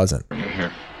definitely wasn't. You're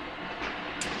here.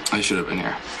 I should have been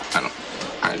here.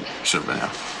 I should have been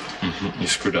here. Mm-hmm. You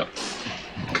screwed up.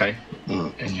 Okay?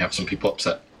 And you have some people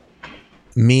upset.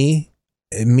 Me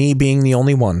being the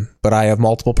only one, but I have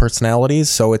multiple personalities,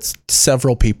 so it's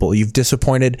several people. You've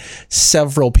disappointed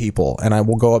several people, and I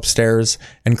will go upstairs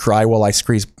and cry while I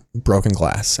squeeze broken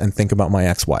glass and think about my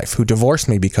ex-wife, who divorced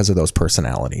me because of those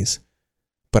personalities.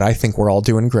 But I think we're all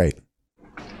doing great.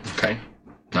 Okay?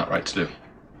 Not right to do.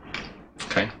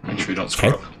 Okay? Make sure you don't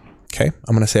screw up. Okay,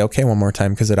 I'm going to say okay one more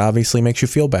time because it obviously makes you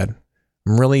feel bad.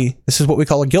 This is what we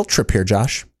call a guilt trip here,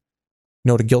 Josh. You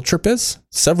know what a guilt trip is?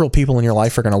 Several people in your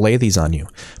life are going to lay these on you,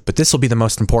 but this will be the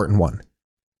most important one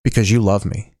because you love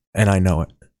me and I know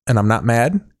it. And I'm not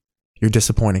mad. You're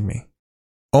disappointing me.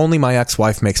 Only my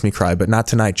ex-wife makes me cry, but not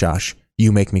tonight, Josh.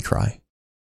 You make me cry.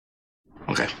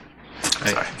 Okay.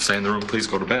 Hey, stay in the room, please.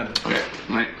 Go to bed. Okay.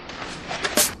 Night.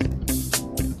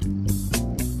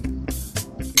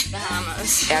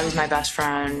 Abby's my best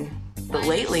friend, but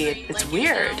lately it's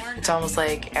weird. It's almost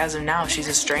like as of now she's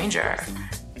a stranger.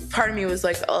 Part of me was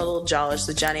like a little jealous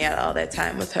that Jenny had all that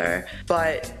time with her,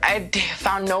 but I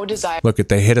found no desire. Look at,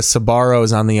 they hit a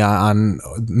Sbarro's on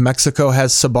Mexico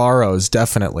has Sbarro's,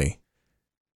 definitely.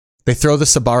 They throw the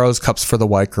Sbarro's cups for the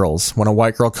white girls. When a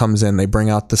white girl comes in, they bring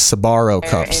out the Sbarro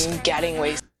cups. And getting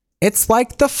wasted. It's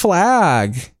like the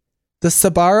flag. The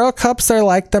Sbarro cups are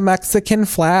like the Mexican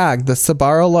flag. The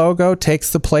Sbarro logo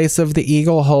takes the place of the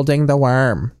eagle holding the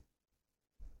worm.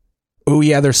 Oh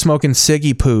yeah, they're smoking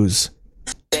ciggy poos.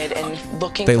 And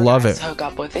looking they for love guys it. to hook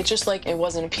up with. It just like it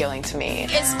wasn't appealing to me.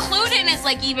 As clued in as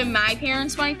like even my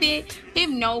parents might be, they have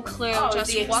no clue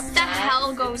just what the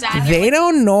hell goes on. They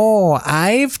don't know.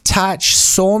 I've touched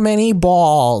so many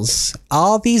balls.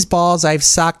 All these balls, I've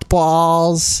sucked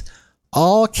balls.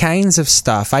 All kinds of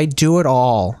stuff. I do it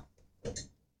all.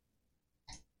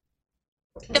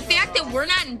 The fact that we're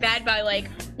not in bed by like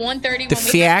 1:30 The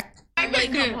fact I really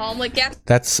come home like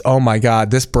that's, oh my god,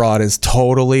 this broad is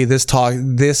totally, this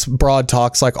broad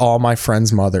talks like all my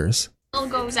friends' mothers.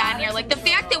 goes on here. Like the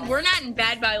fact that we're not in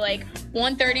bed by like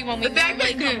 1:30 when we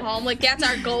normally come home, like that's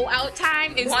our go out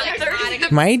time is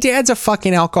like My dad's a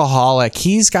fucking alcoholic.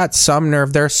 He's got some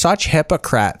nerve. They're such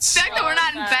hypocrites. The fact that we're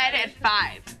not in bed at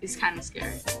 5 is kind of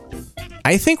scary.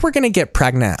 I think we're gonna get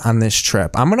pregnant on this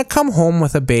trip. I'm gonna come home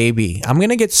with a baby. I'm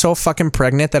gonna get so fucking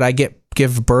pregnant that I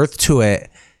give birth to it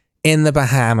in the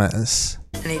Bahamas.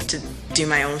 I need to do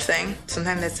my own thing.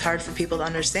 Sometimes it's hard for people to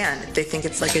understand. They think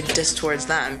it's like a diss towards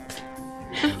them.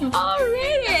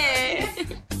 Already.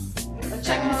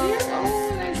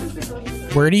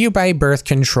 Where do you buy birth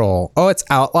control? Oh, it's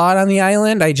outlawed on the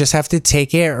island? I just have to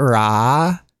take it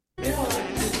raw?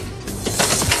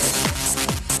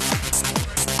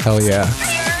 Hell yeah.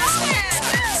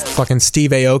 Fucking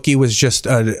Steve Aoki was just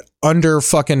a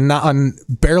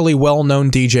barely well-known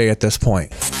DJ at this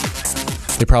point.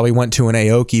 They probably went to an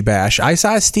Aoki bash. I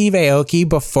saw Steve Aoki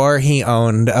before he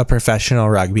owned a professional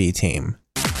rugby team.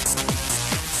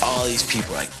 All these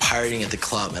people like partying at the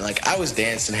club, and like I was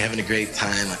dancing, having a great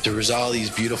time. Like, there was all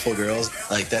these beautiful girls.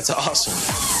 Like that's awesome.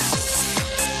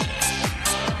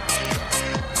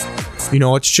 You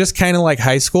know, it's just kind of like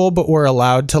high school, but we're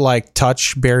allowed to like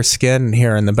touch bare skin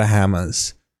here in the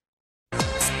Bahamas.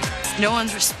 No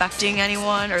one's respecting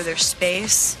anyone or their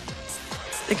space.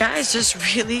 The guys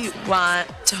just really want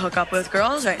to hook up with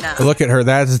girls right now. Look at her.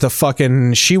 That's the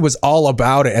fucking... She was all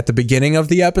about it at the beginning of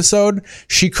the episode.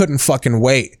 She couldn't fucking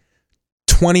wait.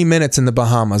 20 minutes in the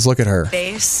Bahamas. Look at her.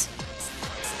 Space.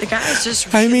 The guys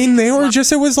just really I mean, they were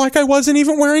just... It was like I wasn't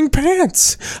even wearing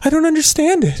pants. I don't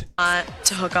understand it. Want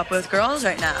to hook up with girls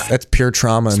right now. That's pure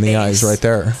trauma in the eyes right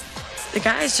there. The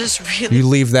guys just really... You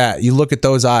leave that. You look at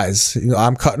those eyes.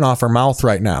 I'm cutting off her mouth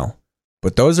right now.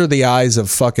 But those are the eyes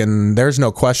of fucking... There's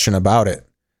no question about it.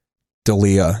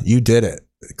 D'Elia, you did it.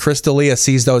 Chris D'Elia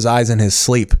sees those eyes in his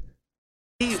sleep.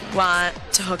 Want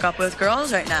to hook up with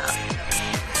girls right now.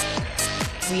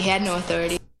 because we had no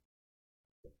authority.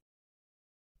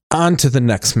 On to the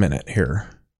next minute here.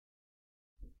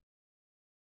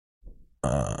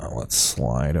 Let's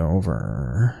slide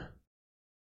over.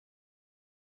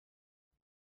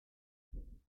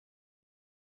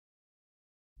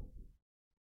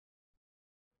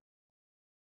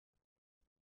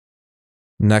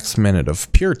 Next minute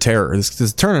of pure terror. This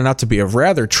is turning out to be a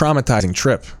rather traumatizing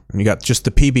trip. And you got just the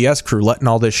PBS crew letting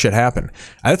all this shit happen.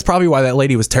 And that's probably why that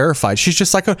lady was terrified. She's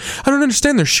just like, I don't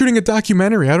understand. They're shooting a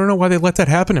documentary. I don't know why they let that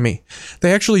happen to me.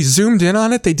 They actually zoomed in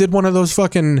on it. They did one of those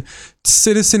fucking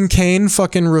Citizen Kane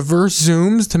fucking reverse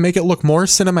zooms to make it look more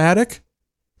cinematic.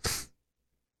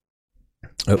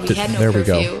 Oh, We had no there we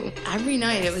curfew. go. Every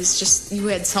night it was just, you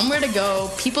had somewhere to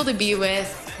go, people to be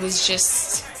with. It was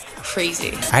just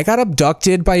crazy. I got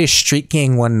abducted by a street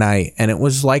gang one night, and it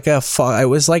was like it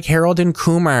was like Harold and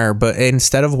Kumar, but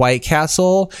instead of White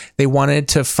Castle, they wanted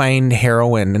to find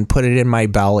heroin and put it in my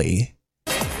belly.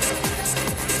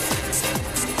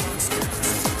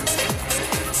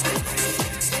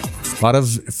 A lot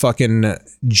of fucking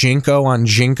Jinko on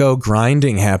Jinko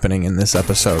grinding happening in this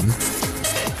episode.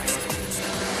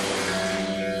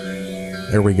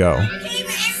 There we go.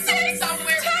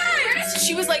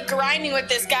 She was like grinding with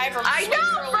this guy from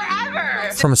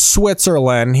forever. From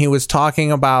Switzerland, he was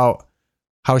talking about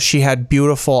how she had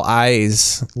beautiful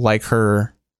eyes like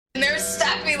her. And there's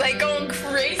Steffi like going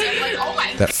crazy. I'm like, oh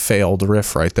my That failed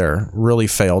riff right there. Really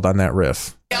failed on that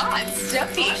riff. God,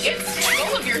 Steffi, get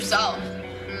full of yourself.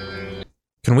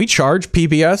 Can we charge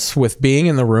PBS with being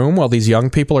in the room while these young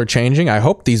people are changing? I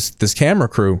hope this camera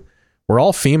crew, we're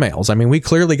all females. I mean, we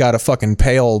clearly got a fucking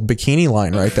pale bikini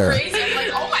line right there. Crazy. I'm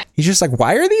like, oh my He's just like,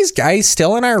 why are these guys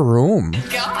still in our room?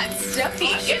 God,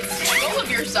 Steffi, get full of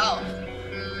yourself.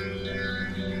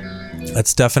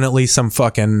 That's definitely some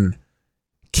fucking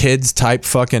kids type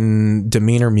fucking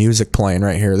demeanor music playing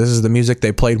right here. This is the music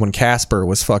they played when Casper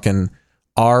was fucking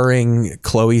R-ing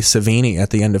Chloe Savini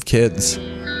at the end of Kids.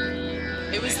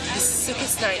 It was the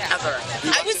sickest night ever.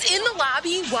 I was in the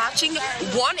lobby watching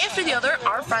one after the other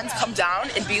our friends come down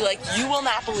and be like, you will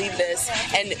not believe this,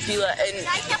 and be like, and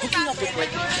hooking up with like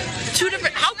two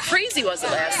different. How crazy was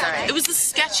it last night? It was the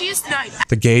sketchiest night.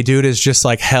 The gay dude is just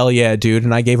like, hell yeah, dude.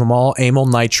 And I gave him all amyl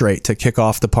nitrate to kick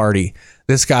off the party.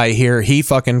 This guy here, he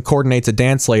fucking coordinates a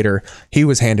dance later. He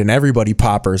was handing everybody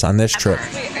poppers on this trip.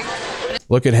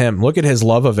 Look at him. Look at his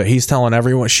love of it. He's telling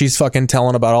everyone, she's fucking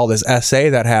telling about all this SA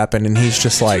that happened. And he's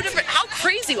just like, How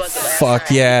crazy was it last fuck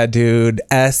night? yeah, dude.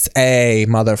 SA,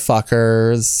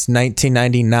 motherfuckers.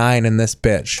 1999 in this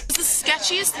bitch. It was the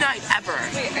sketchiest night ever.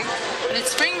 And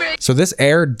it's spring break. So this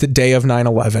aired the day of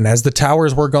 9/11. As the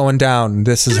towers were going down,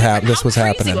 this was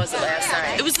happening. Was it last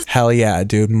night? It was the Hell yeah,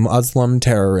 dude. Muslim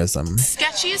terrorism.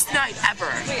 sketchiest night ever.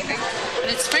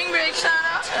 And it's spring break, shout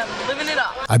out. I'm living it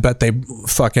up. I bet they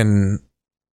fucking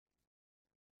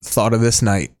thought of this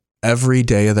night every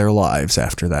day of their lives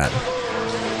after that.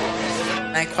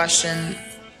 I question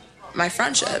my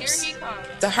friendships.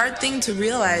 The hard thing to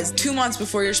realize 2 months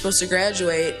before you're supposed to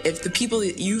graduate, if the people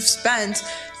that you've spent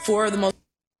for the most...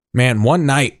 Man, one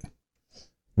night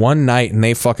and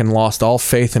they fucking lost all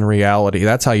faith in reality.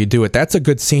 That's how you do it. That's a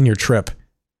good senior trip.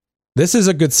 This is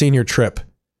a good senior trip.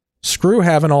 Screw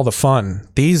having all the fun.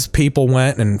 These people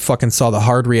went and fucking saw the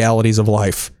hard realities of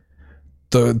life.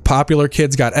 The popular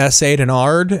kids got S8'd and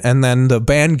R'd, and then the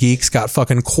band geeks got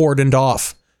fucking cordoned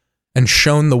off and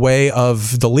shown the way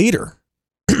of the leader.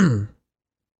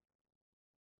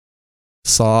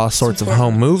 Saw sorts of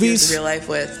home movies. Real life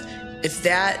with, if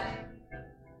that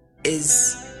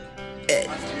is it.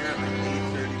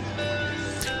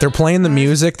 They're playing the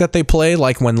music that they play,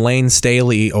 like when Lane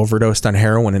Staley overdosed on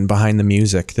heroin, and behind the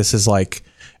music, this is like,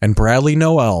 and Bradley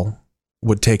Noel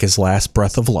would take his last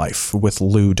breath of life with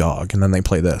Lou Dog, and then they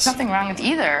play this. Nothing wrong with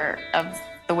either of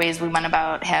the ways we went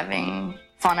about having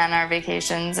fun on our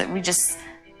vacations. We just,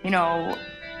 I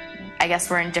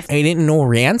guess we're in different... I didn't know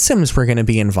ransoms were going to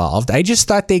be involved. I just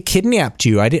thought they kidnapped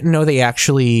you. I didn't know they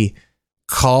actually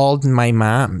called my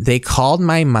mom. They called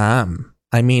my mom.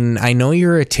 I mean, I know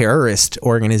you're a terrorist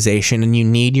organization and you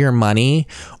need your money,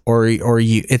 or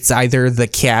you. It's either the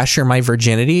cash or my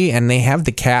virginity, and they have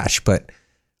the cash, but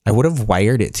I would have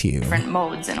wired it to you. different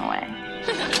modes in a way.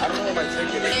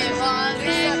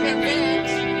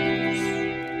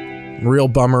 Real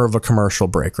bummer of a commercial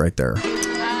break right there.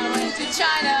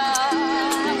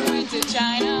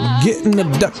 Getting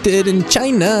abducted in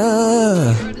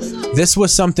China. This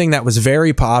was something that was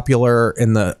very popular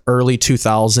in the early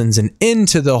 2000s and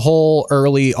into the whole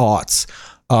early aughts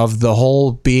of the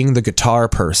whole being the guitar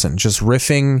person, just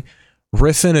riffing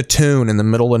a tune in the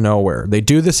middle of nowhere. They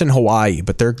do this in Hawaii,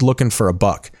 but they're looking for a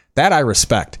buck. That I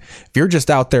respect. If you're just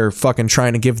out there fucking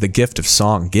trying to give the gift of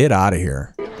song, get out of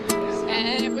here.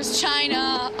 And it was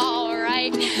China, all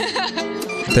right.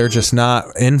 They're just not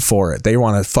in for it. They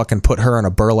want to fucking put her in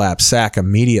a burlap sack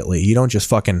immediately. You don't just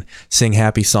fucking sing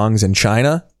happy songs in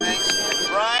China.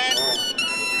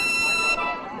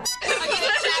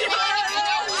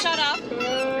 Shut up.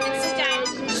 Sit down.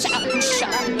 Shut up. Shut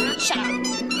up. Shut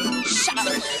up. Shut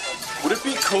up. Would it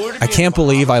be cooler to I can't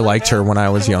believe I liked her when I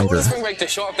was younger. spring break to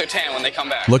show up their tan when they come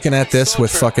back? Looking at this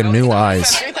with fucking new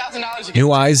eyes.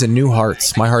 New eyes and new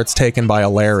hearts. My heart's taken by a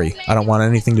Larry. I don't want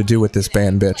anything to do with this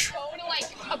band bitch.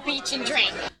 A beach and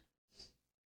drink.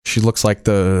 She looks like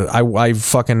I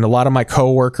fucking, a lot of my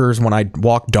coworkers when I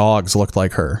walk dogs looked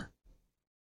like her.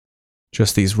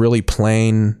 Just these really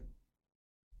plain.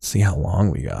 Let's see how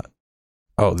long we got.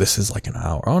 Oh, this is like an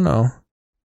hour. Oh no.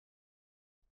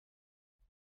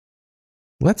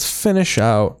 Let's finish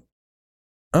out.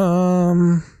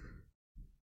 Where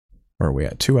are we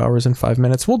at? 2 hours and 5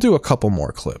 minutes. We'll do a couple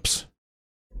more clips.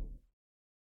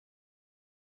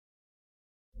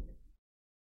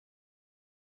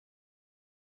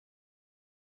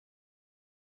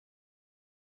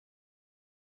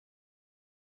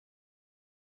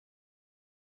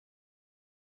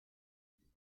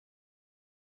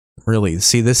 Really,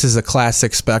 see, this is a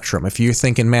classic Spectrum. If you're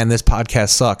thinking, man, this podcast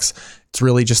sucks, it's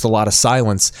really just a lot of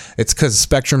silence. It's because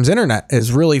Spectrum's internet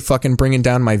is really fucking bringing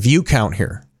down my view count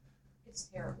here. It's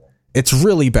terrible. It's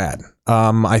really bad.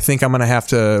 I think I'm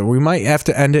gonna we might have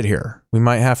to end it here. We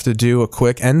might have to do a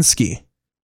quick end ski.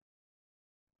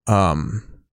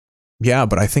 Yeah,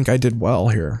 but I think I did well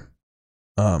here.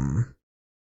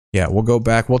 Yeah, we'll go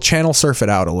back. We'll channel surf it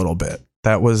out a little bit.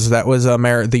 That was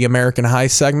the American High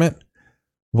segment.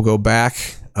 We'll go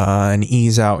back and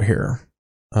ease out here.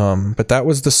 But that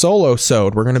was the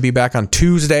solo-sode. We're going to be back on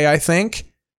Tuesday, I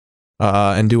think,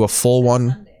 and do a full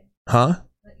one. Huh?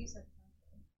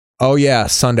 Oh, yeah,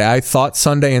 Sunday. I thought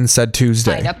Sunday and said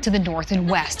Tuesday. Up to the north and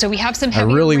west. So we have some I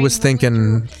really was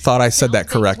thinking, thought I said that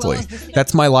correctly.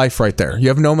 That's my life right there. You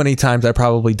have no many times I've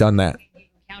probably done that.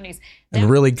 And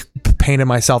really painted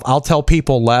myself. I'll tell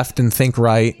people left and think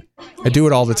right. I do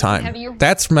it all the time.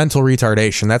 That's mental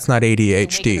retardation. That's not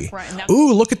ADHD.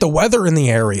 Ooh, look at the weather in the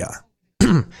area.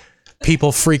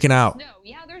 People freaking out.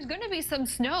 Yeah, there's going to be some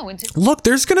snow. Look,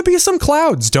 there's going to be some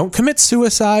clouds. Don't commit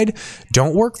suicide.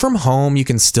 Don't work from home. You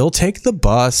can still take the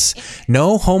bus.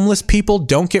 No, homeless people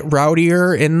don't get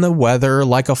rowdier in the weather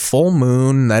like a full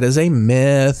moon. That is a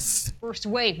myth. First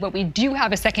wave, but we do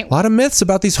have a second. A lot of myths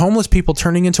about these homeless people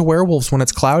turning into werewolves when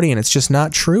it's cloudy, and it's just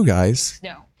not true, guys.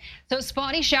 No. So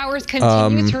spotty showers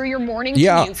continue through your morning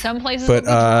commute. Some places but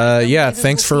yeah,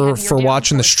 thanks for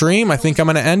watching the stream. I think I'm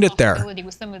going to end it there.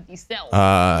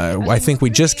 I think we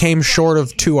just came short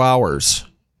of 2 hours,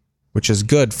 which is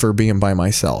good for being by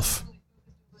myself.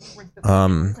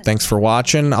 Thanks for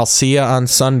watching. I'll see you on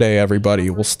Sunday, everybody.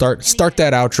 We'll start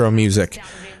that outro music.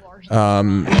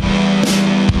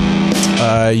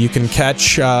 You can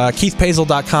catch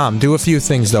KeithPazel.com. Do a few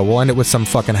things though. We'll end it with some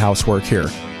fucking housework here.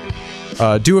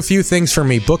 Do a few things for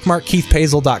me. Bookmark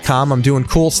KeithPazel.com. I'm doing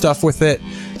cool stuff with it.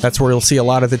 That's where you'll see a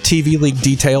lot of the TV League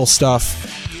detail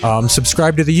stuff.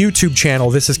 Subscribe to the YouTube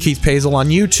channel. This is Keith Pazel on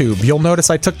YouTube. You'll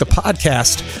notice I took the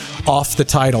podcast off the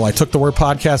title. I took the word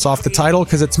podcast off the title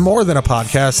because it's more than a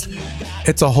podcast.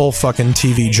 It's a whole fucking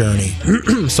TV journey.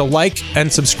 So like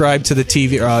and subscribe to the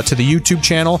YouTube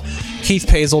channel,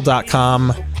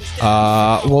 KeithPazel.com.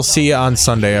 We'll see you on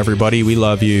Sunday, everybody. We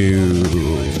love you.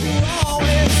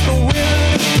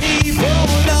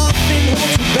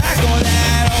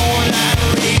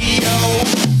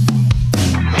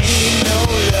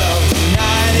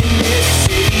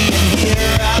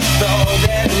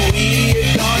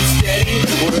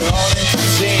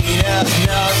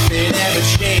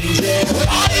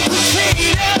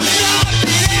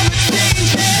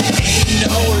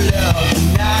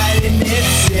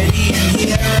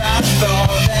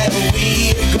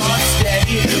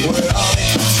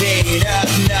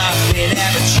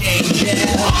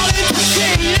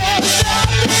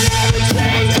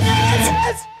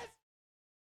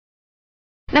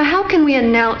 Now, how can we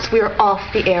announce we are off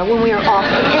the air when we are off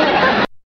the air?